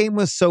game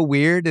was so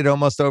weird, it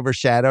almost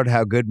overshadowed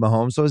how good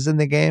Mahomes was in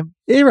the game.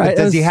 You're right.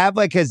 But does he have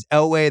like his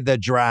Elway the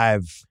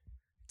drive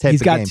type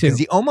of game? Because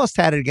he almost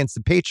had it against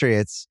the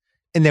Patriots,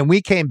 and then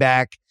we came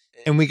back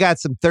and we got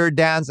some third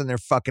downs on their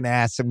fucking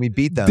ass and we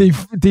beat them.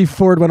 D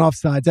Ford went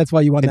offsides. That's why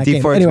you won that game.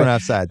 D Ford went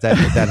offsides. That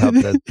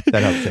helped.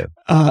 That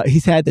helped too.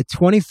 He's had the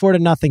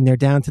 24-0. They're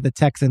down to the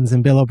Texans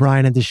and Bill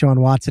O'Brien and Deshaun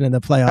Watson in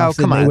the playoffs. Oh,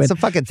 come on. It's the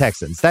fucking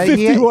Texans.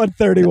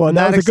 51-31.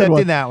 Not accepting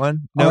one. that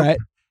one. Nope. All right.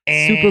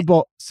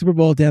 Super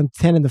Bowl down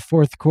 10 in the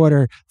fourth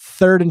quarter,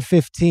 3rd and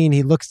 15.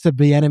 He looks to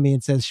the enemy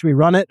and says, should we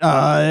run it?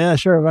 Yeah,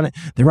 sure, run it.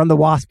 They run the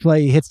wasp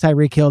play. He hits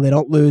Tyreek Hill. They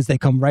don't lose. They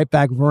come right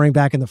back, roaring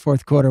back in the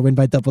fourth quarter, win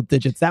by double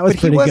digits. That was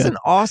pretty good. He wasn't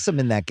awesome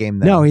in that game,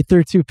 though. No, he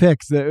threw 2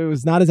 picks. It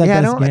was not his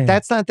best game.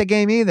 That's not the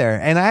game either.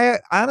 And I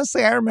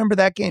remember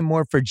that game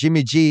more for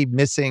Jimmy G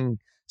missing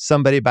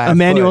somebody by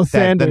Emmanuel a foot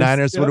Sanders. That the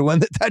Niners would have won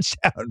the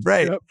touchdown.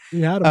 Right. Yep.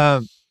 He had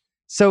him.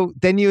 So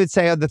then you would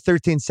say, the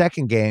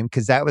 13-second game,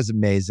 because that was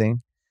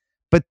amazing.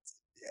 But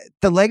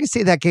the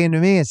legacy of that game to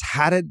me is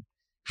how did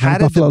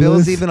the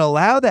Bills even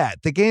allow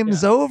that? The game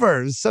is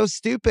over. It was so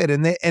stupid.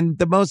 And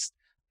the most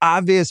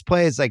obvious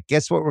play is like,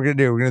 guess what we're going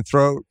to do? We're going to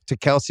throw to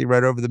Kelsey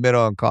right over the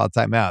middle and call a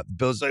timeout. The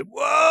Bills are like,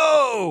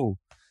 whoa,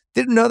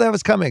 didn't know that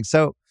was coming.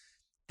 So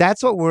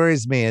that's what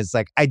worries me is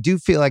like, I do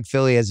feel like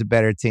Philly has a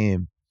better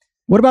team.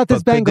 What about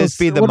this Bengals? Could this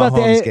be the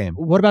Mahomes game?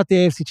 What about the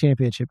AFC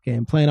Championship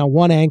game? Playing on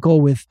one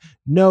ankle with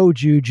no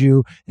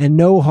Juju and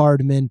no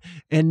Hardman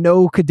and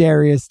no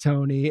Kadarius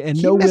Toney and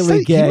no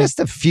Willie Gay. He missed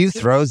a few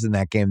throws in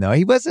that game, though.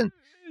 He wasn't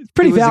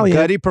pretty valiant. It was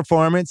a gutty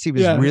performance. He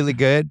was really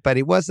good, but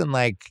he wasn't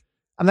like,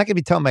 I'm not going to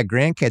be telling my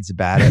grandkids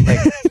about it. Like,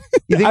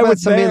 you think about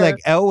somebody like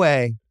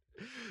Elway.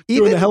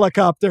 Doing the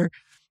helicopter.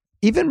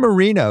 Even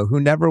Marino, who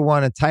never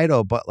won a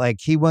title, but like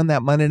he won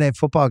that Monday Night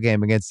Football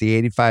game against the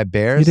 85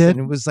 Bears. He did. And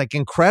it was like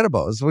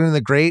incredible. It was one of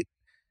the great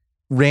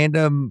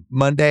random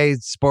Monday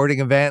sporting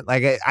event.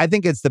 Like I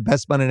think it's the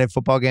best Monday Night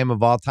Football game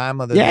of all time,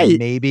 other than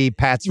maybe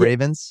Pats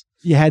Ravens.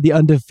 You had the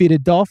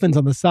undefeated Dolphins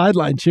on the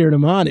sideline cheering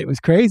them on. It was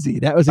crazy.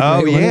 That was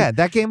a great one.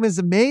 That game was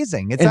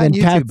amazing. It's on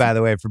YouTube, by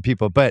the way, for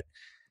people. But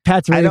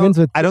Pats Ravens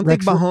I don't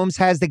think Mahomes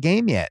has the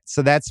game yet.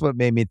 So that's what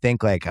made me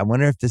think like, I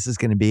wonder if this is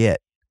going to be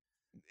it.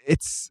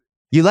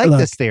 You like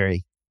this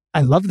theory?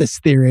 I love this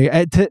theory.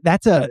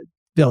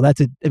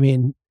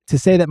 To to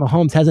say that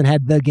Mahomes hasn't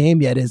had the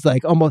game yet is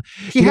like almost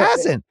he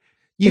hasn't.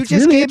 You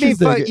just really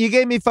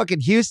gave me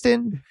fucking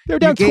Houston. They're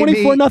down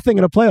 24-0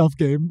 in a playoff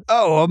game.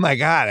 Oh my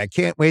God. I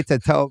can't wait to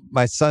ttell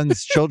my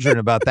son's children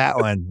about that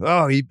one.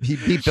 Oh, he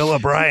beat Bill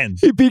O'Brien.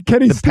 He beat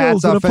Kenny the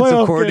Stills Pats in a offensive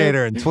playoff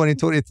coordinator game. in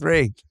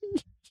 2023.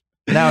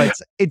 Now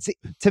it's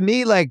to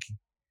me like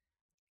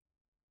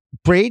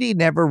Brady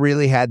never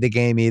really had the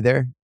game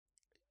either.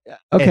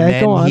 Okay, and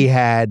then go on. He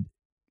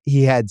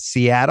had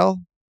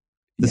Seattle,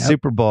 the Yep.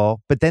 Super Bowl,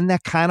 but then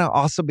that kind of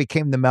also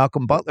became the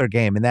Malcolm Butler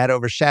game, and that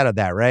overshadowed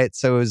that, right?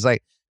 So it was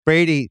like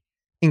Brady,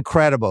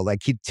 incredible.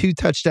 Like he 2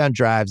 touchdown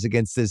drives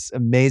against this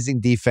amazing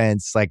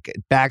defense, like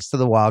backs to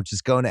the wall,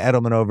 just going to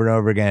Edelman over and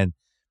over again.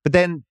 But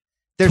then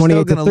they're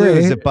still going to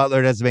lose if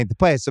Butler doesn't make the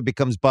play. So it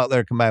becomes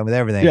Butler combined with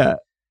everything. Yeah.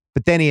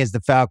 But then he has the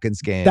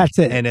Falcons game. That's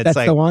it. And it's That's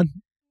like, the one.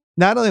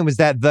 not only was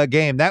that the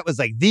game, that was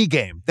like the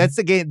game. That's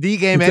the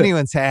game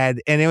anyone's had.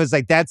 And it was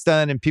like, that's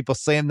done. And people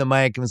slammed the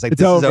mic and was like,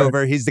 this is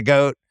over. He's the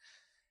GOAT.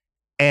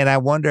 And I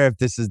wonder if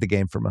this is the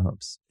game for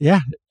Mahomes.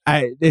 Yeah.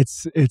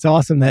 It's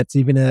awesome. That's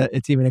even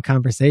a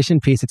conversation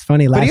piece. It's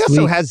funny. But he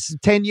also has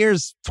 10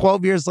 years,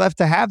 12 years left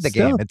to have the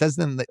game. It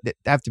doesn't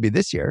have to be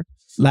this year.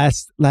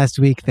 Last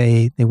week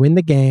they win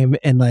the game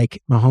and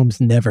like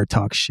Mahomes never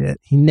talks shit.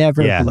 He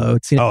never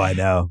bloats. Oh, I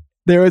know.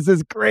 There was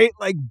this great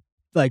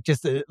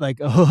just a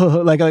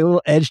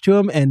little edge to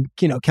him, and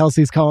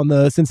Kelsey's calling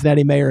the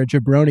Cincinnati mayor a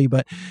jabroni,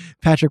 but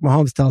Patrick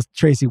Mahomes tells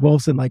Tracy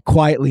Wolfson like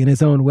quietly in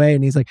his own way,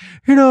 and he's like,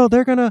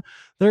 we're gonna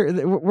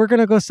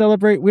go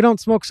celebrate. We don't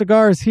smoke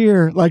cigars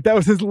here. Like that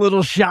was his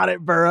little shot at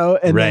Burrow.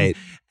 And then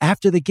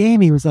after the game,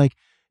 he was like,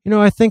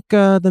 I think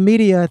the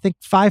media,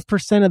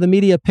 5% of the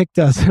media picked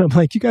us. And I'm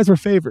like, you guys were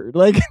favored.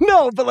 Like,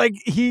 no, but like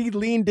he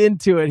leaned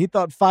into it. He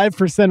thought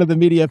 5% of the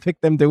media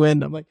picked them to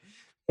win. I'm like,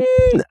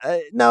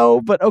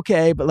 no, but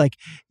okay. But like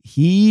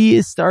he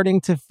is starting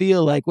to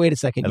feel like, wait a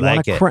second.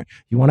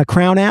 You want to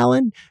crown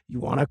Allen? You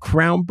want to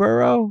crown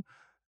Burrow?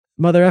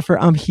 Mother effer,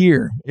 I'm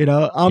here.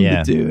 I'm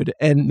the dude.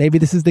 And maybe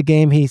this is the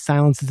game he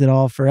silences it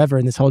all forever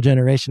in this whole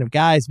generation of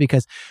guys,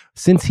 because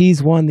since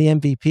he's won the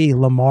MVP,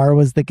 Lamar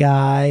was the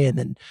guy, and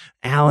then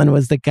Allen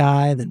was the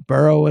guy, and then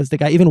Burrow was the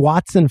guy. Even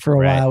Watson for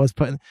a while was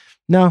putting.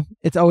 No,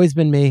 it's always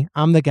been me.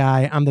 I'm the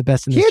guy. I'm the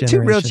best in this generation. He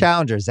had 2 real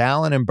challengers,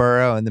 Allen and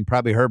Burrow, and then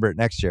probably Herbert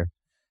next year.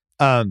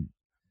 All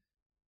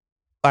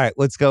right,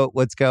 let's go.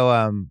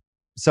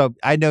 So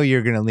I know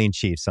you're going to lean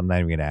Chiefs. I'm not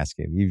even going to ask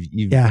you.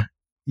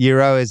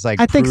 You're always like,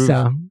 I think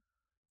so.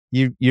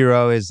 You're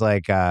always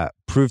like,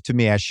 prove to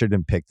me I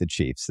shouldn't pick the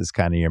Chiefs. Is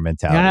kind of your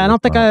mentality. Yeah, I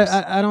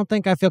don't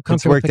think I feel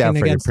comfortable. It's worked out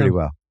for you pretty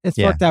well. It's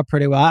worked out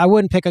pretty well. I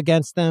wouldn't pick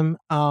against them.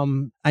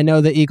 I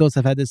know the Eagles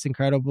have had this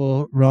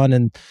incredible run,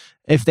 and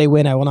if they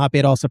win, I will not be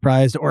at all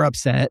surprised or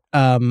upset.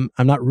 I'm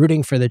not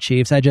rooting for the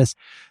Chiefs. I'm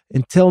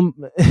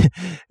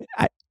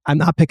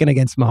not picking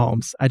against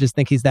Mahomes. I just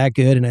think he's that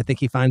good, and I think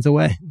he finds a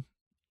way.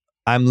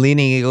 I'm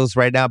leaning Eagles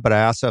right now, but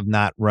I also have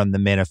not run the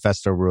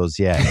manifesto rules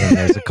yet. And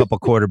there's a couple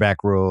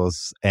quarterback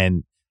rules.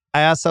 And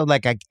I also I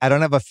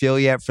don't have a feel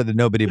yet for the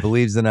nobody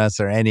believes in us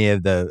or any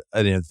of the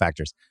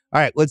factors.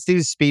 All right, let's do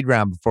the speed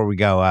round before we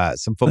go.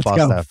 Some football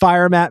stuff.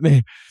 Fire them at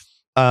me.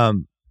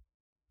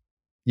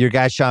 Your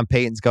guy Sean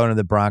Payton's going to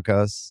the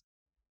Broncos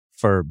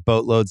for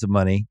boatloads of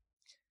money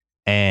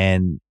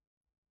and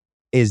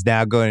is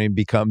now going to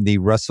become the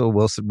Russell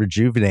Wilson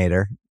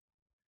rejuvenator.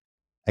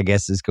 I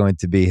guess is going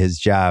to be his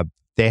job.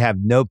 They have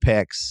no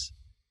picks.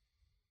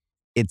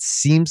 It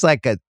seems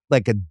like a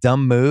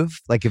dumb move.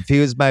 Like if he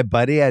was my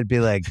buddy, I'd be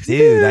like,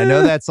 dude, I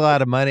know that's a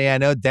lot of money. I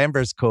know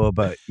Denver's cool,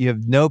 but you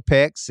have no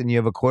picks and you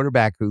have a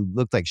quarterback who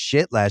looked like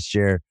shit last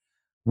year.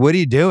 What are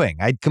you doing?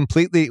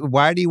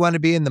 Why do you want to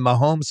be in the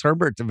Mahomes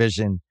Herbert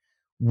division?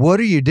 What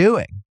are you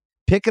doing?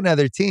 Pick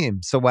another team.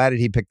 So why did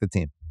he pick the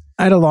team?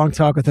 I had a long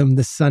talk with him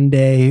the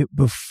Sunday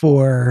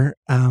before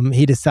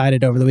he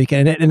decided over the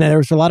weekend. And there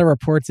was a lot of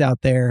reports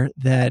out there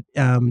that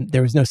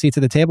there was no seats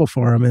at the table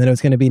for him and that it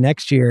was going to be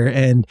next year.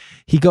 And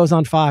he goes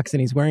on Fox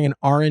and he's wearing an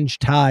orange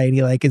tie. And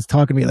he is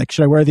talking to me like,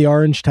 should I wear the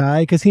orange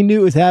tie? Because he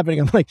knew it was happening.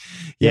 I'm like,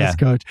 yes,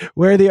 coach.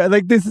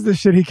 This is the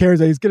shit he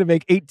cares about. He's going to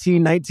make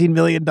 $19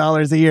 million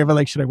a year.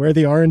 But should I wear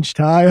the orange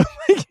tie? I'm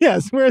like,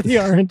 yes, wear the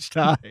orange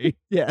tie.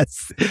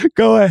 Yes,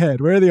 go ahead.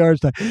 Wear the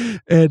orange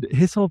tie. And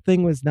his whole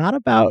thing was not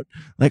about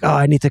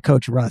I need to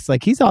coach Russ.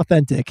 He's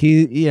authentic.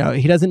 He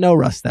doesn't know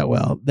Russ that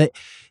well.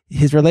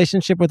 His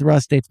relationship with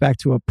Russ dates back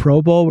to a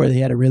Pro Bowl where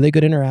he had a really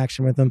good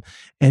interaction with him.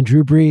 And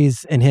Drew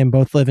Brees and him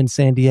both live in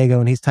San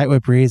Diego, and he's tight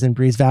with Brees, and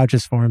Brees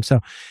vouches for him.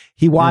 So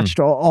he watched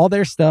all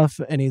their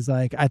stuff, and he's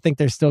like, I think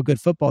there's still good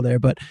football there.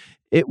 But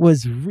it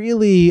was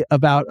really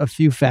about a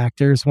few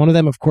factors. One of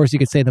them, of course, you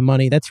could say the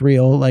money. That's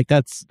real.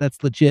 That's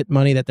legit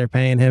money that they're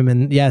paying him.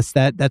 And yes,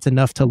 that's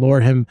enough to lure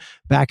him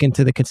back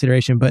into the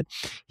consideration. But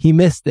he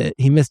missed it.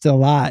 He missed it a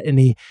lot. And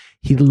he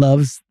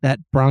loves that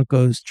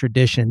Broncos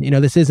tradition.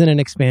 This isn't an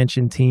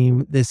expansion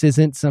team. This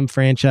isn't some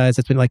franchise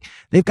that's been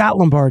they've got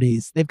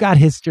Lombardis. They've got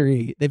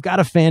history. They've got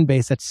a fan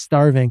base that's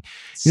starving.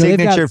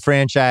 Signature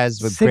franchise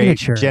with great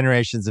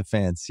generations of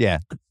fans. Yeah.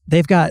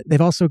 They've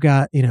also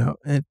got,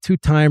 a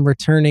 2-time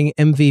returning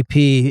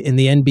MVP in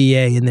the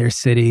NBA in their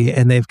city,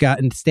 and they've got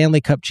a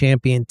Stanley Cup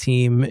champion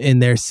team in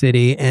their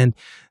city, and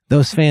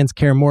those fans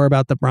care more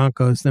about the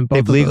Broncos than both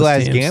of those teams. They've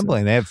legalized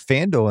gambling. They have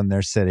FanDuel in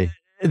their city.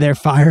 They're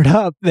fired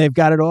up. They've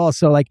got it all.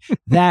 So like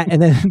that,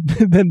 and then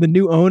then the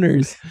new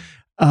owners,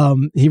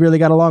 he really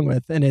got along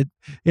with. And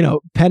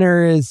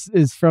Penner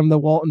is from the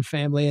Walton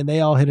family, and they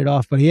all hit it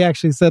off. But he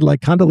actually said like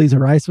Condoleezza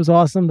Rice was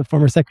awesome, the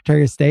former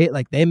Secretary of State.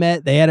 Like they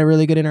met, they had a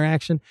really good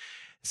interaction.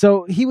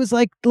 So he was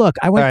like, "Look,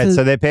 I went." All right,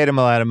 so they paid him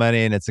a lot of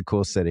money, and it's a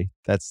cool city.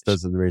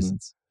 Those are the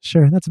reasons.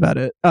 Sure, that's about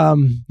it.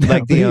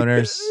 Like the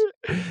owners,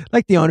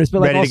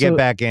 but ready like to get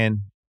back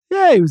in.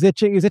 Yeah, he was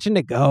itching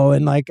to go,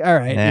 and like, all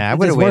right. Yeah, I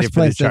would have waited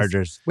for the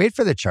Chargers. Wait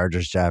for the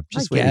Chargers job.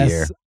 Just wait a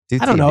year. Do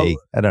TV.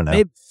 I don't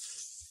know.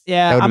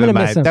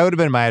 That would have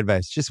been my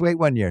advice. Just wait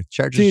 1 year.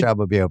 Chargers job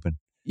will be open.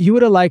 You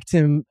would have liked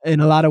him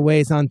in a lot of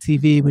ways on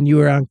TV when you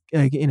were on,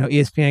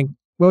 ESPN.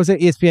 What was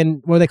it?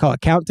 ESPN, what do they call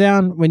it?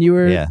 Countdown? When you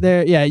were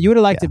there? Yeah, you would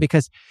have liked it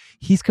because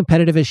he's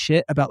competitive as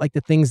shit about like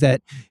the things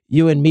that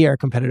you and me are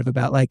competitive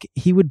about. Like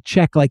he would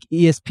check like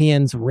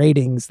ESPN's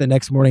ratings the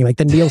next morning, like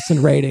the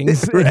Nielsen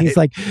ratings. Right. And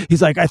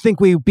he's like, I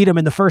think we beat him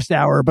in the first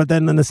hour, but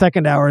then in the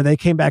second hour they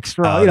came back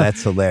strong. Oh,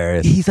 that's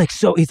hilarious. He's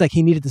like,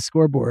 he needed the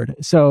scoreboard.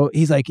 So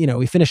he's like,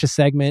 we finish a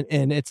segment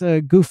and it's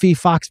a goofy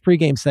Fox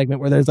pregame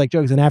segment where there's like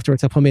jokes, and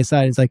afterwards he'll pull me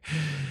aside and he's like,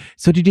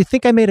 so did you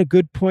think I made a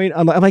good point?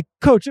 I'm like,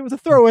 Coach, it was a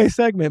throwaway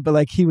segment, but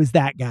like he was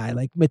that guy,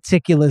 like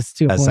meticulous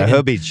to a point. So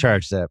he'll be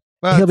charged up.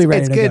 Well, he'll be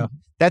ready to go.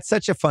 That's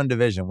such a fun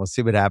division. We'll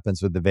see what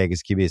happens with the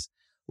Vegas QBs.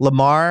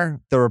 Lamar,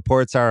 the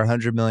reports are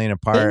 100 million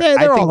apart.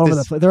 They're all over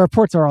the place. The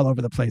reports are all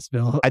over the place,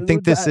 Bill. I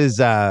think this is,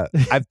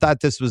 I've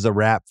thought this was a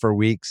wrap for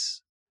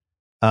weeks.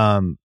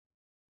 How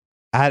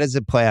does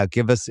it play out?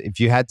 Give us, if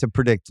you had to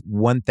predict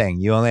one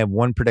thing, you only have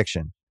one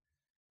prediction.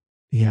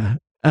 Yeah.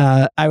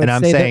 I would and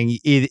I'm say saying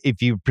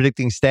if you're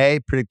predicting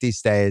predict he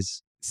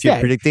stays. If you're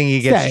predicting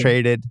he gets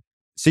traded.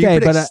 So you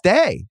predict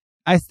stay.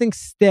 I think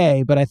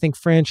stay, but I think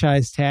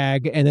franchise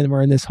tag, and then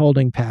we're in this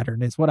holding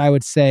pattern. Is what I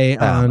would say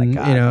on in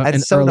I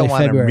so early don't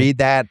want February. To read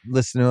that,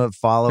 listen to it,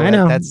 follow I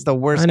know. it. That's the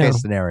worst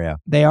case scenario.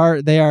 They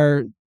are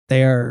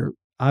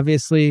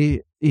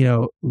obviously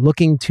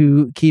looking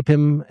to keep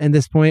him in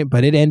this point,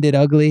 but it ended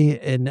ugly,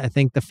 and I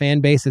think the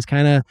fan base is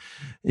kind of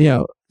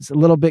it's a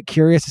little bit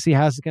curious to see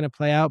how it's going to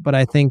play out. But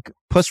I think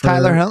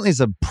Tyler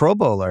Huntley's a Pro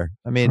Bowler.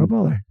 I mean, Pro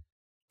Bowler.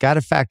 Got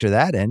to factor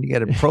that in. You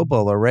got a Pro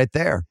Bowler right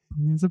there.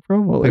 He's a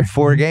Pro Bowler. Like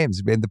 4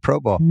 games, made the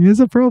Pro Bowl. He is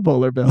a Pro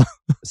Bowler, Bill.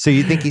 So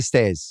you think he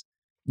stays?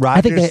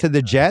 Rodgers to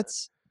the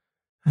Jets?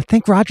 I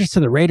think Rodgers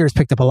to the Raiders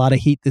picked up a lot of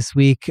heat this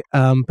week.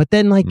 But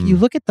then, you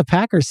look at the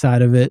Packers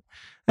side of it,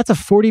 that's a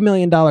 $40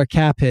 million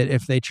cap hit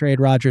if they trade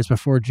Rodgers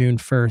before June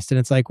 1st. And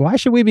it's like, why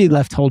should we be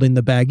left holding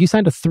the bag? You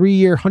signed a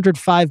 3-year,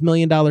 $105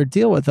 million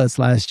deal with us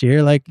last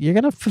year. Like, you're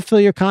going to fulfill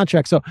your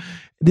contract. So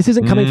this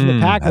isn't coming from the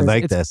Packers. I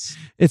like this.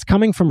 It's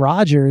coming from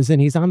Rodgers,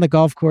 and he's on the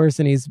golf course,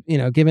 and he's,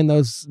 giving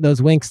those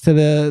winks to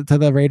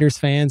the Raiders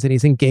fans, and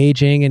he's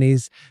engaging, and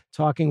he's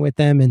talking with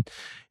them. And,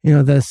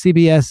 the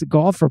CBS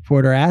golf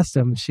reporter asked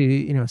him,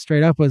 she,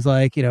 straight up was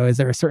like, is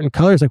there a certain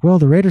color? He's like, well,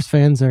 the Raiders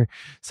fans are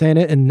saying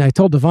it. And I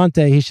told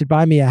Devontae he should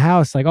buy me a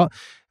house. Like, oh,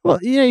 well,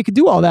 you could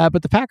do all that,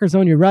 but the Packers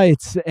own your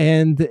rights.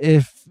 And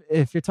if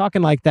you're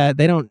talking like that,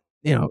 they don't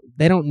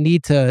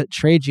need to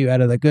trade you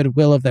out of the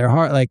goodwill of their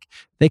heart. Like,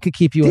 they could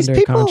keep you under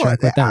a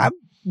contract with them. I'm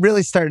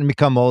really starting to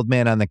become old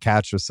man on the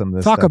couch with some of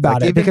this stuff. Talk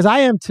about it, because I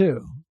am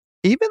too.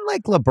 Even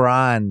like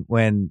LeBron,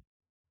 when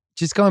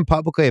just going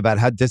publicly about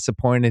how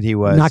disappointed he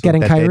was. Not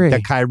getting Kyrie.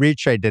 The Kyrie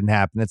trade didn't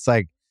happen. It's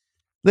like,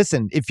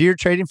 listen, if you're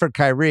trading for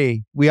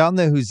Kyrie, we all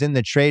know who's in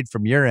the trade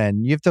from your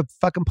end. You have to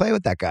fucking play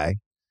with that guy.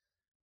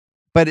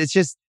 But it's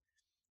just,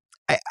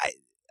 I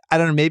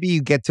don't know, maybe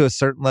you get to a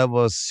certain level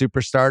of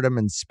superstardom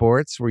in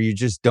sports where you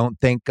just don't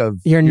think of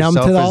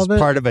yourself as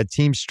part of a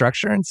team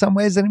structure in some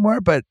ways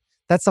anymore. But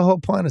that's the whole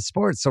point of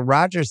sports. So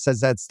Rodgers says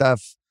that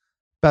stuff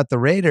about the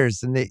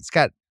Raiders, and he's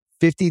got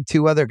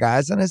 52 other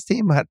guys on his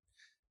team.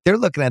 They're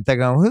looking at that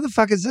going, who the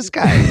fuck is this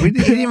guy? We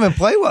didn't even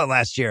play well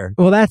last year.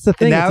 Well, that's the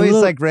thing. And now he's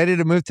like ready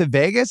to move to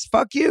Vegas.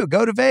 Fuck you.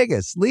 Go to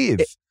Vegas. Leave.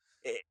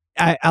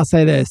 I'll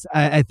say this.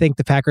 I think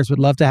the Packers would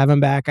love to have him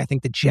back. I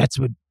think the Jets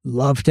would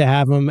love to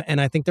have him. And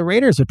I think the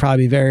Raiders would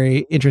probably be very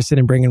interested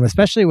in bringing him,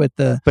 especially with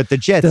But the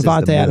Jets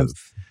Devontae is the Adams.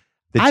 move.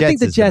 I think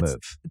the Jets,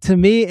 to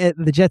me,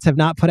 the Jets have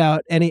not put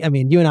out any. I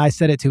mean, you and I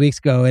said it 2 weeks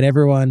ago, and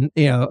everyone,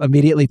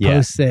 immediately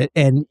posts it.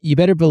 And you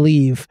better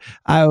believe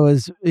I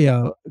was,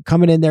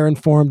 coming in there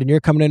informed, and you're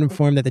coming in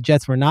informed that the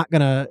Jets were not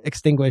going to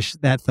extinguish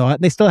that thought.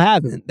 And they still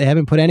haven't. They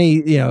haven't put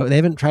any, they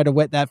haven't tried to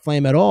wet that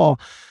flame at all,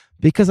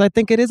 because I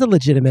think it is a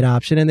legitimate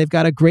option, and they've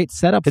got a great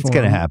setup. It's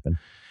going to happen.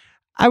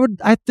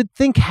 I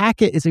think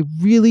Hackett is a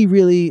really,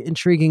 really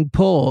intriguing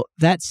pull.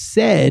 That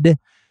said,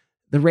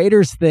 the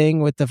Raiders thing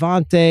with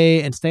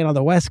Devontae and staying on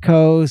the West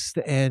Coast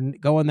and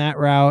going that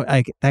route,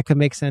 that could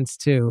make sense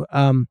too.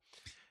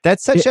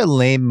 That's such a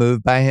lame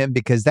move by him,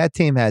 because that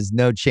team has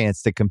no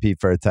chance to compete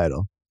for a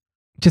title.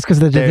 Just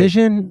because of the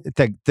division?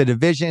 The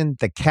division,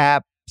 the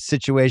cap,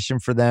 situation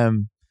for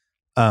them.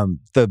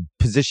 The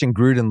position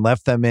Gruden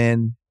left them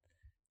in.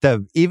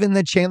 Even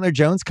the Chandler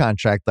Jones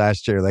contract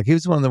last year, like he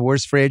was one of the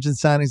worst free agent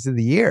signings of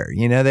the year.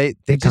 You know, they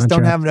just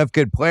don't have enough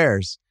good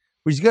players.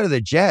 We should go to the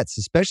Jets,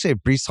 especially if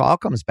Breece Hall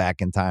comes back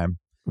in time.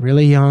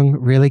 Really young,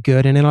 really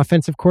good, and an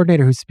offensive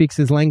coordinator who speaks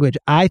his language.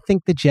 I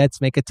think the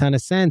Jets make a ton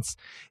of sense.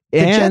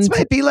 The Jets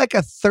might be like a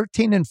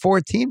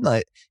 13-4 team.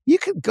 Like you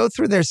could go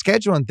through their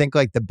schedule and think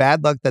like the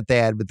bad luck that they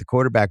had with the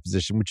quarterback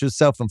position, which was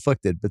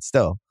self-inflicted, but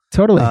still.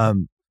 Totally.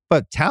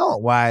 But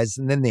talent-wise,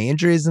 and then the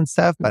injuries and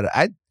stuff, but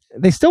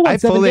they still won 7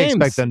 games. I fully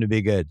expect them to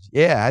be good.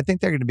 Yeah, I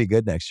think they're going to be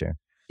good next year.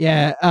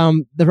 Yeah,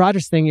 the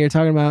Rodgers thing you're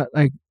talking about,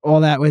 like all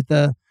that with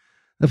the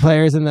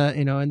players and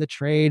and the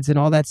trades and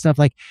all that stuff,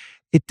 like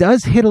it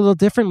does hit a little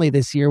differently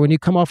this year when you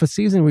come off a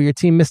season where your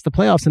team missed the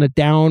playoffs in a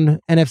down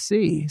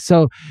NFC.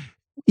 So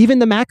even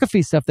the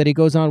McAfee stuff that he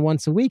goes on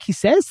once a week, he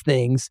says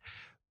things,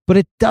 but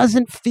it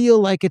doesn't feel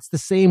like it's the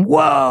same,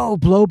 whoa,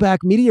 blowback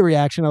media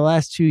reaction the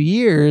last 2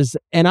 years.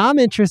 And I'm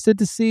interested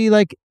to see,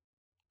 like,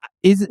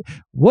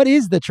 what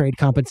is the trade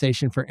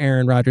compensation for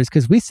Aaron Rodgers?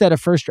 Because I said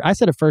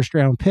a first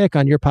round pick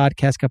on your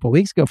podcast a couple of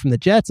weeks ago from the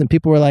Jets, and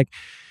people were like,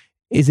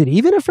 is it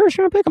even a first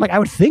round pick? I'm like, I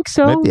would think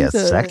so. Maybe a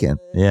second.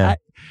 Yeah.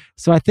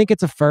 So I think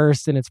it's a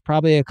first, and it's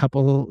probably a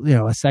couple,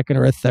 a second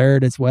or a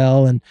third as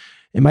well. And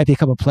it might be a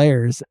couple of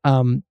players.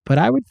 But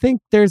I would think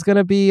there's going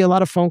to be a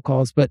lot of phone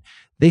calls, but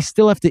they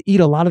still have to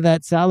eat a lot of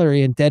that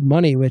salary and dead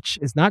money, which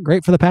is not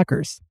great for the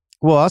Packers.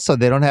 Well, also,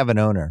 they don't have an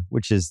owner,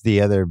 which is the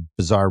other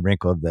bizarre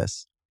wrinkle of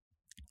this.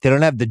 They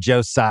don't have the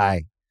Joe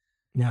Tsai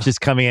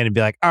just coming in and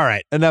be like, all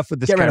right, enough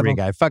with this Kyrie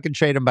guy. Fucking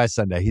trade him by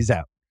Sunday. He's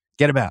out.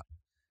 Get him out.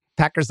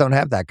 Packers don't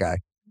have that guy.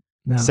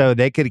 No. So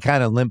they could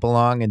kind of limp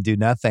along and do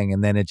nothing,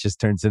 and then it just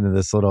turns into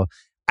this little...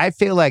 I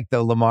feel like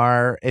the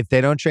Lamar, if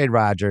they don't trade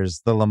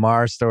Rodgers, the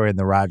Lamar story and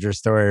the Rodgers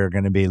story are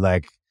going to be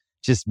like,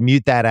 just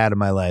mute that out of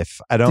my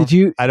life. I don't want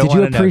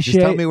to know. Just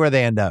tell me where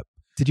they end up.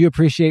 Did you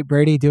appreciate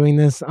Brady doing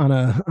this on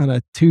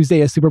a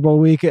Tuesday, a Super Bowl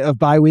week, a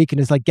bye week, and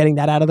just like getting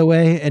that out of the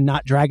way and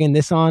not dragging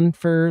this on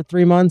for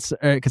 3 months?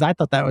 Because I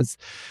thought that was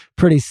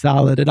pretty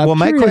solid. And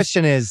my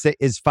question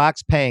is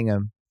Fox paying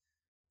him?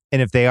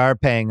 And if they are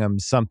paying him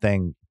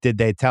something, did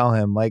they tell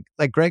him? Like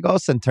Greg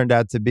Olsen turned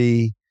out to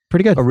be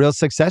pretty good, a real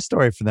success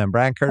story for them.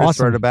 Brian Curtis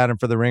wrote about him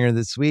for The Ringer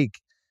this week.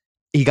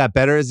 He got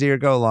better as the year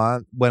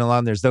went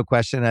along. There's no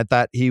question. I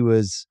thought he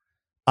was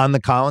on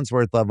the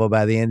Collinsworth level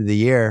by the end of the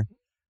year.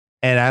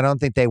 And I don't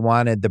think they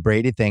wanted the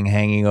Brady thing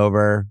hanging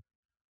over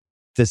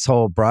this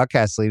whole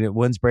broadcast lead.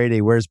 When's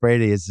Brady? Where's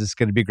Brady? Is this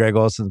going to be Greg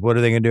Olsen? What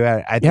are they going to do?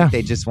 I think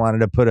they just wanted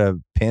to put a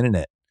pin in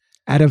it.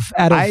 I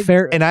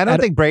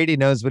don't think Brady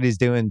knows what he's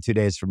doing 2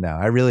 days from now.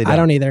 I really don't. I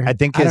don't either. I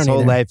think his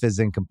whole life is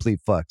in complete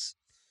flux.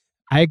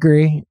 I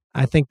agree.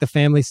 I think the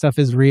family stuff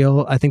is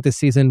real. I think the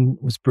season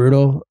was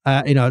brutal.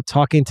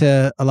 Talking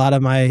to a lot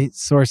of my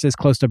sources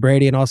close to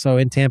Brady and also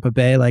in Tampa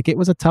Bay, like it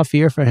was a tough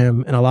year for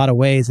him in a lot of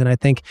ways. And I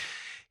think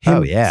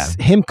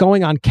him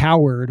going on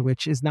Coward,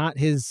 which is not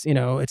his,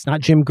 it's not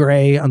Jim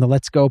Gray on the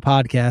Let's Go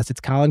podcast. It's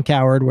Colin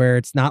Coward, where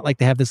it's not like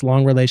they have this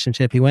long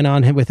relationship. He went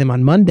on with him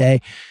on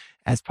Monday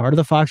as part of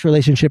the Fox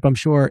relationship, I'm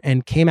sure,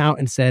 and came out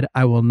and said,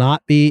 I will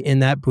not be in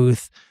that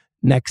booth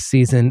next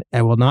season.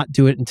 I will not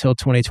do it until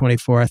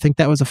 2024. I think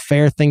that was a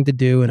fair thing to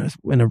do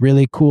and a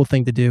really cool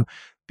thing to do,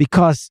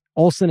 because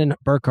Olsen and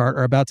Burkhardt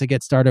are about to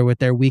get started with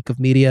their week of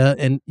media,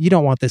 and you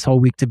don't want this whole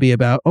week to be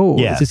about,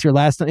 is this your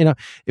last? It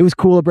was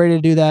cool of Brady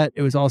to do that.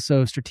 It was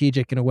also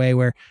strategic in a way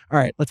where, all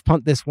right, let's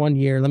punt this 1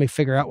 year. Let me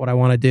figure out what I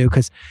want to do,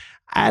 because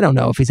I don't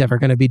know if he's ever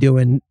going to be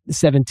doing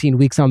 17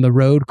 weeks on the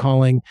road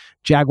calling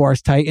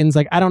Jaguars Titans.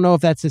 Like, I don't know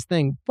if that's his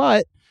thing,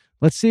 but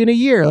let's see in a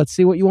year. Let's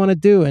see what you want to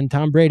do. And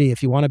Tom Brady,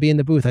 if you want to be in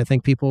the booth, I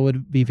think people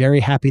would be very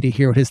happy to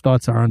hear what his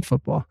thoughts are on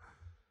football.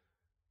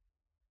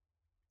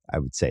 I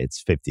would say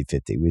it's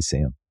 50-50. We see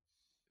him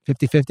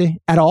 50-50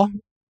 at all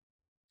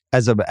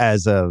as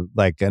a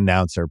like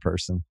announcer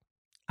person.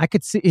 I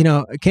could see,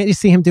 can't you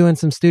see him doing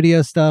some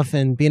studio stuff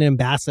and being an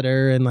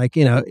ambassador and like,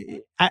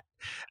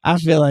 I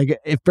feel like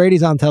if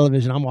Brady's on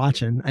television, I'm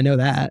watching. I know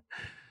that.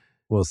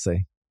 We'll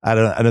see. I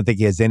don't think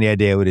he has any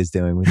idea what he's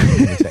doing with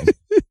anything.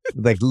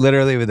 Like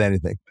literally with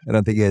anything. I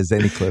don't think he has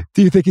any clue.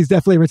 Do you think he's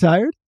definitely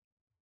retired?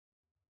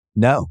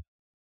 No.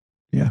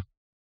 Yeah.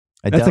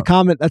 That's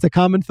a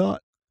common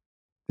thought.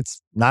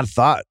 It's not a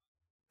thought.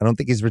 I don't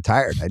think he's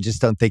retired. I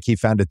just don't think he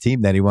found a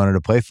team that he wanted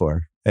to play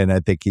for. And I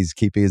think he's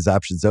keeping his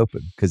options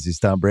open because he's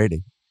Tom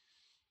Brady.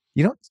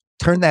 You don't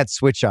turn that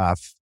switch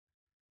off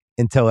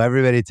until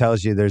everybody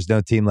tells you there's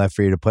no team left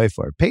for you to play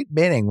for. Peyton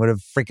Manning would have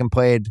freaking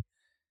played.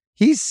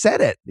 He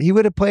said it. He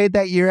would have played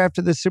that year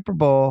after the Super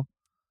Bowl.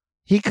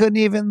 He couldn't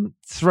even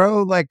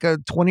throw like a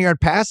 20-yard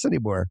pass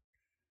anymore.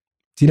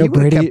 Do you know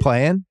Brady kept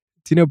playing?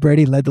 Do you know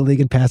Brady led the league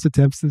in pass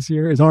attempts this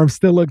year? His arm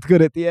still looked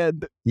good at the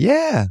end.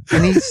 Yeah.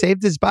 And he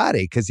saved his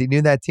body because he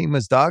knew that team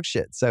was dog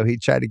shit. So he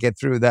tried to get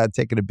through without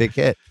taking a big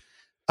hit.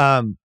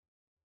 All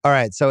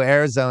right. So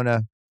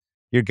Arizona,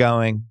 you're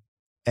going.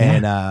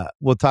 And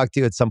we'll talk to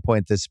you at some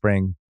point this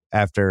spring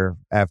after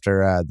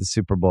the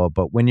Super Bowl.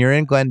 But when you're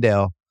in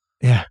Glendale,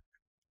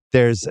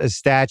 there's a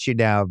statue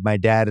now of my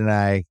dad and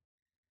I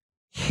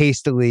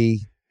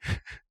hastily,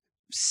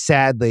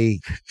 sadly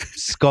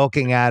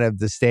skulking out of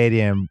the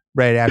stadium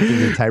right after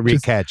the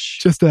Tyreek catch.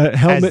 Just a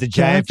helmet as the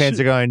Giant catch. fans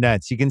are going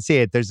nuts. You can see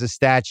it. There's a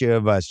statue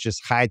of us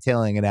just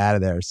hightailing it out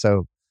of there.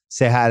 So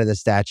say hi to the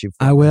statue.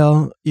 I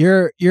will.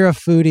 You're a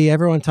foodie.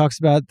 Everyone talks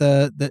about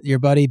your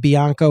buddy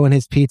Bianco and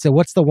his pizza.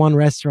 What's the one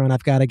restaurant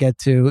I've got to get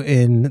to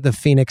in the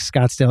Phoenix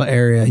Scottsdale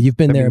area? You've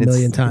been there a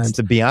million times. It's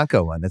the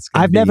Bianco one.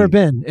 I've never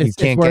been. It's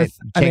worth.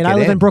 I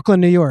live in Brooklyn,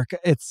 New York.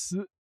 It's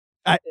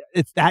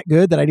that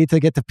good that I need to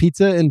get to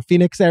pizza in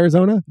Phoenix,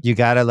 Arizona. You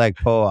got to like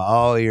pull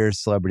all your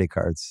celebrity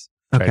cards.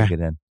 Try to get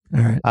in.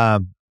 All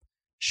right.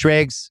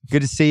 Schrags,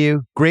 good to see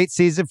you. Great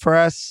season for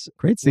us.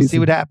 Great season. We'll see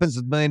what happens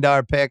with $1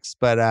 million picks,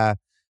 but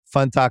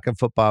fun talking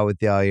football with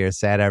you all year.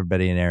 Sad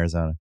everybody in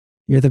Arizona.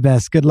 You're the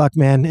best. Good luck,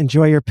 man.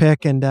 Enjoy your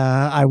pick, and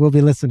I will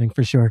be listening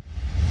for sure.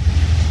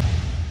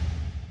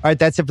 All right,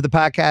 that's it for the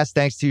podcast.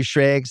 Thanks to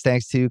Schrags.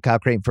 Thanks to Kyle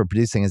Creighton for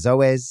producing as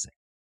always.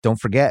 Don't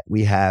forget,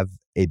 we have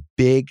a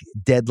big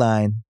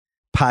deadline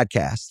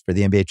podcast for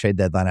the NBA trade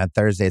deadline on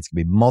Thursday. It's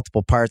going to be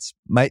multiple parts.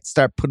 Might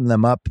start putting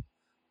them up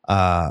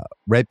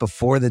right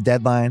before the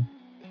deadline.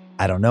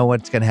 I don't know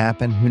what's going to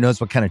happen. Who knows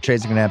what kind of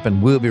trades are going to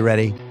happen. We'll be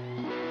ready.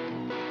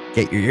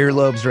 Get your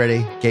earlobes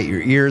ready. Get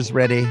your ears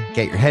ready.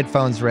 Get your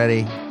headphones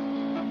ready.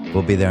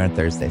 We'll be there on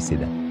Thursday. See you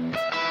then.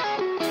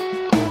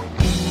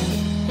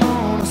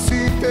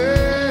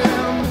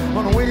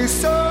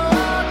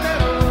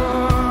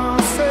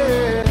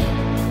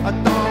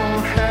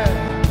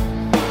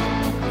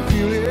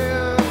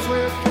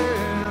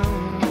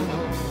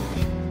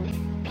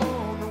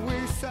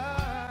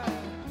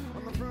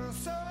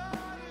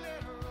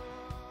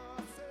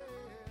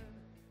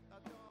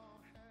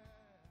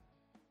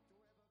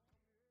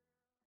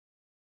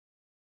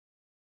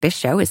 This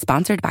show is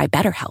sponsored by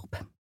BetterHelp.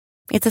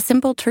 It's a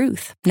simple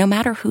truth. No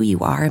matter who you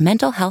are,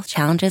 mental health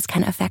challenges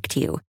can affect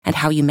you, and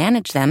how you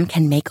manage them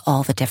can make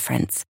all the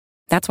difference.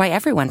 That's why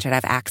everyone should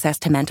have access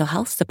to mental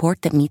health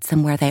support that meets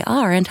them where they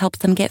are and helps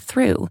them get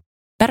through.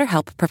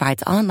 BetterHelp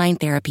provides online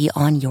therapy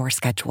on your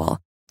schedule.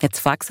 It's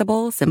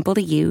flexible, simple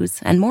to use,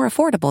 and more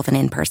affordable than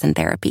in-person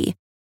therapy.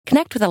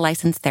 Connect with a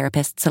licensed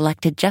therapist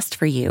selected just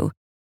for you.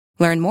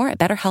 Learn more at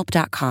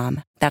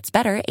BetterHelp.com. That's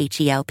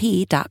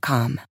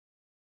BetterHelp.com.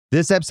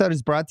 This episode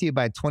is brought to you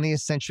by 20th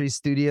Century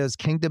Studios'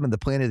 Kingdom of the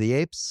Planet of the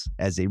Apes.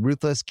 As a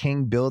ruthless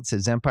king builds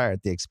his empire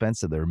at the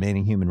expense of the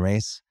remaining human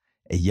race,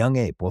 a young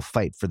ape will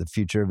fight for the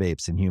future of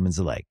apes and humans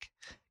alike.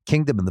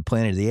 Kingdom of the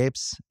Planet of the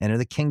Apes. Enter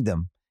the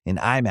kingdom in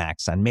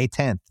IMAX on May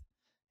 10th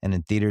and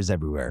in theaters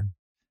everywhere.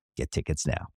 Get tickets now.